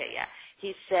 Okay, yeah.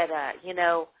 He said,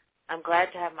 I'm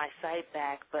glad to have my sight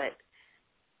back, but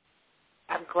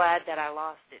I'm glad that I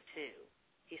lost it too.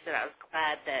 He said, I was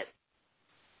glad that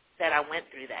I went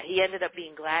through that. He ended up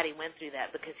being glad he went through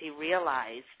that because he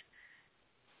realized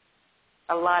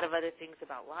a lot of other things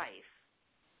about life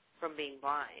from being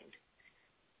blind.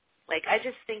 Like, I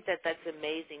just think that that's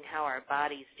amazing how our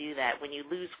bodies do that. When you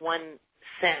lose one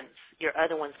sense, your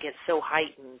other ones get so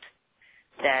heightened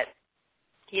that,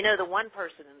 the one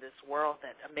person in this world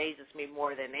that amazes me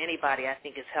more than anybody, I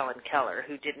think, is Helen Keller,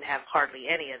 who didn't have hardly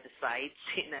any of the sights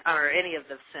or any of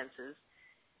the senses,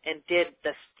 and did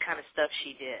the kind of stuff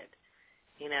she did.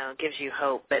 Gives you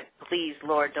hope. But please,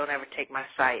 Lord, don't ever take my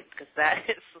sight, because that's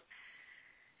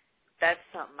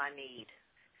something I need.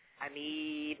 I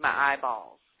need my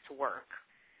eyeballs to work.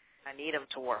 I need them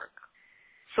to work.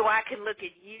 So I can look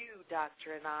at you,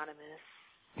 Dr. Anonymous.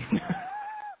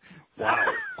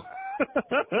 Wow.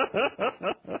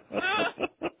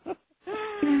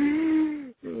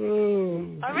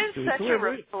 I'm in such a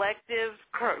reflective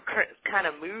kind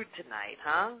of mood tonight,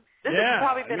 huh? This has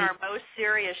probably been our most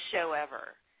serious show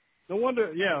ever. No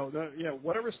wonder,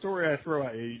 whatever story I throw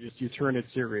at you, you turn it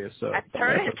serious. So I'm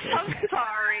sorry.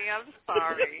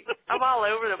 I'm all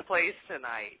over the place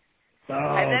tonight.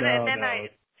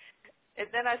 And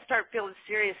then I start feeling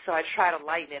serious, so I try to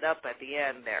lighten it up at the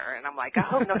end there. And I'm like, I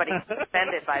hope nobody's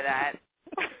offended by that.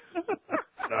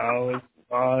 No, it's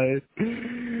fine.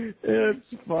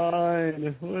 It's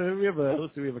fine. We have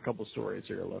a couple stories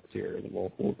here left here, and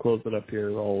we'll close it up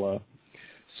here.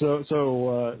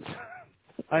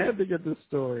 I had to get this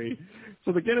story.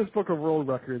 So the Guinness Book of World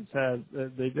Records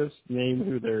they just named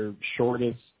who their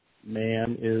shortest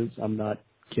man is. I'm not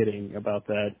kidding about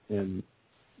that, and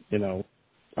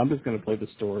I'm just going to play the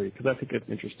story because I think it's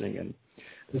interesting. And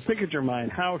just think in your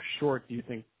mind, how short do you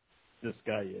think this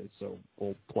guy is? So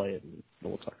we'll play it and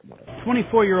we'll talk about it.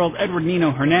 24-year-old Edward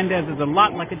Nino Hernandez is a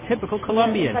lot like a typical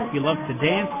Colombian. He loves to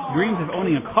dance, dreams of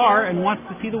owning a car, and wants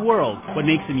to see the world. What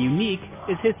makes him unique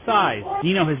is his size.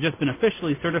 Nino has just been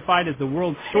officially certified as the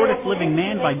world's shortest living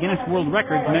man by Guinness World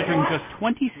Records, measuring just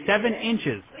 27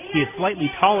 inches. He is slightly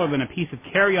taller than a piece of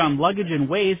carry-on luggage and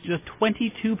weighs just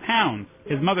 22 pounds.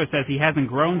 His mother says he hasn't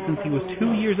grown since he was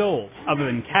 2 years old. Other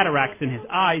than cataracts in his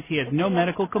eyes, he has no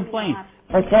medical complaints.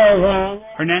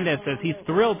 Hernandez says he's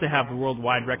thrilled to have the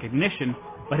worldwide recognition,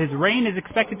 But his reign is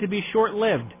expected to be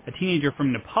short-lived. A teenager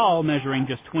from Nepal measuring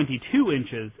just 22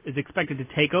 inches is expected to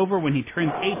take over when he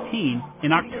turns 18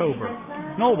 in October.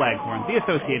 Noel Waghorn, The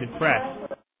Associated Press.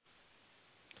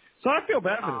 So I feel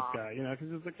bad for this guy,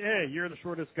 because it's like, hey, you're the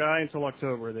shortest guy until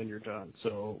October, then you're done.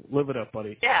 So live it up,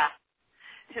 buddy. Yeah.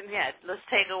 Yeah, let's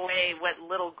take away what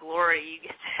little glory you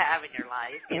get to have in your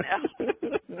life,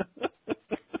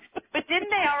 But didn't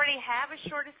they already have a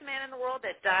shortest man in the world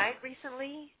that died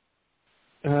recently?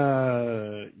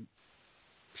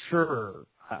 Sure.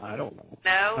 I don't know.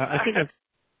 No? I think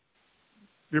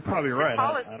you're probably right.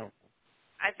 I don't.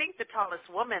 I think the tallest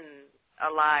woman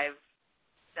alive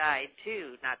died,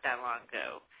 too, not that long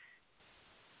ago.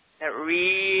 That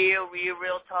real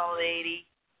tall lady.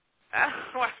 I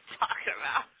don't know what I'm talking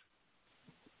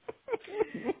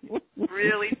about.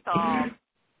 Really tall.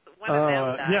 One of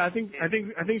them died. Yeah, I think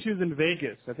she was in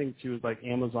Vegas. I think she was like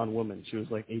Amazon woman. She was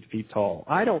like 8 feet tall.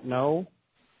 I don't know.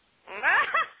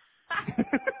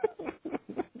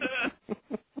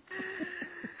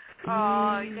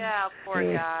 Oh yeah, poor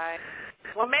guy.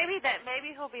 Well, maybe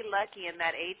he'll be lucky, and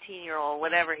that 18-year-old,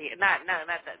 whatever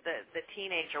the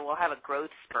teenager will have a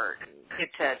growth spurt and get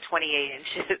to 28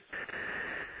 inches.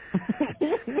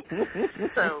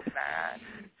 So bad.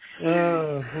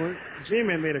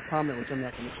 J-Man made a comment which I'm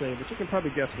not going to say, but you can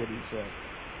probably guess what he said.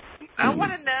 I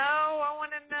want to know.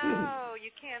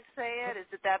 You can't say it. Is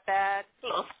it that bad?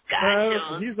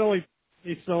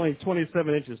 He's only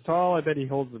 27 inches tall. I bet he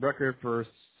holds the record for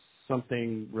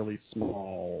something really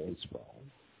small as well.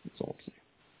 That's all I'm saying.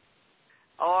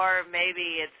 Or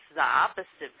maybe it's the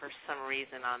opposite for some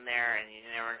reason on there, and you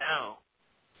never know.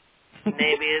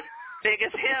 Maybe it's big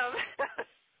as him.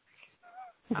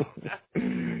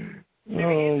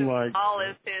 Oh my! All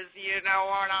is his. You know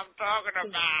what I'm talking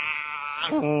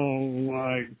about. Oh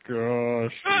my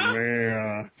gosh,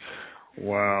 man!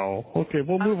 Wow. Okay,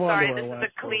 we'll move on to our last. This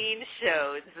is a clean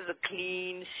show. This is a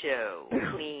clean show.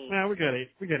 Clean. Yeah, we got 8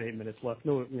 minutes left.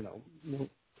 No,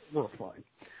 we're fine.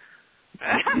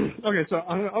 Okay, so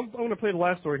I'm going to play the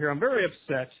last story here. I'm very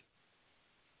upset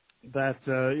that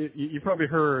you probably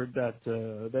heard that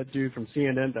that dude from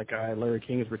CNN, that guy Larry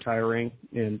King, is retiring,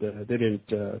 and they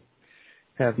didn't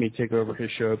have me take over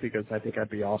his show because I think I'd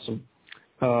be awesome.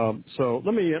 So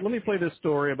let me play this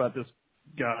story about this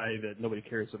guy that nobody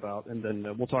cares about, and then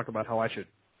we'll talk about how I should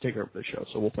take over the show.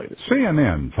 So we'll play this.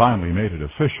 CNN finally made it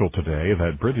official today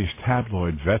that British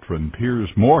tabloid veteran Piers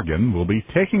Morgan will be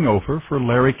taking over for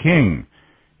Larry King.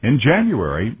 In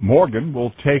January, Morgan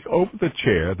will take over the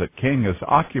chair that King has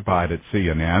occupied at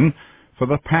CNN for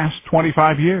the past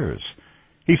 25 years.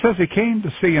 He says he came to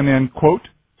CNN, quote,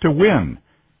 to win,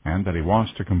 and that he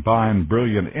wants to combine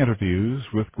brilliant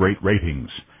interviews with great ratings.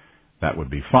 That would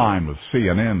be fine with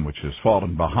CNN, which has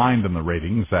fallen behind in the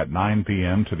ratings at 9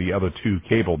 p.m. to the other two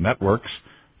cable networks,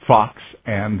 Fox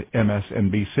and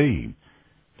MSNBC.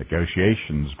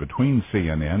 Negotiations between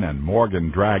CNN and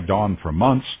Morgan dragged on for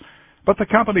months, but the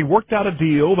company worked out a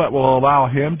deal that will allow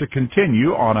him to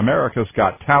continue on America's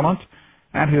Got Talent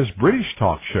and his British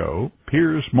talk show,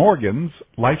 Piers Morgan's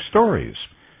Life Stories.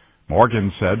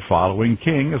 Morgan said following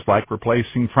King is like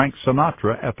replacing Frank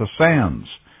Sinatra at the Sands.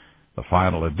 The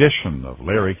final edition of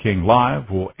Larry King Live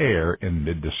will air in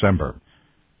mid-December.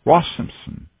 Ross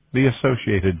Simpson, The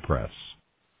Associated Press.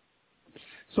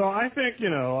 So I think,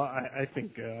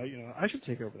 I should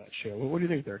take over that show. What do you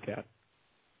think there, Kat?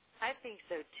 I think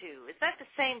so, too. Is that the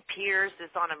same Piers as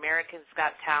on America's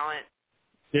Got Talent?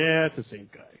 Yeah, it's the same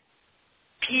guy.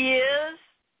 Piers?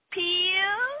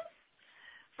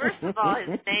 First of all,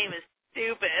 his name is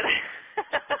stupid.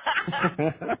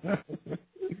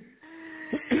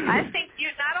 I think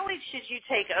not only should you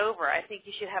take over, I think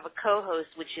you should have a co-host,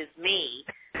 which is me,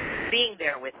 being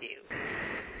there with you.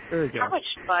 There you go. How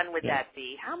much fun would that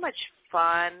be? How much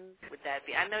fun would that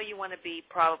be? I know you want to be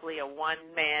probably a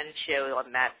one-man show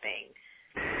on that thing,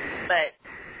 but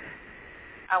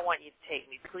I want you to take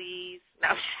me, please.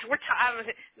 No,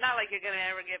 not like you're going to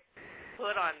ever get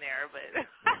put on there, but...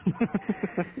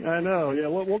 I know. Yeah,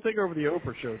 we'll take over the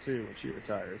Oprah show, too, when she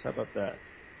retires. How about that?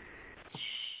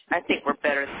 I think we're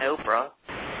better than Oprah.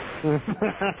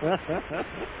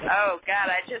 Oh, God,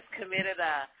 I just committed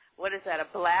a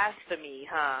blasphemy,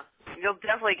 huh? You'll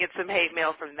definitely get some hate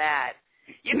mail from that.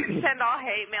 You can send all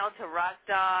hate mail to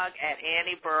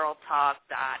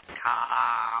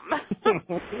rockdog@annieburrelltalk.com.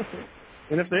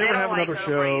 And if they ever have another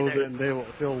show, then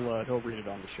he'll read it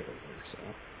on the show. So.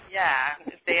 Yeah,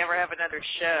 if they ever have another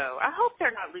show. I hope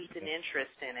they're not losing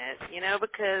interest in it,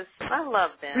 because I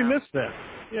love them. We miss them.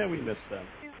 Yeah, we miss them.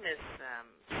 We miss them.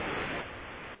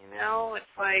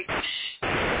 It's like,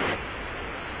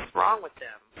 what's wrong with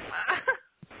them?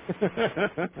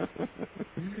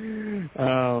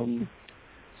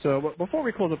 So before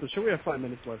we close up the show, we have 5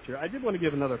 minutes left here. I did want to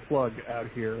give another plug out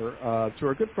here to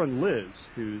our good friend Liz,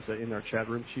 who's in our chat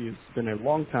room. She's been a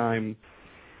longtime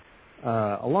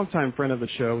friend of the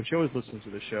show. She always listens to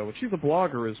the show. And she's a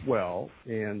blogger as well,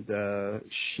 and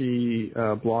she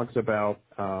blogs about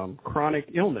chronic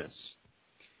illness.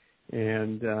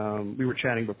 And we were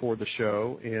chatting before the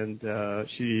show, and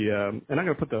she and I'm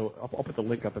going to I'll put the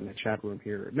link up in the chat room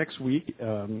here. Next week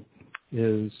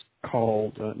is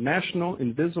called National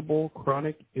Invisible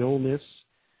Chronic Illness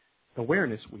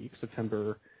Awareness Week,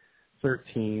 September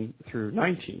 13 through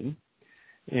 19.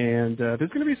 And there's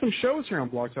going to be some shows here on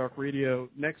Blog Talk Radio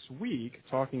next week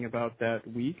talking about that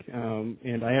week.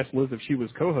 And I asked Liz if she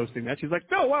was co-hosting that. She's like,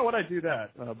 no, why would I do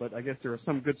that? But I guess there are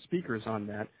some good speakers on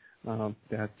that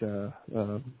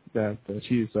that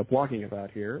she's blogging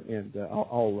about here. And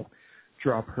I'll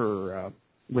drop her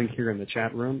link here in the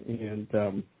chat room. And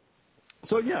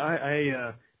so, yeah,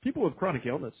 I people with chronic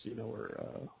illness,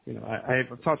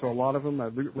 I've talked to a lot of them.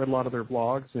 I've read a lot of their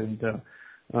blogs, and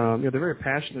they're very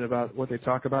passionate about what they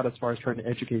talk about as far as trying to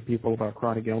educate people about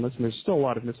chronic illness. And there's still a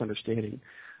lot of misunderstanding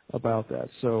about that.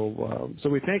 So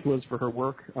we thank Liz for her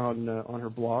work on her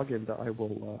blog, and I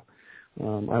will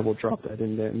drop that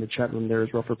in the chat room there as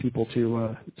well for people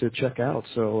to check out.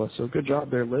 So good job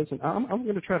there, Liz. And I'm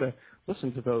going to try to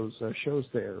listen to those shows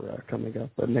there coming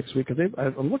up next week.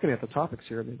 I'm looking at the topics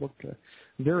here, and they look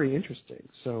very interesting.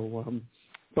 So,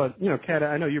 but Kat,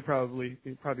 I know you probably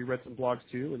read some blogs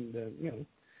too, and you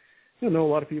know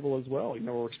a lot of people as well.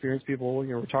 Or experienced people.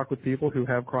 We talk with people who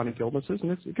have chronic illnesses,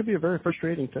 and it could be a very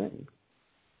frustrating thing.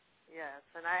 Yes,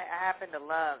 and I happen to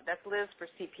love, that's Liz for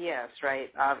CPS,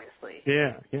 right, obviously.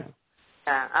 Yeah.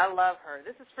 I love her.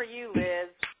 This is for you, Liz.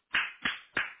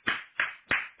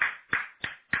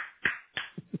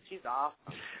 She's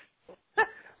awesome.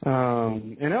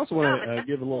 And I also want to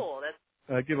give a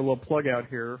little plug out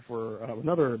here for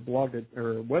another blog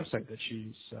or website that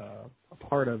she's a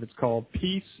part of. It's called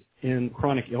Peace in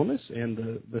Chronic Illness, and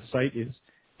the site is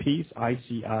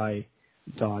peaceici.net,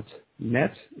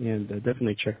 and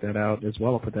definitely check that out as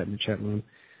well. I'll put that in the chat room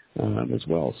as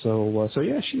well. So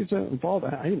yeah, she's involved.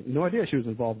 I had no idea she was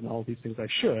involved in all of these things. I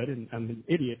should, and I'm an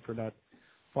idiot for not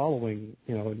following,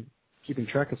 and keeping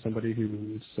track of somebody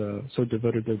who's so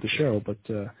devoted to the show. But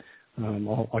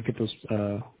I'll get those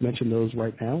mention those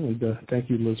right now. And thank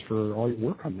you, Liz, for all your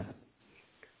work on that.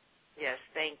 Yes,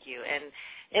 thank you. And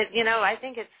I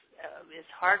think it's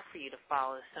hard for you to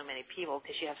follow so many people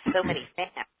because you have so many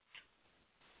fans.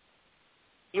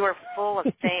 You are full of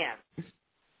fans.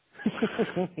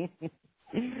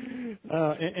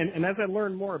 And as I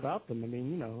learn more about them, I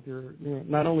mean, they're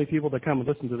not only people that come and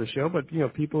listen to the show, but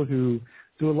people who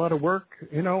do a lot of work,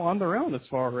 on their own as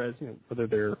far as whether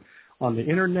they're on the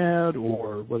internet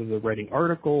or whether they're writing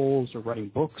articles or writing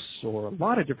books or a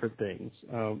lot of different things.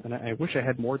 And I wish I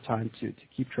had more time to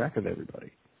keep track of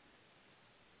everybody.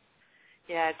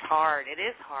 Yeah, it's hard. It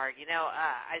is hard.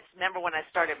 I remember when I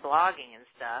started blogging and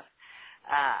stuff.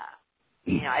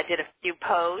 I did a few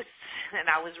posts, and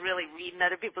I was really reading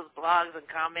other people's blogs and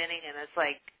commenting, and it's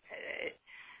like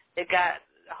it got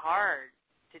hard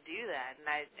to do that. And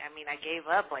I gave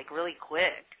up like really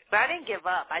quick. But I didn't give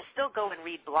up. I still go and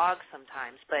read blogs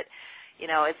sometimes, but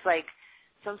it's like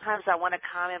sometimes I want to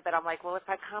comment, but I'm like, well, if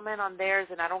I comment on theirs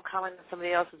and I don't comment on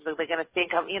somebody else's, they're going to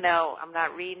think I'm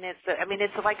not reading it. So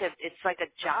it's like a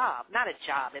job, not a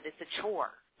job. It's a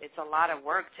chore. It's a lot of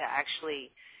work to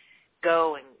actually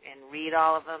go and read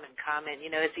all of them and comment.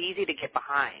 It's easy to get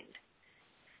behind.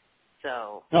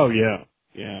 So. Oh yeah.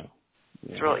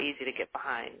 It's real easy to get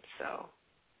behind. So.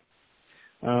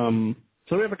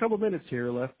 So we have a couple minutes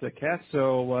here left, Kat.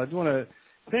 So I just want to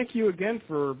thank you again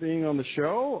for being on the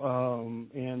show.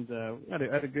 And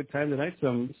had a good time tonight.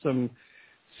 Some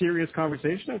serious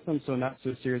conversation and some not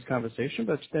so serious conversation,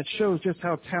 but that shows just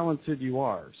how talented you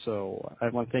are. So I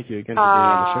want to thank you again for being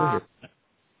on the show here.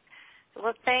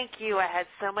 Well, thank you. I had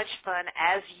so much fun,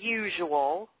 as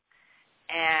usual.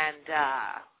 And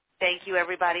thank you,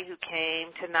 everybody who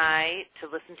came tonight to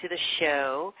listen to the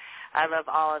show. I love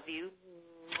all of you.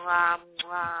 Mwah,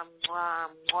 mwah, mwah,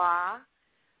 mwah.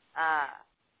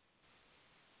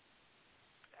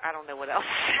 I don't know what else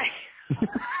to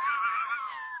say.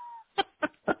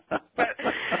 But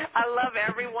I love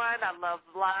everyone. I love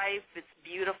life. It's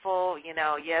beautiful.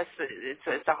 Yes,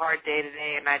 it's a hard day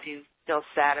today, and I do feel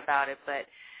sad about it, but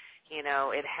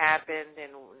it happened,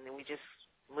 and we just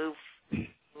move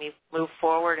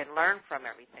forward and learn from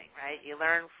everything, right? You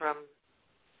learn from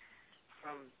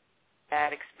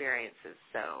bad experiences.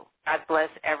 So God bless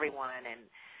everyone, and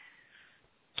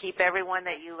keep everyone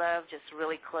that you love just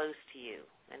really close to you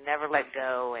and never let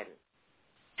go, and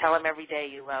tell them every day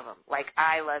you love them. Like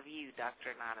I love you, Dr.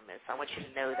 Anonymous. I want you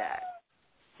to know that.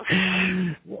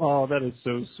 Oh, that is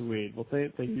so sweet. Well,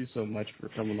 thank you so much for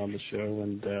coming on the show.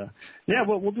 And, yeah,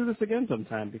 we'll do this again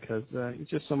sometime because it's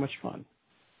just so much fun.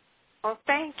 Well,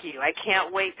 thank you. I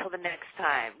can't wait till the next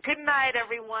time. Good night,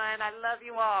 everyone. I love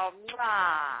you all.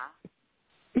 Mwah.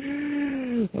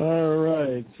 All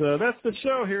right. So that's the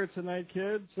show here tonight,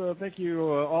 kids. Thank you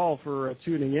all for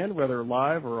tuning in, whether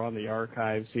live or on the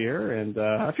archives here. And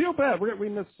I feel bad. We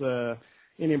miss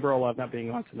Indian Bro Live not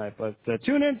being on tonight. But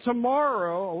tune in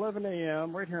tomorrow, 11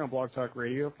 a.m., right here on Blog Talk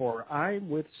Radio for I'm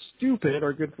With Stupid,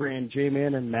 our good friend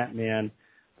J-Man and Matt Man.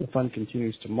 The fun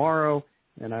continues tomorrow.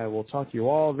 And I will talk to you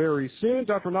all very soon.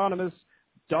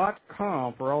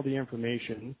 DrAnonymous.com for all the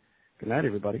information. Good night,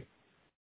 everybody.